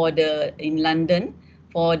went in London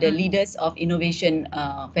for the Leaders of Innovation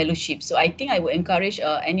Fellowship. So I think I would encourage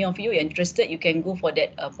any of you interested, you can go for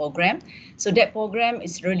that program. So that program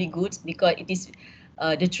is really good because it is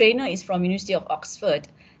the trainer is from University of Oxford.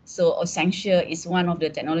 So Accenture is one of the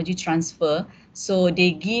technology transfer. So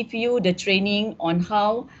they give you the training on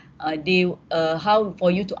how how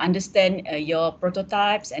for you to understand your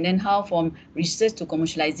prototypes, and then how from research to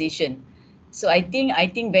commercialization. So I think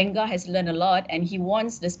Venga has learned a lot, and he won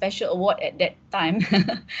the special award at that time.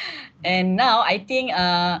 And now I think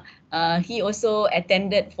he also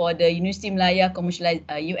attended for the University Malaya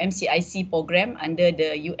UMCIC program under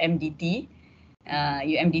the UMDT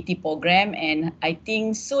program, and I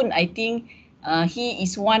think soon he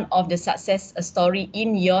is one of the success story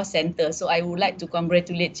in your center. So I would like to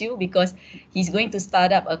congratulate you because he's going to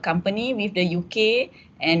start up a company with the UK,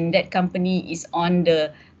 and that company is on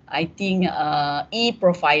the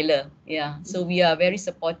e-profiler. Yeah. So we are very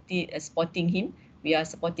supporting him. We are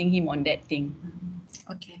supporting him on that thing.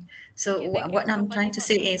 Okay. So what I'm trying to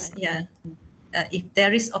say is, if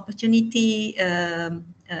there is opportunity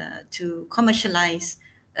to commercialize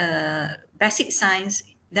basic science,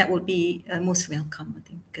 that would be most welcome, I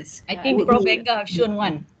think, because I think Prof. Venga have shown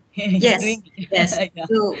one. Yes.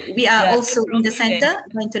 So we are also in the center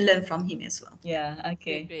going to learn from him as well. Yeah.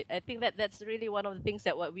 Okay. Great. I think that's really one of the things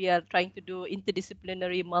that what we are trying to do,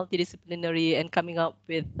 interdisciplinary, multidisciplinary, and coming up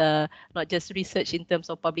with not just research in terms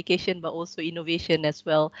of publication, but also innovation as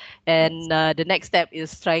well. And the next step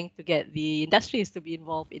is trying to get the industries to be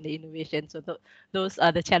involved in the innovation. So those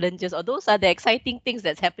are the challenges, or those are the exciting things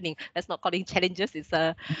that's happening. Let's not call it challenges. It's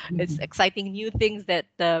exciting new things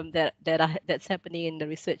that's happening in the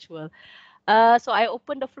research world. So I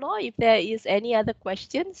open the floor if there is any other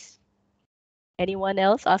questions. Anyone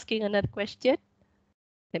else asking another question?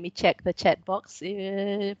 Let me check the chat box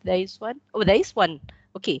if there is one. Oh, there is one.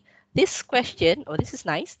 Okay, this question, this is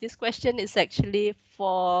nice. This question is actually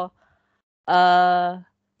for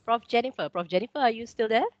Prof. Jennifer. Prof. Jennifer, are you still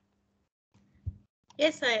there?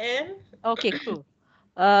 Yes, I am. Okay, cool.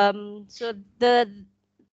 So the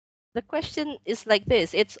question is like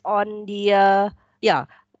this. It's on the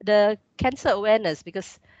the cancer awareness,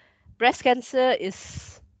 because breast cancer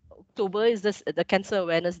is October is the Cancer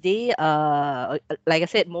Awareness Day. Like I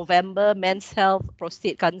said, November, men's health,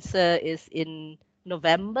 prostate cancer is in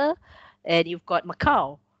November, and you've got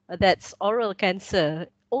Macau, that's oral cancer,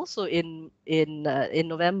 also in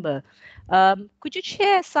November. Could you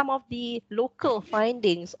share some of the local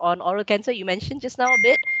findings on oral cancer? You mentioned just now a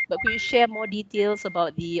bit, but could you share more details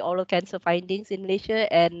about the oral cancer findings in Malaysia?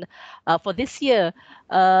 And for this year,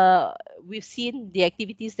 we've seen the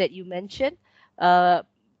activities that you mentioned.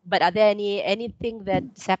 But are there anything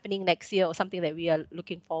that's happening next year or something that we are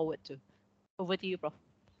looking forward to? Over to you, Prof.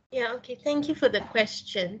 Yeah, okay. Thank you for the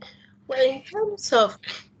question. Well, in terms of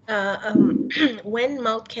when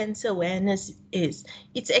mouth cancer awareness is,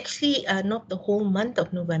 it's actually not the whole month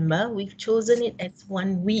of November. We've chosen it as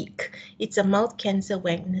 1 week. It's a mouth cancer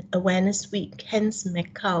awareness week, hence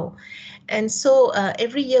Macau. And so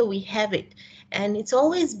every year we have it. And it's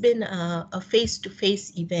always been a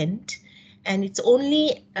face-to-face event. And it's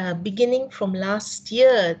only beginning from last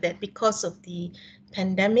year that because of the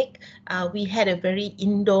pandemic, we had a very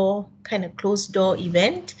indoor kind of closed door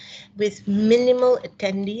event with minimal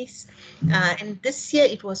attendees. And this year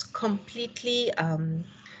it was completely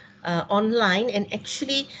online. And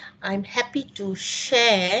actually, I'm happy to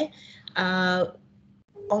share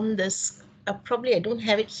on this. Probably I don't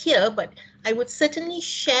have it here, but I would certainly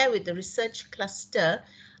share with the research cluster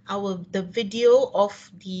the video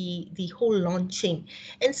of the whole launching.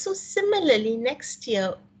 And so similarly, next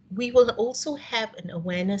year we will also have an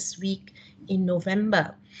awareness week in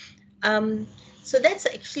November. So that's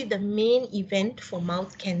actually the main event for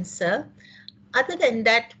mouth cancer. Other than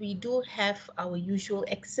that, we do have our usual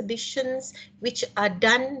exhibitions, which are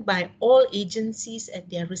done by all agencies at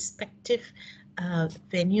their respective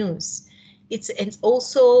venues. It's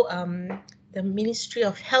also the Ministry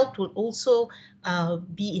of Health will also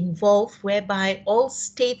be involved, whereby all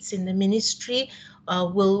states in the ministry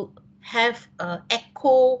will have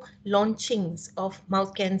echo launchings of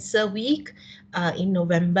Mouth Cancer Week in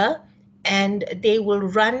November. And they will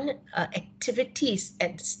run activities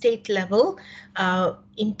at the state level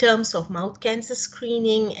in terms of mouth cancer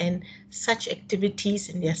screening and such activities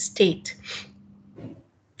in their state.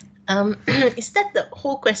 Is that the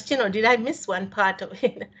whole question, or did I miss one part of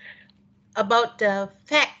it? About the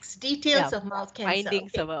facts, details of mouth cancer.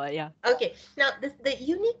 Findings Okay. about, yeah. Okay, now the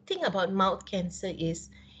unique thing about mouth cancer is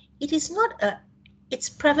it is not its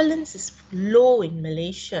prevalence is low in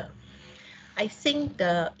Malaysia. I think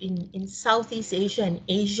in Southeast Asia and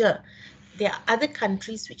Asia, there are other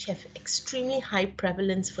countries which have extremely high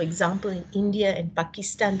prevalence, for example, in India and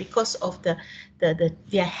Pakistan, because of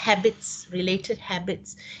their habits, related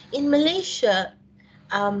habits. In Malaysia,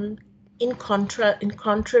 in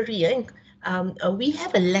contrary, we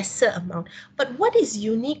have a lesser amount. But what is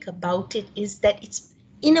unique about it is that it's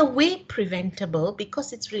in a way preventable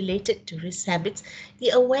because it's related to risk habits.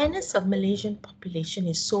 The awareness of Malaysian population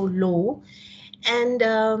is so low,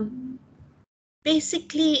 and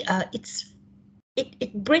basically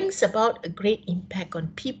it brings about a great impact on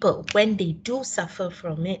people when they do suffer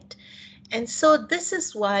from it. And so this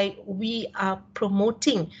is why we are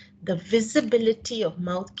promoting the visibility of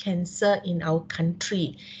mouth cancer in our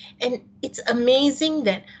country. And it's amazing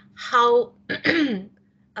that how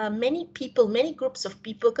many people, many groups of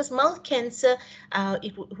people, because mouth cancer,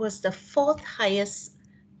 it was the 4th highest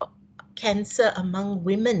cancer among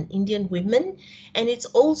women, Indian women, and it's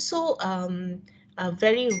also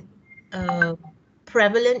very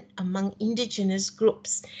prevalent among indigenous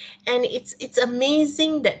groups. And it's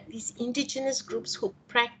amazing that these indigenous groups who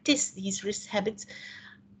practice these risk habits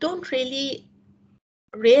don't really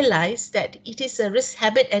realize that it is a risk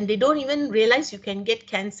habit, and they don't even realize you can get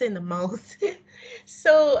cancer in the mouth.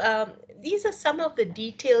 So these are some of the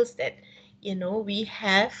details that we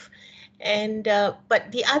have. And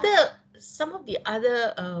but some of the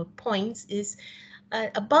other points is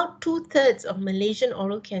about 2/3 of Malaysian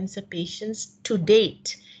oral cancer patients to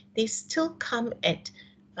date, they still come at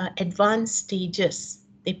advanced stages.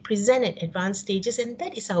 They present at advanced stages, and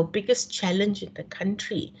that is our biggest challenge in the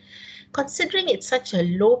country. Considering it's such a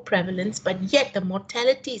low prevalence, but yet the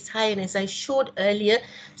mortality is high, and as I showed earlier,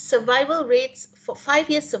 survival rates for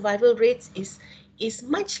 5-year survival rates is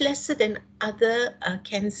much lesser than other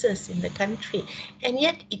cancers in the country, and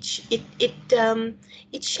yet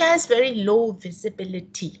it shares very low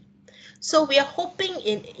visibility. So we are hoping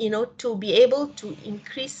to be able to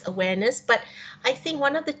increase awareness, but I think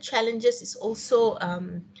one of the challenges is also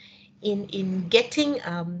in getting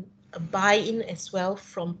a buy-in as well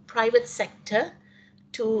from private sector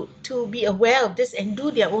to be aware of this and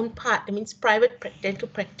do their own part. That means private dental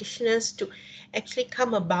practitioners to actually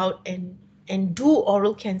come about and do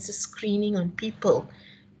oral cancer screening on people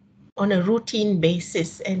on a routine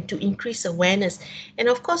basis and to increase awareness. And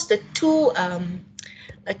of course, the two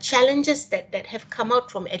challenges that have come out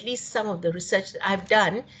from at least some of the research that I've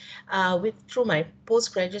done through my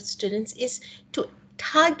postgraduate students is to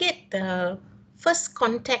target the first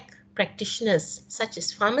contact practitioners, such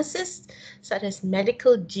as pharmacists, such as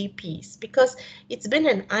medical GPs, because it's been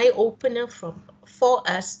an eye-opener for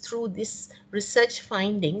us through this research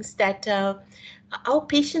findings that our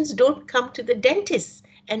patients don't come to the dentist.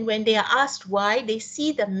 And when they are asked why, they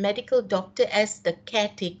see the medical doctor as the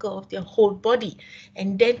caretaker of their whole body.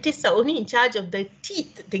 And dentists are only in charge of the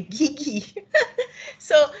teeth, the gigi.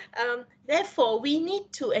 So therefore, we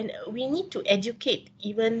need to educate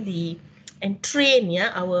even and train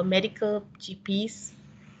our medical GPs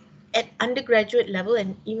at undergraduate level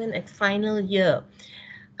and even at final year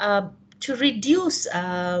to reduce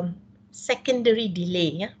secondary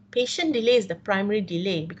delay. Yeah? Patient delay is the primary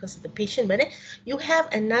delay because of the patient, but then you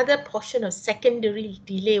have another portion of secondary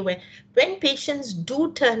delay where when patients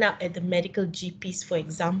do turn up at the medical GPs, for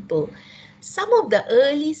example, some of the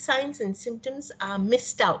early signs and symptoms are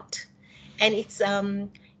missed out, and it's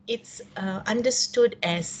understood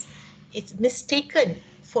as it's mistaken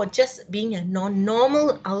for just being a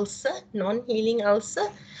non-normal ulcer, non-healing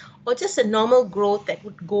ulcer, or just a normal growth that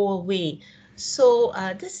would go away. So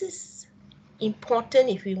this is important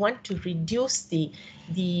if we want to reduce the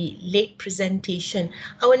late presentation.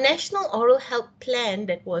 Our National Oral Health Plan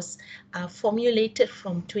that was formulated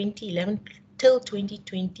from 2011 till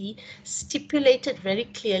 2020 stipulated very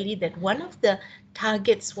clearly that one of the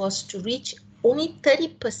targets was to reach only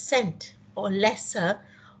 30% or lesser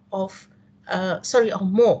of or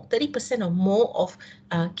more, 30% or more of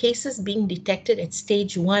cases being detected at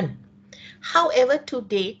stage 1. However, to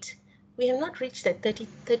date, we have not reached that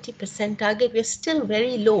 30% target. We're still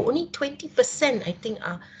very low. Only 20%, I think,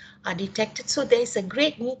 are detected. So there is a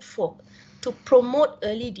great need to promote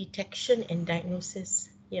early detection and diagnosis.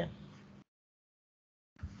 Yeah.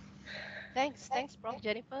 Thanks, Prof.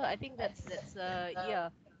 Jennifer. I think that's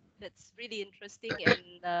really interesting,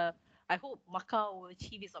 and I hope Macau will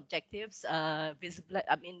achieve its objectives.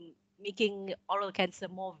 Making oral cancer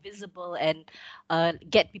more visible and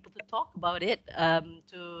get people to talk about it.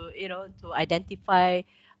 To identify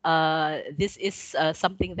this is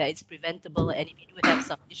something that is preventable, and if you do have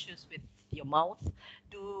some issues with your mouth,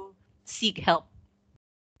 do seek help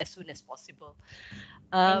as soon as possible.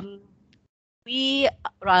 We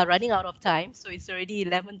are running out of time, so it's already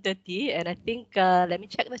 11:30, and I think let me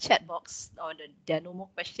check the chat box. There are no more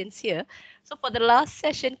questions here. So for the last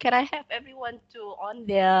session, can I have everyone to on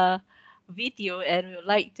their video, and we would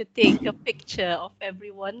like to take a picture of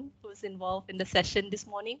everyone who's involved in the session this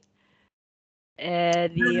morning,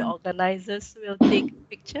 and the organizers will take a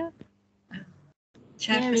picture.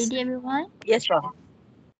 Yeah, ready everyone? Yes, Prof.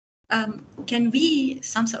 Can we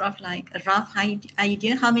some sort of like a rough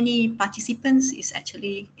idea how many participants is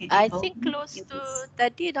actually I think close to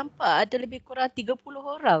tadi nampak ada lebih kurang 30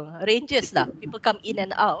 orang. Ranges lah. People come in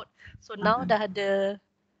and out. So now dah ada,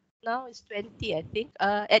 now is 20 I think.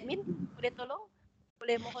 Admin boleh tolong?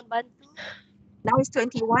 Boleh mohon bantu? Now it's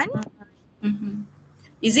 21.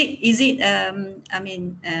 Is it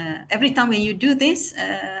every time when you do this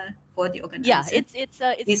for the organizer? Yeah, it's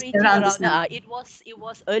ranging around around. It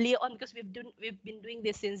was early on because we've been doing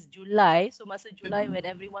this since July. So masa July when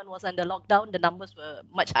everyone was under lockdown, the numbers were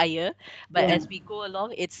much higher. But as we go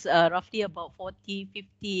along, it's roughly about 40,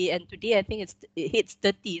 50, and today I think it hits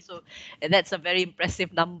 30. So that's a very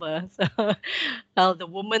impressive number. So the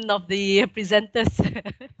woman of the presenters,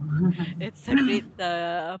 it's a great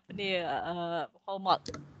hallmark.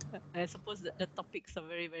 I suppose that the topics are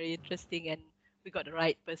very, very interesting, and we got the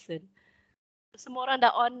right person. Semua orang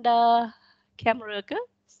dah on the camera ke?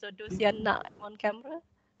 So those yang nak on camera.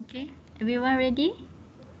 Okay, everyone ready?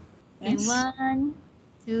 Yes. 1,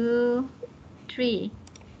 2, 3.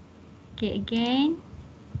 Okay, again.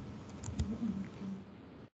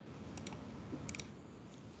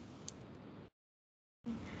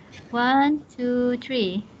 One, two,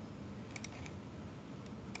 three.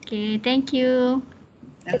 Okay, thank you.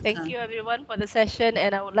 Thank you everyone for the session,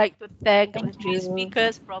 and I would like to thank the three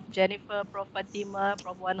speakers, Prof. Jennifer, Prof. Fatimah,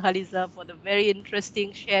 Prof. Haliza, for the very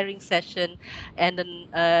interesting sharing session, and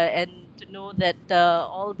to know that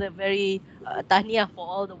all the very tahniah for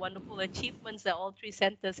all the wonderful achievements that all three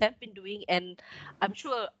centers have been doing, and I'm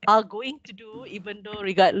sure are going to do, even though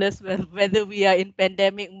regardless whether we are in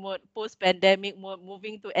pandemic mode, post-pandemic mode,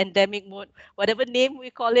 moving to endemic mode, whatever name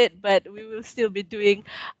we call it, but we will still be doing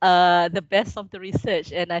the best of the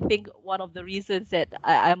research. And I think one of the reasons that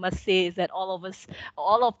I must say is that all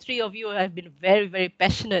of three of you have been very, very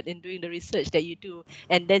passionate in doing the research that you do.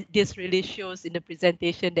 And this really shows in the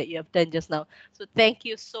presentation that you have done just now. So thank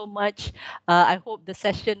you so much. I hope the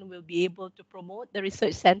session will be able to promote the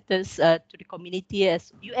research centers to the community,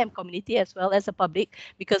 as community, as well as the public,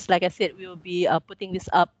 because like I said, we will be putting this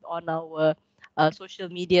up on our social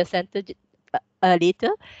media center later,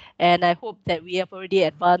 and I hope that we have already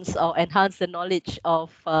advanced or enhanced the knowledge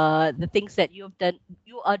of the things that you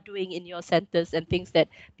are doing in your centers, and things that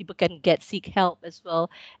people can seek help as well,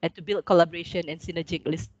 and to build collaboration and synergic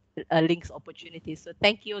links opportunities. So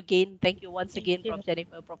thank you again. Thank you once again, Prof.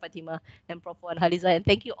 Jennifer, Prof. Fatimah, and Prof. Haliza, and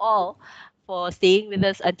thank you all for staying with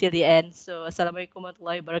us until the end. So Assalamualaikum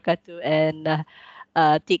warahmatullahi wabarakatuh, and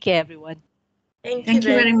take care, everyone. Thank Thank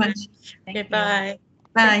you very much. Okay, bye.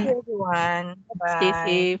 Bye. Thank you, everyone. Stay Bye.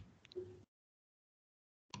 safe.